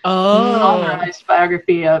 Authorized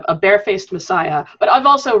biography of A Barefaced Messiah. But I've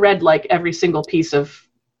also read like every single piece of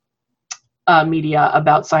media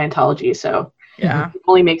about Scientology, so it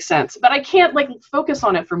only makes sense. But I can't like focus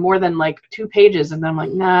on it for more than like 2 pages, and then I'm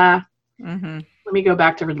like, nah. Let me go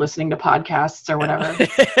back to listening to podcasts or whatever.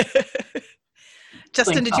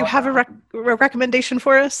 Justin, did you have a recommendation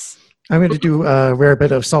for us? I'm going to do a rare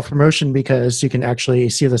bit of self-promotion because you can actually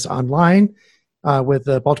see this online. With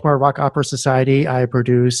the Baltimore Rock Opera Society, I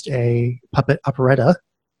produced a puppet operetta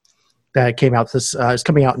that came out it's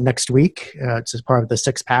coming out next week. It's as part of the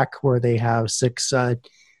 6-pack where they have 6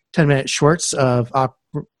 10-minute shorts of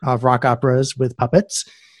rock operas with puppets.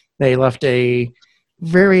 They left a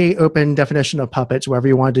very open definition of puppets, whatever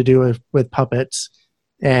you wanted to do with puppets.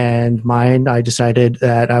 And mine, I decided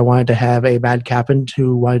that I wanted to have a mad captain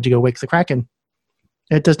who wanted to go wake the Kraken.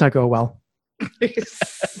 It does not go well.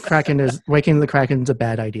 Waking the Kraken's a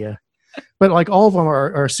bad idea. But like all of them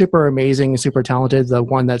are super amazing and super talented. The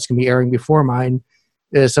one that's going to be airing before mine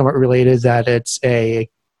is somewhat related, that it's a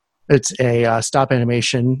stop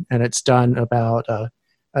animation, and it's done about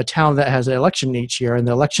a town that has an election each year, and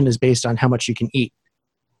the election is based on how much you can eat.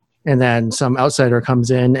 And then some outsider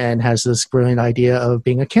comes in and has this brilliant idea of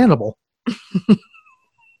being a cannibal.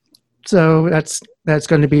 So that's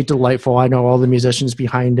going to be delightful. I know all the musicians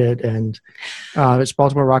behind it, and it's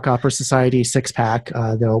Baltimore Rock Opera Society 6-pack.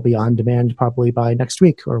 They'll be on demand probably by next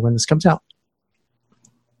week or when this comes out.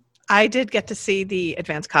 I did get to see the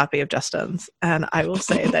advanced copy of Justin's, and I will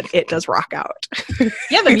say that it does rock out.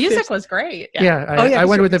 Yeah, the music was great. Yeah, I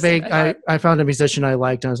went with a vague. I found a musician I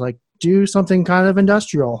liked, and I was like, do something kind of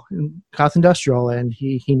industrial, goth industrial, and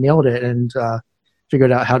he nailed it, and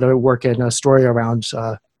figured out how to work in a story around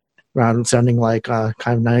sounding like kind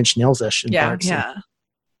of Nine Inch Nails-ish in parts. Yeah.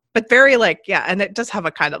 But very and it does have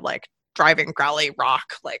a kind of like driving growly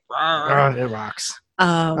rock, like it rocks.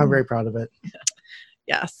 I'm very proud of it.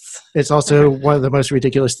 Yes. It's also one of the most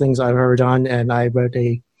ridiculous things I've ever done, and I wrote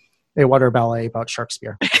a water ballet about shark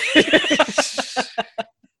spear.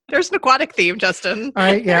 There's an aquatic theme, Justin. All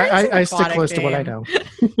right, yeah, I stick close to what I know.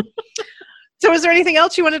 So is there anything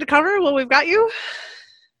else you wanted to cover while we've got you?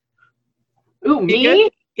 Ooh, me?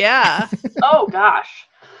 Yeah. Oh, gosh.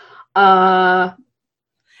 I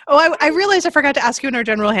realized I forgot to ask you in our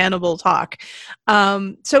general Hannibal talk.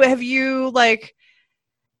 So have you,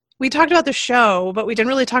 we talked about the show, but we didn't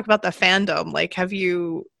really talk about the fandom. Like, have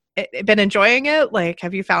you been enjoying it? Like,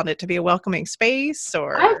 have you found it to be a welcoming space?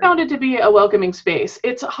 Or I found it to be a welcoming space.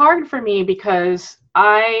 It's hard for me because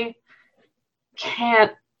I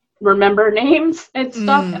can't remember names and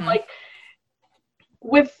stuff. And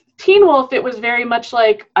with Teen Wolf, it was very much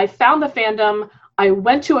like I found the fandom, I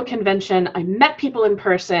went to a convention, I met people in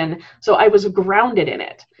person, so I was grounded in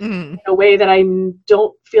it in a way that I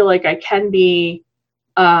don't feel like I can be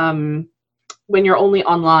when you're only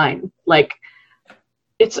online.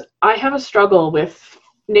 I have a struggle with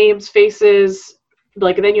names, faces,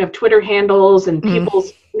 then you have Twitter handles and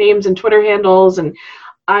people's names and Twitter handles, and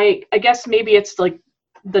I guess maybe it's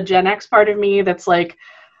the Gen X part of me that's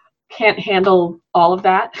can't handle all of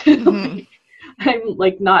that. I'm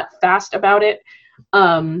not fast about it.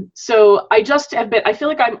 So I just have been, I feel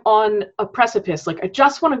like I'm on a precipice. I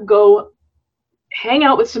just want to go hang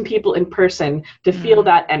out with some people in person to feel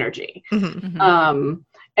that energy.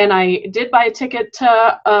 And I did buy a ticket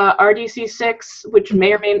to RDC 6, which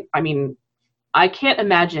may or may, I can't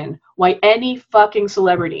imagine why any fucking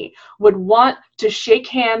celebrity would want to shake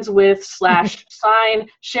hands with / sign,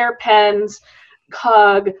 share pens,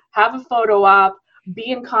 hug, have a photo op,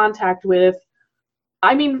 be in contact with.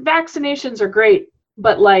 Vaccinations are great,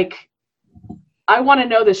 but I want to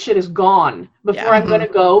know this shit is gone before I'm going to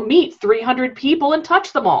go meet 300 people and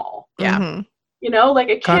touch them all. Yeah.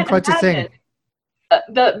 I can't imagine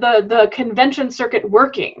the convention circuit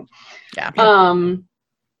working. Yeah.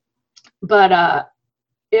 But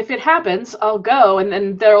if it happens, I'll go, and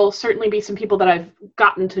then there'll certainly be some people that I've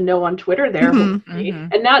gotten to know on Twitter there, and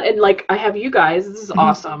I have you guys. This is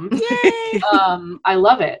awesome. Yay! I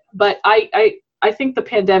love it, but I think the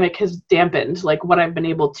pandemic has dampened what I've been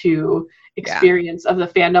able to experience of the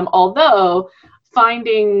fandom. Although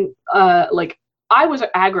finding I was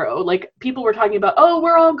aggro, people were talking about, oh,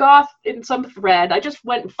 we're all goth in some thread. I just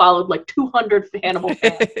went and followed 200 Hannibal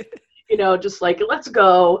fans, let's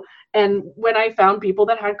go. And when I found people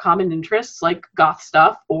that had common interests, like goth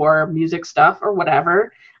stuff or music stuff or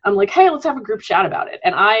whatever, I'm like, hey, let's have a group chat about it.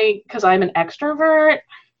 And because I'm an extrovert,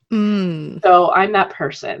 so I'm that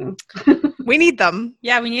person. We need them.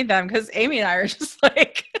 Yeah, we need them, because Amy and I are just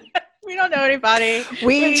we don't know anybody.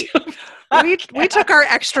 We took our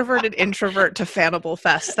extroverted introvert to Fannibal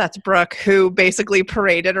Fest. That's Brooke, who basically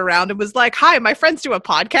paraded around and was like, hi, my friends do a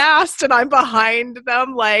podcast, and I'm behind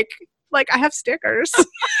them like I have stickers.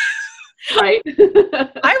 Right.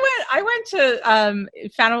 I went to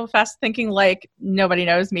Fannibal Fest thinking nobody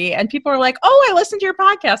knows me, and people were like, oh, I listened to your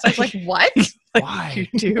podcast. I was like, what? Why?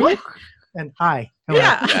 You do? And hi. Hello.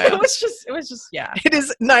 Yeah. It was just, yeah. It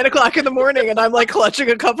is 9:00 in the morning and I'm like clutching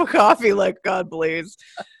a cup of coffee, like, God, please.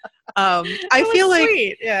 I feel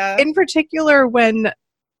like, in particular, when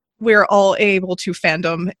we're all able to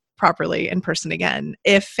fandom properly in person again,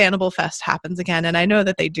 if Fanable Fest happens again, and I know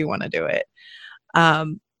that they do want to do it,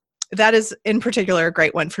 that is in particular a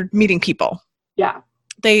great one for meeting people. Yeah.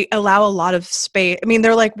 They allow a lot of space. I mean,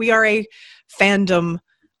 they're like, we are a fandom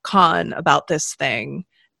con about this thing,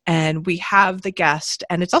 and we have the guest.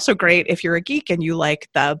 And it's also great if you're a geek and you like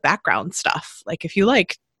the background stuff. Like if you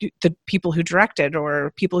like the people who directed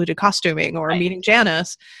or people who did costuming or meeting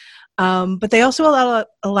Janice. But they also allow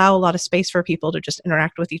a lot of space for people to just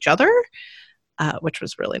interact with each other, which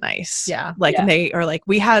was really nice. Yeah. Like, and they are like,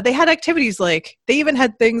 they had activities, like they even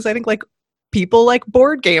had things, I think, like people like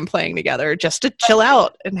board game playing together just to chill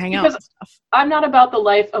out and hang out and stuff. I'm not about the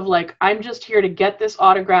life of like, I'm just here to get this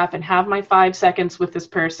autograph and have my 5 seconds with this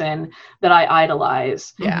person that I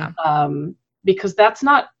idolize. Yeah. Because that's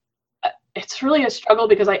not, it's really a struggle,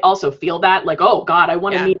 because I also feel that like, oh God, I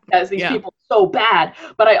want to meet these people so bad,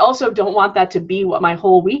 but I also don't want that to be what my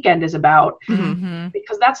whole weekend is about,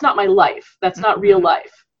 because that's not my life. That's not real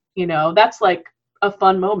life. You know, that's like a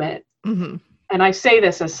fun moment. And I say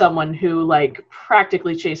this as someone who like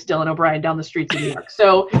practically chased Dylan O'Brien down the streets of New York.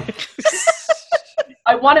 So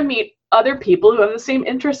I want to meet other people who have the same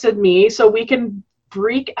interests as me so we can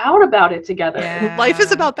freak out about it together. Yeah. Life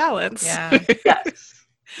is about balance. Yeah. Yes.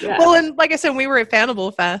 Yes. Well, and like I said, when we were at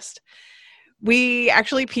Fanable Fest, we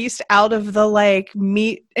actually pieced out of the like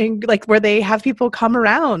meet and like where they have people come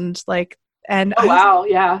around, like, and I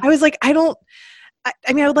was like, I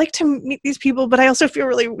mean, I would like to meet these people, but I also feel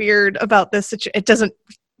really weird about this. It doesn't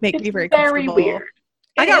make me very comfortable. Weird.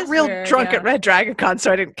 I got real drunk at Red Dragon Con,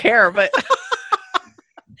 so I didn't care, but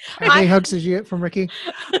How many hugs did you get from Ricky?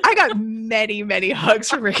 I got many, many hugs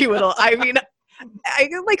from Ricky Whittle. I mean, I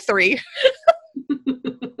got like 3.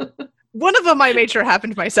 One of them I made sure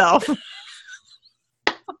happened myself.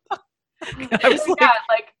 I was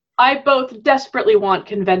like, I both desperately want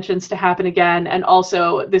conventions to happen again, and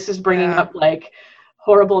also this is bringing up like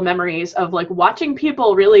horrible memories of like watching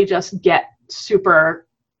people really just get super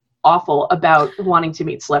awful about wanting to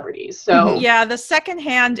meet celebrities. So yeah, the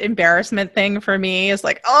secondhand embarrassment thing for me is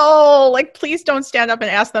like, oh, like please don't stand up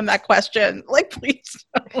and ask them that question. Like, please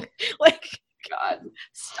don't. Like, God,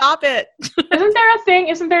 stop it.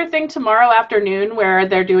 Isn't there a thing tomorrow afternoon where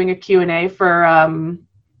they're doing a Q&A for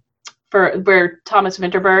where Thomas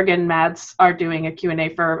Vinterberg and Mads are doing a Q&A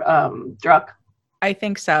for Druck? I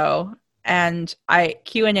think so. And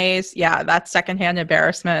Q&As, that's secondhand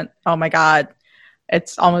embarrassment. Oh my God.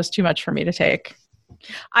 It's almost too much for me to take.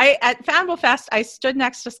 At Fanable Fest, I stood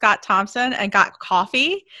next to Scott Thompson and got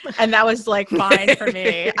coffee, and that was like fine for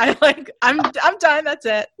me. I'm done. That's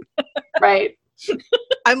it. Right.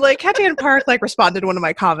 I'm like, Kat-Ann Park like responded to one of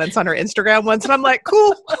my comments on her Instagram once, and I'm like,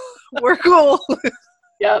 cool, we're cool.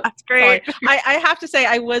 Yep, that's great. I have to say,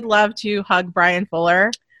 I would love to hug Brian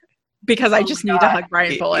Fuller, because I just need to hug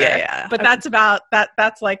Brian Fuller. Yeah. But that's about that.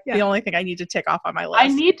 That's like the only thing I need to tick off on my list. I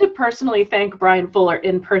need to personally thank Brian Fuller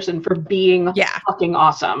in person for being fucking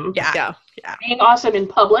awesome. Yeah. Being awesome in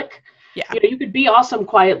public. Yeah. You know, you could be awesome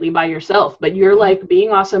quietly by yourself, but you're like being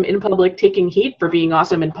awesome in public, taking heat for being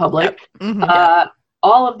awesome in public. Yep.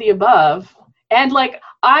 All of the above. And like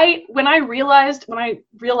when I realized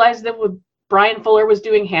that Brian Fuller was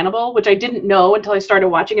doing Hannibal, which I didn't know until I started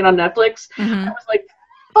watching it on Netflix, I was like,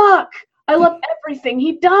 fuck, I love everything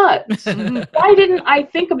he does. Why didn't I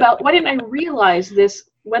realize this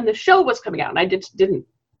when the show was coming out? And I just didn't.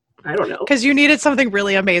 I don't know. Because you needed something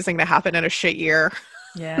really amazing to happen in a shit year.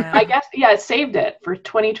 Yeah. I guess, it saved it for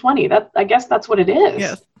 2020. I guess that's what it is.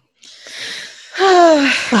 Yes.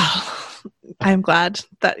 I'm glad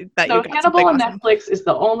that you got Hannibal on awesome. Netflix is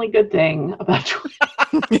the only good thing about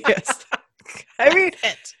Yes. I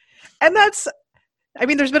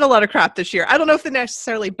mean, there's been a lot of crap this year. I don't know if it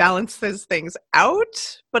necessarily balances things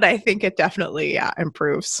out, but I think it definitely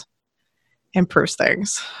improves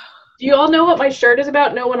things. Do you all know what my shirt is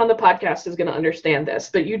about? No one on the podcast is going to understand this,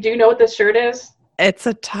 but you do know what this shirt is? It's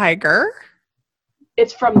a tiger.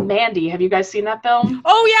 It's from Mandy. Have you guys seen that film?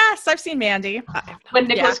 Oh, yes. I've seen Mandy. When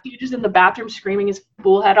Nicolas Cage is in the bathroom screaming his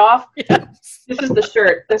fool head off. Yes. This is the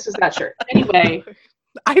shirt. This is that shirt. Anyway.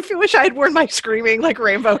 I wish I had worn my screaming like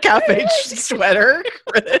Rainbow Cabbage sweater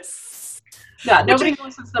for this. Yeah, nobody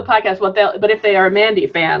listens to the podcast, but if they are Mandy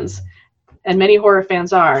fans, and many horror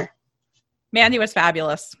fans are. Mandy was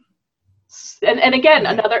fabulous. And again,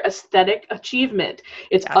 another aesthetic achievement.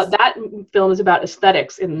 It's that film is about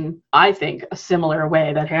aesthetics in, I think, a similar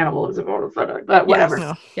way that Hannibal is about aesthetic. But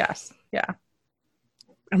whatever. Yes. Yeah.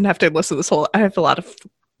 I'm gonna have to listen to this whole. I have a lot of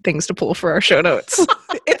things to pull for our show notes.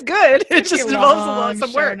 It's good. It just involves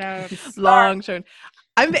some work. Long show.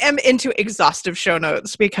 I'm into exhaustive show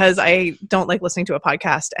notes because I don't like listening to a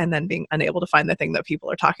podcast and then being unable to find the thing that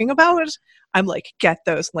people are talking about. I'm like, get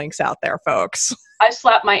those links out there, folks. I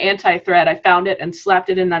slapped my anti-thread. I found it and slapped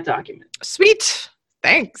it in that document. Sweet.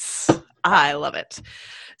 Thanks. I love it.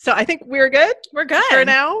 So I think we're good. We're good for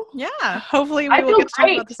now. Yeah. Hopefully we will get to talk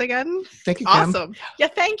about this again. Thank you, Kim. Awesome. Yeah,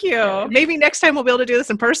 thank you. Maybe next time we'll be able to do this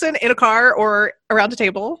in person, in a car, or around a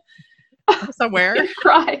table somewhere.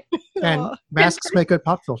 Cry. And masks make good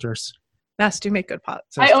pop filters. Masks do make good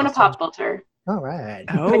pots. I own a pop filter. All right.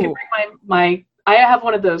 I can bring my I have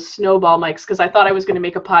one of those snowball mics because I thought I was going to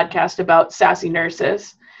make a podcast about sassy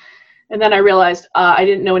nurses. And then I realized I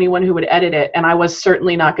didn't know anyone who would edit it, and I was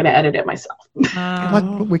certainly not going to edit it myself.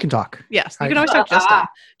 But we can talk. Yes, you can always talk to Justin.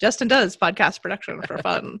 Justin does podcast production for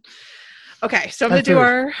fun. Okay, so I'm going to do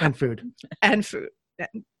our... And food. And food.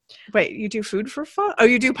 Wait, you do food for fun? Oh,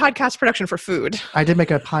 you do podcast production for food. I did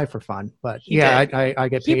make a pie for fun, but I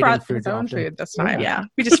get paid He brought in food his own often. food this time. Yeah,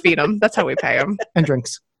 we just feed him. That's how we pay him. And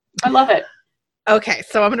drinks. I love it. Okay,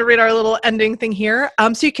 so I'm going to read our little ending thing here.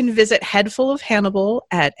 So you can visit Headful of Hannibal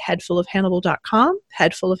at headfulofhannibal.com,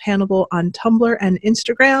 Headful of Hannibal on Tumblr and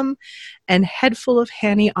Instagram, and Headful of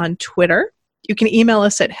Hanny on Twitter. You can email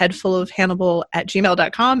us at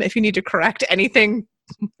headfulofhannibal@gmail.com if you need to correct anything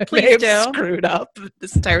Please do. screwed up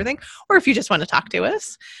this entire thing, or if you just want to talk to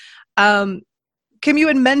us. Kim, you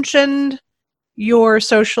had mentioned your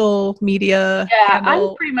social media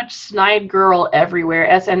handle. I'm pretty much Snide Girl everywhere.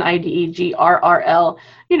 SNIDEGRRL.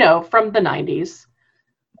 You know, from the 90s.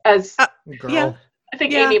 As yeah. I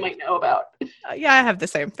think Amy might know about. Yeah, I have the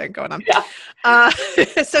same thing going on. Yeah.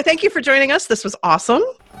 So thank you for joining us. This was awesome.